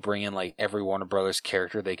wanting to bring in like every Warner Brothers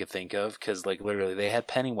character they could think of, because like literally they had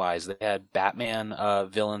Pennywise, they had Batman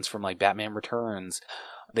villains from like Batman Returns,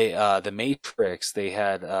 they the Matrix, they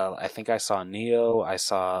had I think I saw Neo, I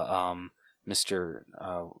saw Mr.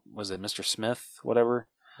 Was it Mr. Smith, whatever.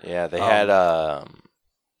 Yeah, they had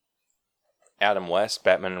Adam West,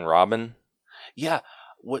 Batman and Robin. Yeah,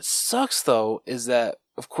 what sucks though is that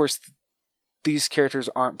of course these characters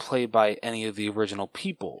aren't played by any of the original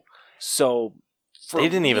people. So they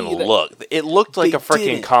didn't even look. It looked like a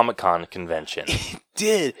freaking Comic-Con convention. It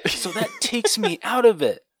did. So that takes me out of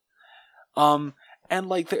it. And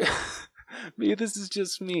like, maybe this is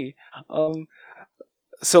just me.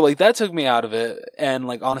 So like that took me out of it. And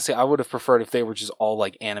like honestly, I would have preferred if they were just all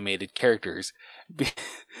like animated characters,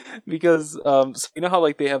 because so you know how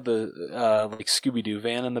like they have the like Scooby-Doo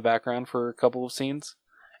van in the background for a couple of scenes.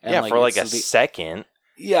 And, yeah, for like a second.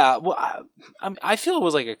 Yeah, well, I feel it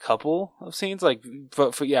was like a couple of scenes, like,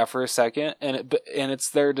 but for a second, and it's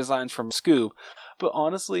their designs from Scoob. But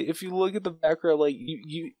honestly, if you look at the background, like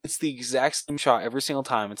it's the exact same shot every single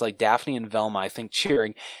time. It's like Daphne and Velma, I think,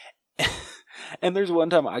 cheering. And there's one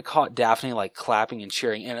time I caught Daphne like clapping and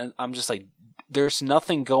cheering, and I'm just like, "There's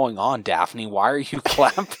nothing going on, Daphne. Why are you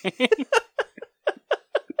clapping?"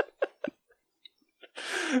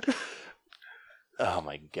 Oh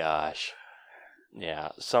my gosh. Yeah,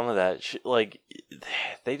 some of that like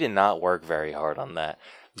they did not work very hard on that.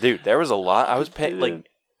 Dude, there was a lot. I was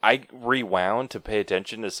I rewound to pay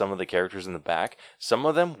attention to some of the characters in the back. Some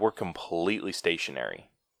of them were completely stationary.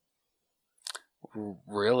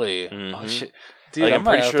 Really? Mm-hmm. Oh shit. Dude, like, I'm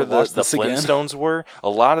pretty sure the Flintstones Flintstones were. A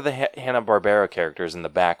lot of the Hanna-Barbera characters in the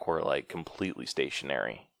back were like completely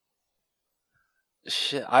stationary.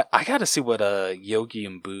 Shit, I got to see what Yogi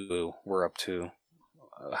and Boo were up to.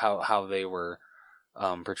 How they were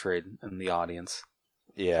portrayed in the audience.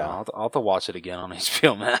 Yeah, I'll have to watch it again on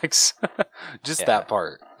HBO Max. Just that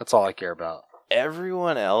part. That's all I care about.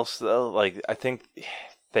 Everyone else though, like I think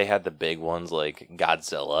they had the big ones like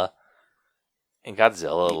Godzilla. And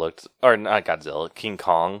Godzilla looked, or not Godzilla, King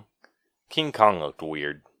Kong. King Kong looked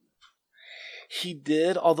weird. He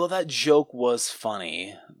did, although that joke was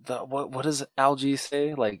funny. What does Algie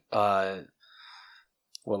say? Like, like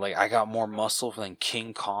I got more muscle than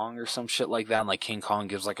King Kong or some shit like that. And like King Kong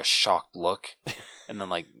gives like a shocked look, and then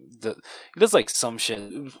like he does like some shit.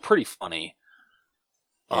 It was pretty funny.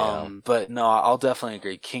 Yeah. But no, I'll definitely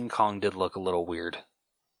agree. King Kong did look a little weird.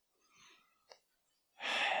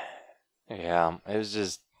 Yeah, it was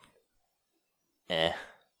just,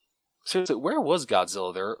 Seriously, where was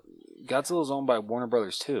Godzilla? Godzilla's owned by Warner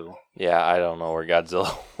Brothers too. Yeah, I don't know where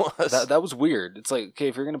Godzilla was. That was weird. It's like, okay,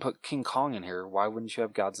 if you're gonna put King Kong in here, why wouldn't you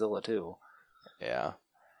have Godzilla too? Yeah,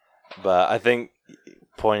 but I think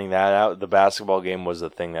pointing that out, the basketball game was the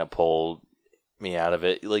thing that pulled me out of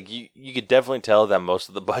it. Like you could definitely tell that most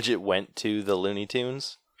of the budget went to the Looney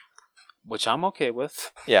Tunes, which I'm okay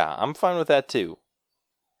with. Yeah, I'm fine with that too.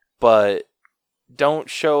 But don't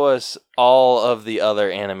show us all of the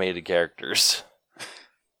other animated characters.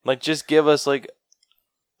 Like, just give us like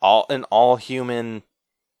an all human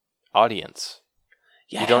audience.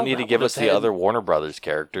 Yeah, you don't need to give us the other Warner Brothers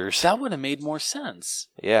characters. That would have made more sense.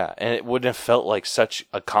 Yeah, and it wouldn't have felt like such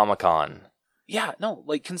a Comic-Con. Yeah, no,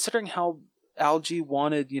 like considering how Algie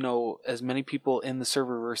wanted, as many people in the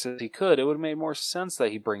serververse as he could, it would have made more sense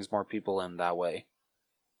that he brings more people in that way.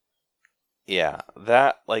 Yeah,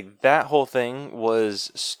 that whole thing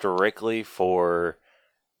was strictly for.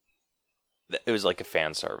 It was like a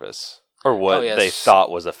fan service, or what they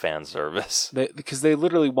thought was a fan service. Because they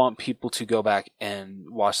literally want people to go back and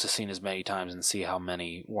watch the scene as many times and see how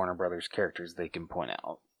many Warner Brothers characters they can point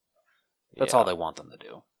out. That's all they want them to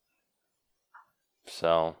do.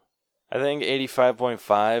 So, I think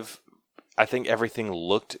 85.5. I think everything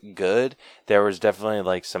looked good. There was definitely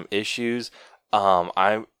like some issues.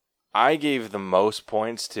 I gave the most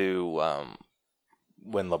points to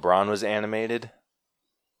when LeBron was animated.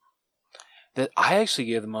 That I actually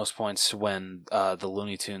gave the most points to when the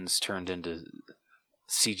Looney Tunes turned into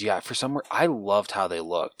CGI. For some reason, I loved how they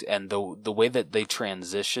looked, and the way that they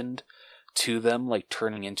transitioned to them, like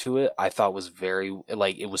turning into it, I thought was very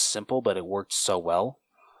like it was simple, but it worked so well.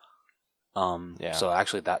 Yeah. So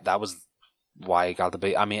actually, that was why I got the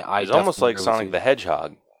bait. I mean, It's almost like Sonic the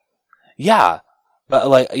Hedgehog. Yeah.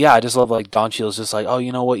 But I just love like Don Cheadle's just like, oh,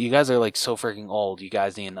 you know what? You guys are like so freaking old. You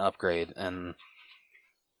guys need an upgrade, and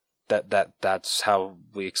that's how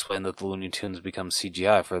we explain that the Looney Tunes become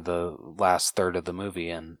CGI for the last third of the movie,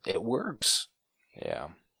 and it works. Yeah.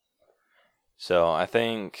 So I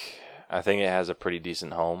think it has a pretty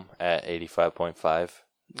decent home at 85.5.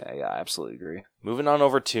 Yeah, I absolutely agree. Moving on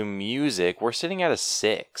over to music, we're sitting at a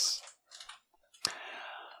 6.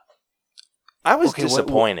 I was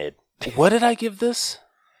disappointed. What did I give this?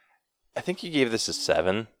 I think you gave this a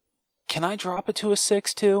 7. Can I drop it to a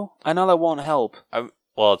 6 too? I know that won't help.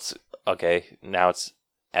 Well, it's okay. Now it's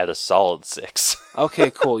at a solid 6. Okay,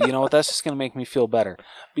 cool. You know what? That's just going to make me feel better.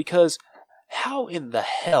 Because how in the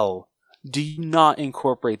hell do you not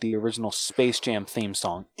incorporate the original Space Jam theme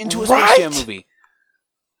song into a Space Jam movie?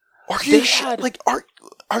 Are you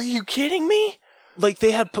are you kidding me? Like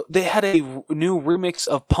they had a new remix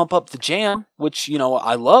of Pump Up the Jam, which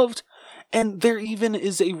I loved. And there even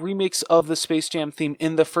is a remix of the Space Jam theme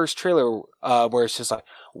in the first trailer, where it's just like,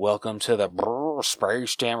 welcome to the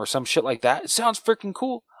Space Jam or some shit like that. It sounds freaking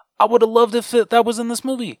cool. I would have loved if that was in this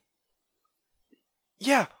movie.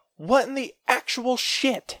 Yeah, what in the actual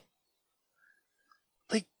shit?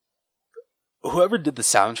 Like, whoever did the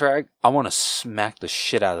soundtrack, I want to smack the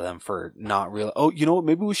shit out of them for not real. Oh, you know what?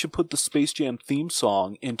 Maybe we should put the Space Jam theme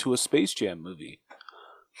song into a Space Jam movie.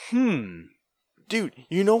 Dude,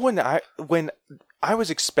 you know when I was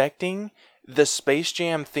expecting the Space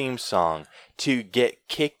Jam theme song to get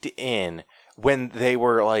kicked in when they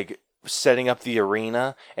were like setting up the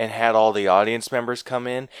arena and had all the audience members come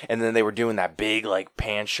in, and then they were doing that big like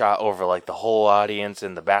pan shot over like the whole audience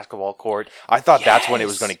in the basketball court. I thought that's when it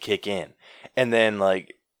was going to kick in. And then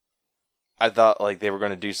like I thought like they were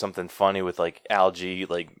going to do something funny with like Algie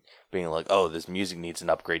like being like, "Oh, this music needs an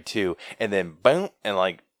upgrade too." And then boom, and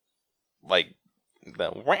like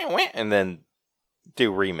the wah, wah, and then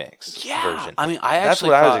do remix version. I mean, that's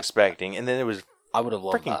what I was expecting, and then it was I would have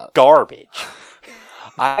loved freaking that. garbage.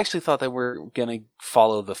 I actually thought they were gonna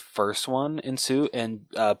follow the first one in suit and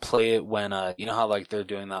play it when you know how like they're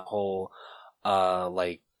doing that whole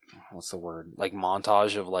like what's the word, like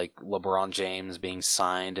montage of like LeBron James being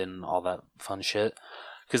signed and all that fun shit.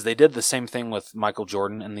 Because they did the same thing with Michael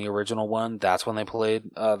Jordan in the original one. That's when they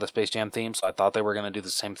played the Space Jam theme. So I thought they were going to do the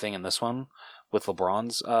same thing in this one with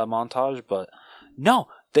LeBron's montage. But no,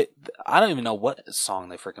 I don't even know what song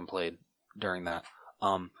they freaking played during that.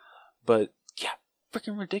 But yeah,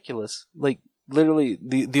 freaking ridiculous. Like, literally,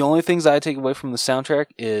 the only things I take away from the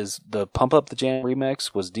soundtrack is the Pump Up the Jam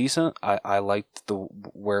remix was decent. I liked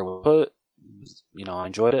where it was put. I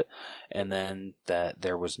enjoyed it, and then that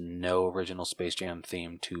there was no original Space Jam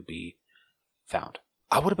theme to be found.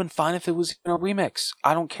 I would have been fine if it was a remix.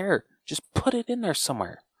 I don't care. Just put it in there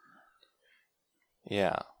somewhere.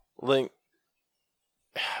 Yeah, like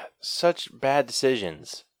such bad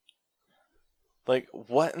decisions. Like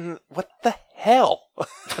what the hell?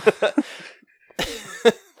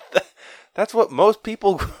 That's what most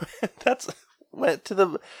people. That's went to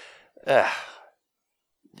the.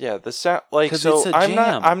 Yeah, the sound like so. It's a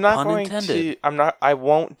jam, I'm not pun going intended. to. I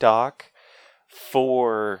won't dock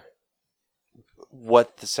for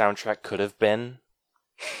what the soundtrack could have been.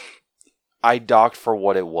 I docked for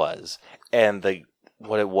what it was, and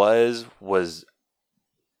what it was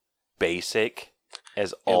basic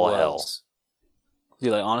as all hell.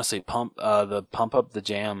 Yeah, like honestly, the Pump Up the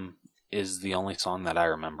Jam is the only song that I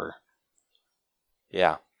remember.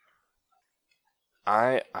 Yeah.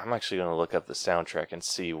 I'm actually going to look up the soundtrack and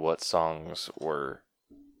see what songs were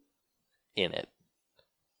in it.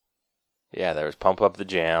 Yeah, there was Pump Up the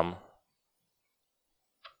Jam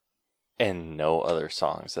and no other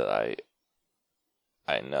songs that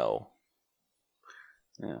I know.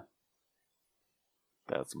 Yeah.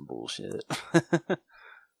 That's some bullshit.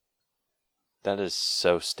 That is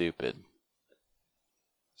so stupid.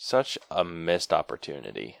 Such a missed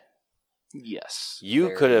opportunity. Yes.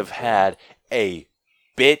 You could have had a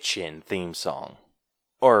bitchin' theme song.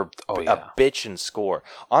 Or a bitchin' score.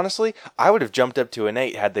 Honestly, I would have jumped up to an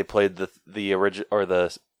 8 had they played the original or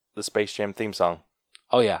the Space Jam theme song.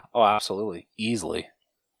 Oh yeah. Oh, absolutely. Easily.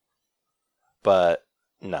 But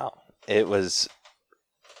no, it was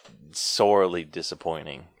sorely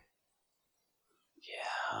disappointing.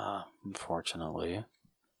 Yeah, unfortunately.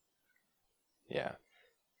 Yeah.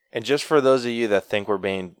 And just for those of you that think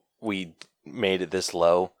we made it this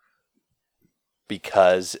low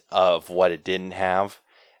because of what it didn't have,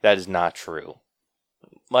 that is not true.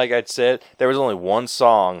 Like I said, there was only one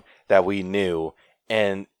song that we knew,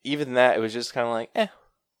 and even that, it was just kind of like, eh.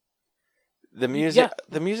 The music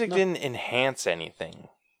didn't enhance anything.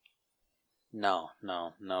 No,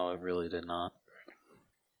 it really did not.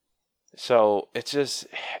 So it's just,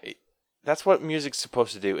 that's what music's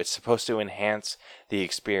supposed to do. It's supposed to enhance the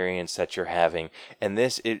experience that you're having. And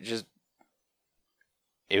this, it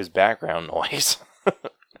was background noise.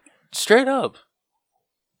 Straight up.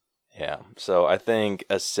 Yeah. So I think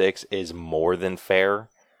a 6 is more than fair.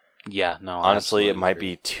 Yeah, no. Honestly, it might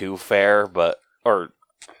be too fair, or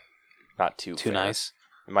not too fair. Nice.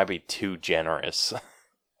 It might be too generous.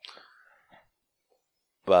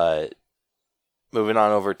 But moving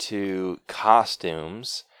on over to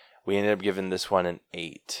costumes, we ended up giving this one an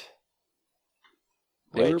 8.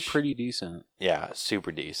 They were pretty decent. Yeah,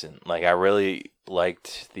 super decent. Like, I really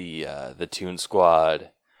liked the Toon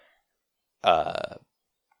Squad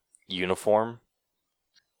uniform.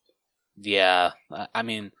 Yeah, I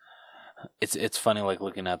mean, it's funny, like,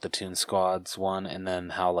 looking at the Toon Squad's one and then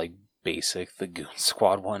how, like, basic the Goon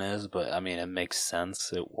Squad one is, but, I mean, it makes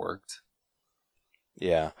sense. It worked.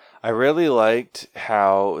 Yeah, I really liked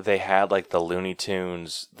how they had, like, the Looney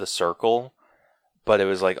Tunes, the circle, but it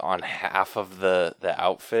was, like, on half of the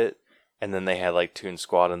outfit, and then they had, like, Toon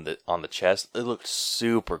Squad on the chest. It looked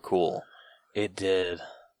super cool. It did.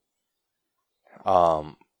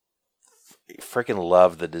 Freaking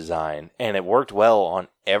loved the design, and it worked well on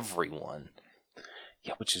everyone.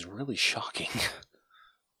 Yeah, which is really shocking.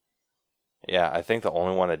 Yeah, I think the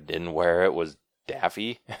only one that didn't wear it was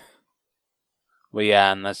Daffy. Well,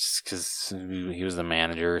 yeah, and that's because he was the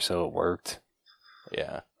manager, so it worked.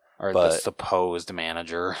 Yeah. Or the supposed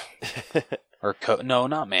manager. Or no,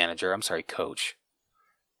 not manager. I'm sorry, coach.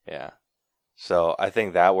 Yeah. So I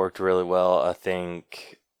think that worked really well. I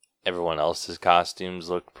think everyone else's costumes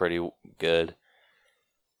looked pretty good.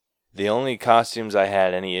 The only costumes I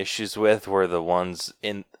had any issues with were the ones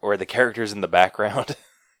the characters in the background.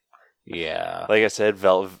 Yeah. Like I said,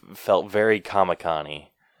 felt very Comic-Con-y.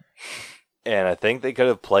 And I think they could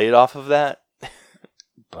have played off of that.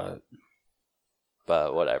 But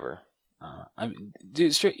whatever. I mean,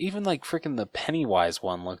 dude, straight, even like freaking the Pennywise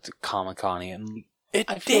one looked Comic-Con-y, and it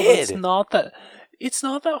I did. Feel it's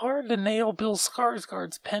not that hard to nail Bill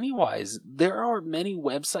Skarsgård's Pennywise. There are many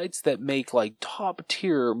websites that make like top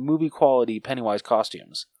tier movie quality Pennywise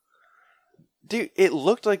costumes. Dude, it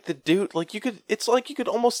looked like the dude. Like you could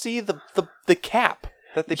almost see the cap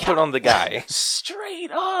that they put on the guy.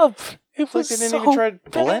 Straight up. It was like they didn't so even try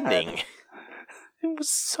bad. blending. It was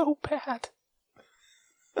so bad.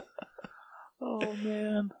 Oh,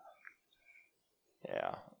 man.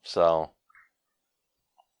 Yeah, so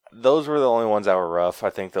those were the only ones that were rough.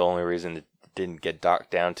 I think the only reason it didn't get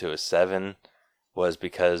docked down to a 7 was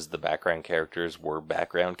because the background characters were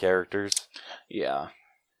background characters. Yeah.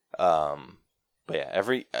 But yeah,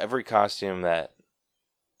 every costume that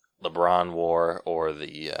LeBron wore or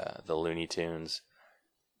the Looney Tunes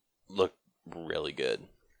looked really good.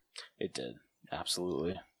 It did.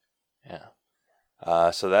 Absolutely. Yeah.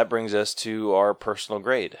 So that brings us to our personal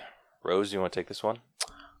grade. Rose, you want to take this one?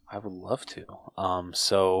 I would love to.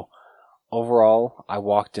 So overall, I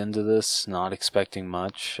walked into this not expecting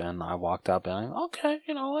much, and I walked out being like, okay,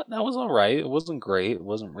 you know what, that was all right. It wasn't great. It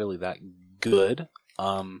wasn't really that good.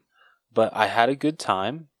 But I had a good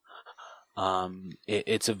time.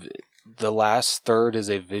 The last third is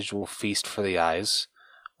a visual feast for the eyes,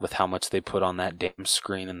 with how much they put on that damn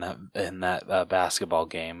screen in that basketball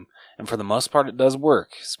game. And for the most part, it does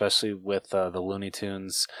work, especially with the Looney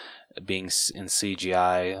Tunes being in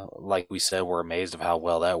CGI. Like we said, we're amazed of how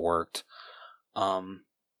well that worked.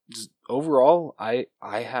 Overall, I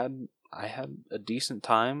had a decent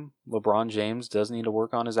time. LeBron James does need to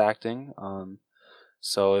work on his acting.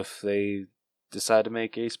 So if they decide to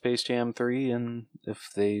make a Space Jam 3 and if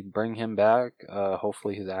they bring him back,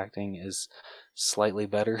 hopefully his acting is slightly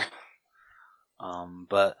better.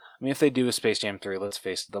 But I mean, if they do a Space Jam 3, let's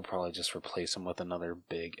face it, they'll probably just replace him with another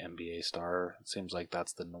big NBA star. It seems like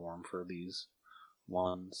that's the norm for these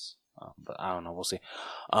ones. But I don't know, we'll see.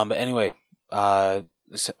 But anyway,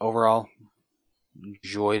 overall,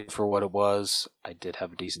 enjoyed it for what it was. I did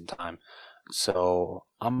have a decent time. So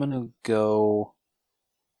I'm gonna go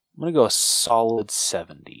a solid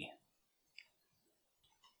 70.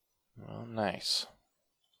 Oh, nice.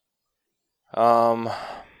 I'm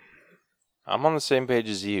on the same page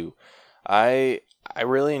as you. I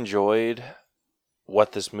really enjoyed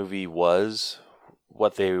what this movie was,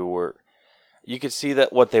 what they were. You could see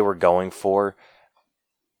that what they were going for.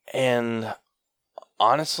 And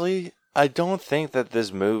honestly, I don't think that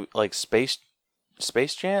this movie, like Space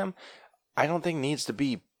Jam, I don't think needs to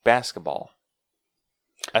be basketball.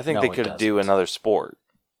 I think No, they it could do doesn't. another sport.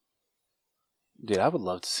 Dude, I would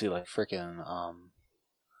love to see like freaking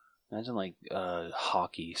imagine like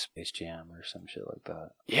hockey Space Jam or some shit like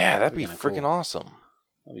that. Yeah, that'd be kinda freaking cool. awesome.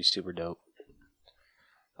 That'd be super dope.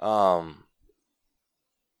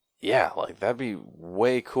 Yeah, like that'd be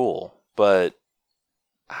way cool, but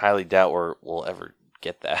I highly doubt we'll ever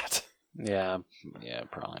get that. Yeah,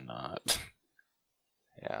 probably not.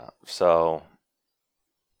 Yeah, so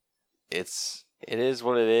it is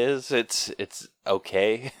what it is. It's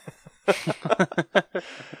okay. That's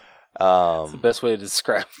the best way to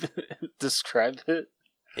describe it.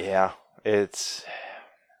 Yeah, it's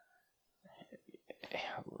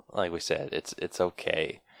like we said, it's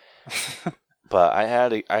okay. But I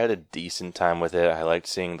had a decent time with it. I liked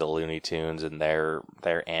seeing the Looney Tunes and their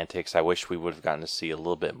antics. I wish we would have gotten to see a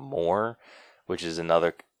little bit more, which is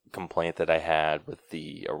another complaint that I had with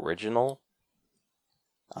the original.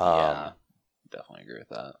 Yeah, definitely agree with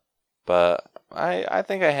that. But I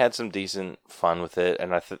think I had some decent fun with it,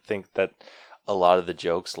 and I think that a lot of the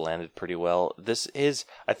jokes landed pretty well.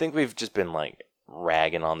 I think we've just been like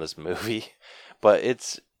ragging on this movie, but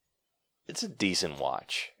it's a decent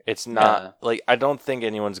watch. It's not like, I don't think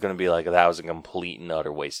anyone's going to be like, that was a complete and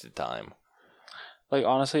utter waste of time. Like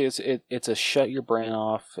honestly, it's a shut your brain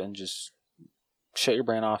off and just shut your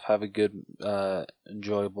brain off. Have a good,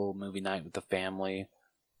 enjoyable movie night with the family.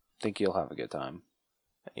 Think you'll have a good time.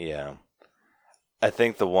 Yeah. I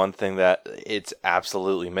think the one thing that it's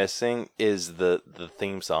absolutely missing is the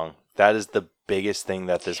theme song. That is the biggest thing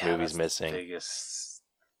that this movie's missing.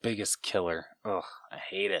 Biggest killer. Ugh, I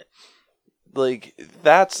hate it. Like,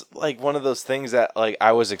 that's like one of those things that like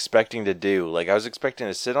I was expecting to do. Like, I was expecting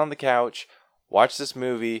to sit on the couch, watch this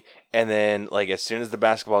movie, and then like as soon as the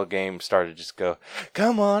basketball game started, just go,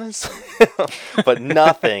 "Come on," and but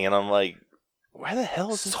nothing. And I'm like, where the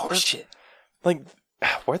hell is this shit? Like,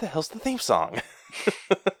 where the hell's the theme song?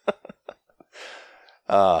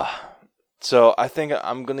 So I think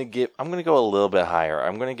I'm gonna go a little bit higher.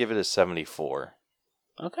 I'm gonna give it a 74.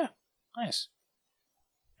 Okay, nice.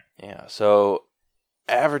 Yeah, so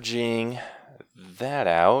averaging that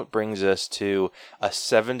out brings us to a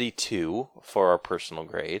 72 for our personal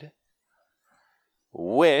grade,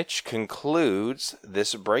 which concludes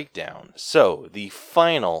this breakdown. So the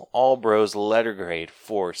final All Bros letter grade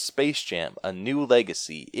for Space Jam: A New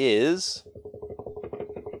Legacy is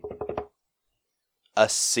a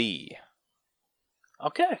C.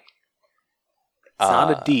 Okay. It's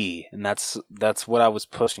not a D, and that's what I was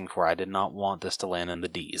pushing for. I did not want this to land in the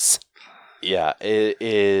Ds. Yeah, it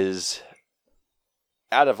is.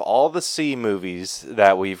 Out of all the C movies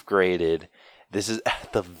that we've graded, this is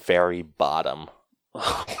at the very bottom.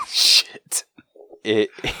 Oh shit!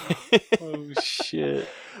 Oh shit!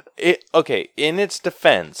 Okay. In its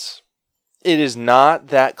defense, it is not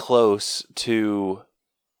that close to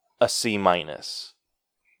a C minus.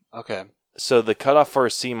 Okay. So the cutoff for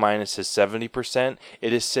a C minus is 70%.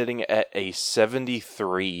 It is sitting at a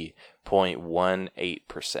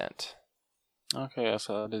 73.18%. Okay,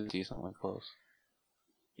 so that is decently close.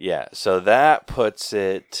 Yeah, so that puts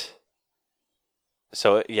it.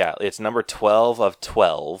 So yeah, it's number 12 of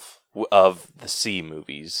 12 of the C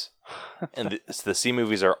movies, and the C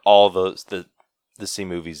movies are all the C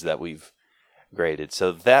movies that we've graded.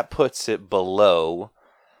 So that puts it below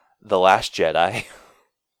The Last Jedi.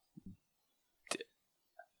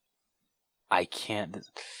 I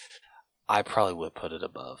probably would put it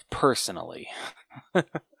above, personally.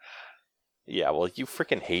 Yeah, well, you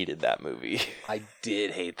freaking hated that movie. I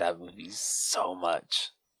did hate that movie so much.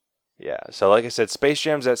 Yeah, so like I said, Space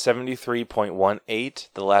Jam's at 73.18.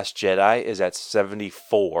 The Last Jedi is at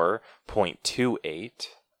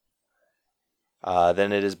 74.28.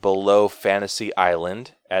 Then it is below Fantasy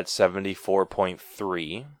Island at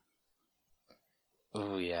 74.3.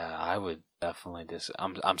 Oh yeah, I would definitely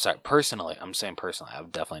I'm sorry, personally, I would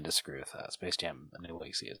definitely disagree with that. Space Jam: A New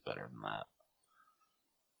Legacy is better than that.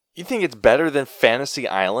 You think it's better than Fantasy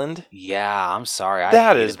Island? Yeah, I'm sorry.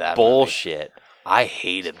 That is bullshit. Movie. I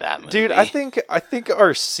hated that movie. Dude, I think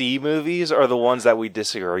our C movies are the ones that we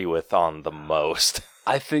disagree with on the most.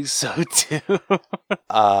 I think so too.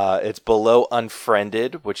 It's below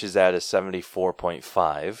Unfriended, which is at a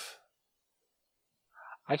 74.5.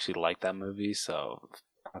 I actually like that movie, so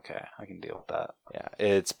okay, I can deal with that. Yeah,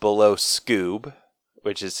 it's below Scoob,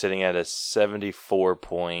 which is sitting at a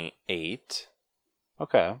 74.8.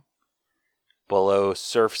 Okay. Below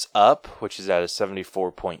Surf's Up, which is at a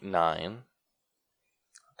 74.9.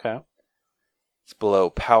 Okay. It's below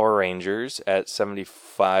Power Rangers at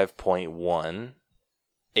 75.18.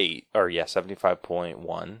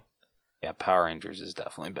 75.1. Yeah, Power Rangers is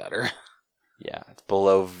definitely better. Yeah, it's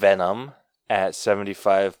below Venom at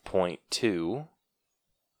 75.2.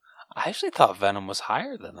 I actually thought Venom was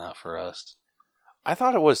higher than that for us. I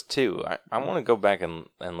thought it was too. I want to go back and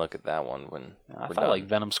look at that one when I we're thought done. like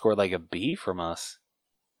Venom scored like a B from us.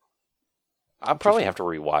 I'll probably have to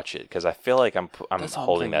rewatch it because I feel like I'm That's what I'm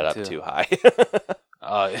holding that up thinking, too high.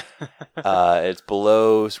 It's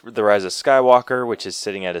below The Rise of Skywalker, which is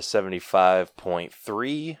sitting at a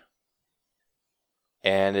 75.3.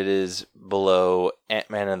 And it is below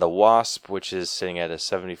Ant-Man and the Wasp, which is sitting at a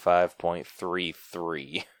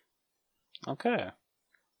 75.33. Okay.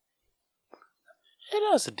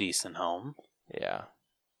 It has a decent home. Yeah.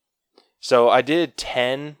 So I did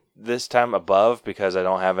 10 this time above because I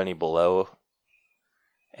don't have any below.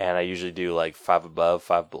 And I usually do like 5 above,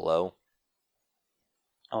 5 below.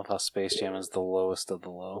 I love how Space Jam is the lowest of the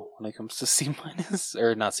low when it comes to C-,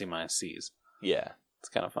 or not C-, C's. Yeah. It's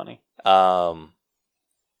kind of funny. And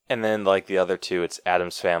then like the other two, it's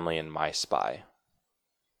Addams Family and My Spy.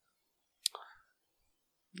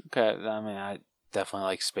 Okay, I mean, I definitely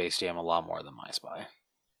like Space Jam a lot more than My Spy.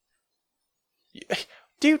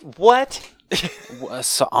 Dude, what?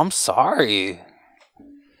 So, I'm sorry.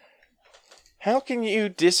 How can you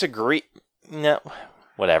disagree? No,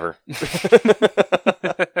 whatever.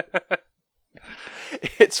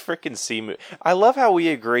 It's freaking C-movie. I love how we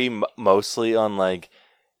agree mostly on like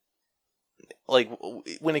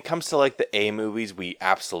when it comes to like the A movies, we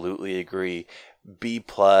absolutely agree. B+,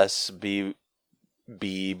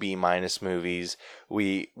 B minus movies,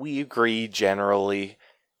 we agree generally.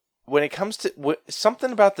 When it comes to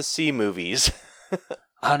something about the C movies,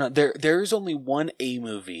 I don't know. There's only one A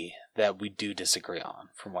movie that we do disagree on,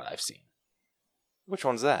 from what I've seen. which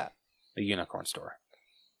one's that? The Unicorn Store.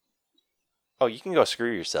 Oh, you can go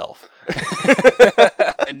screw yourself.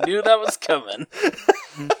 I knew that was coming.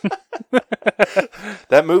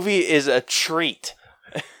 That movie is a treat.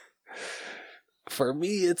 For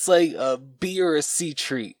me, it's like a B or a C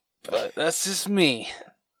treat, but that's just me.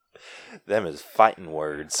 Them is fighting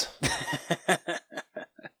words.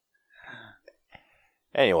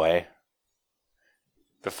 Anyway,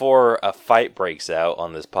 before a fight breaks out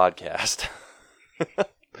on this podcast,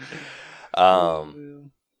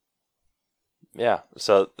 yeah.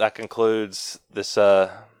 So that concludes this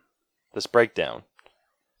breakdown.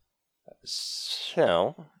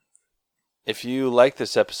 So, if you like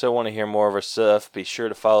this episode, want to hear more of our stuff, be sure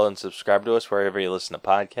to follow and subscribe to us wherever you listen to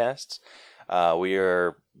podcasts. We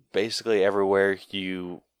are basically everywhere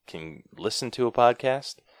you can listen to a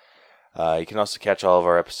podcast. You can also catch all of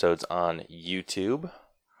our episodes on YouTube,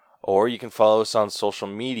 or you can follow us on social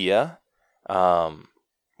media,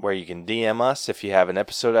 where you can DM us if you have an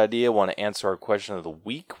episode idea, want to answer our question of the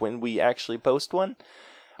week when we actually post one,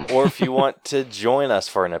 or if you want to join us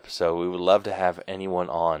for an episode. We would love to have anyone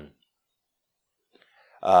on.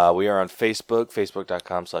 We are on Facebook,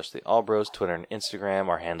 facebook.com/theallbros, Twitter and Instagram.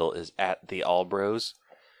 Our handle is @theallbros.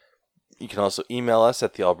 You can also email us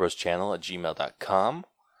at theallbroschannel@gmail.com.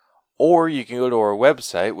 Or you can go to our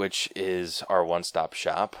website, which is our one-stop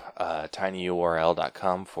shop,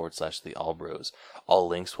 tinyurl.com/theallbros. All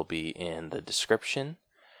links will be in the description.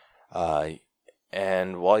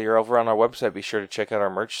 And while you're over on our website, be sure to check out our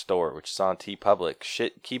merch store, which is on TeePublic.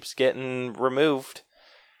 Shit keeps getting removed.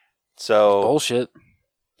 So Bullshit.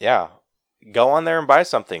 yeah, go on there and buy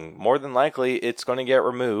something. More than likely, it's going to get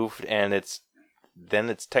removed, and it's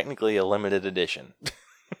technically a limited edition.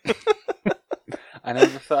 I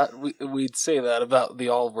never thought we'd say that about the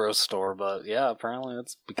Allbros store, but yeah, apparently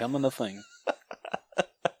it's becoming a thing.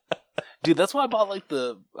 Dude, that's why I bought like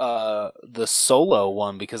the Solo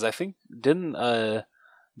one, because I think didn't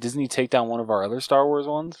Disney take down one of our other Star Wars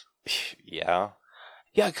ones? Yeah.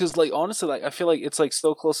 Yeah, because like honestly, like I feel like it's like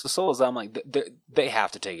so close to Solo's that I'm like they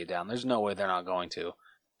have to take it down. There's no way they're not going to,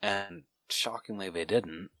 and shockingly they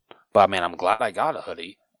didn't. But I mean, I'm glad I got a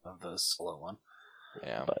hoodie of the Solo one.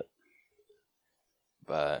 Yeah.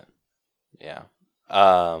 But yeah.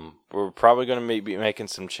 We're probably going to be making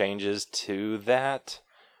some changes to that.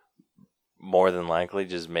 More than likely,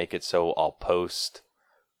 just make it so I'll post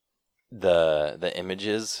the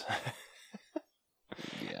images.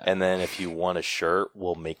 Yeah. And then if you want a shirt,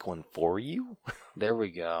 we'll make one for you. There we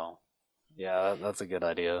go. Yeah, that's a good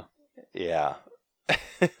idea. Yeah.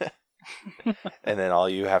 And then all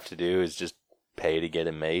you have to do is just pay to get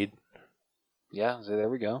it made. Yeah, so there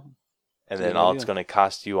we go. And then all it's going to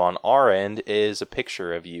cost you on our end is a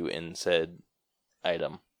picture of you in said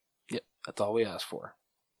item. Yep, that's all we asked for.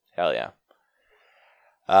 Hell yeah.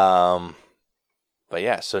 But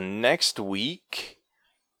yeah, so next week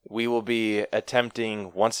we will be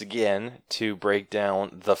attempting once again to break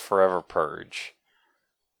down The Forever Purge.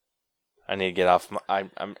 I need to get off.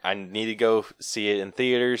 I need to go see it in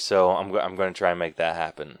theaters, so I'm going to try and make that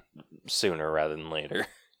happen sooner rather than later.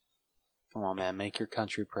 Come on, man, make your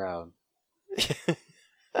country proud.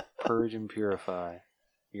 Purge and purify.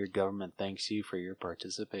 Your government thanks you for your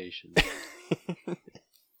participation.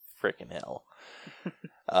 Freaking hell.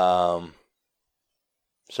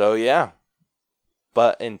 So yeah.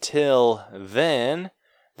 But until then,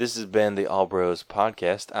 this has been the All Bros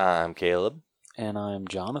Podcast. I'm Caleb. And I'm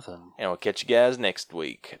Jonathan. And we'll catch you guys next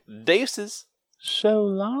week. Deuces. So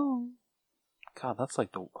long. God, that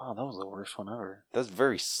was the worst one ever. That's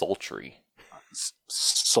very sultry.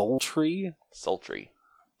 Sultry? Sultry.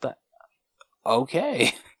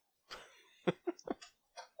 Okay.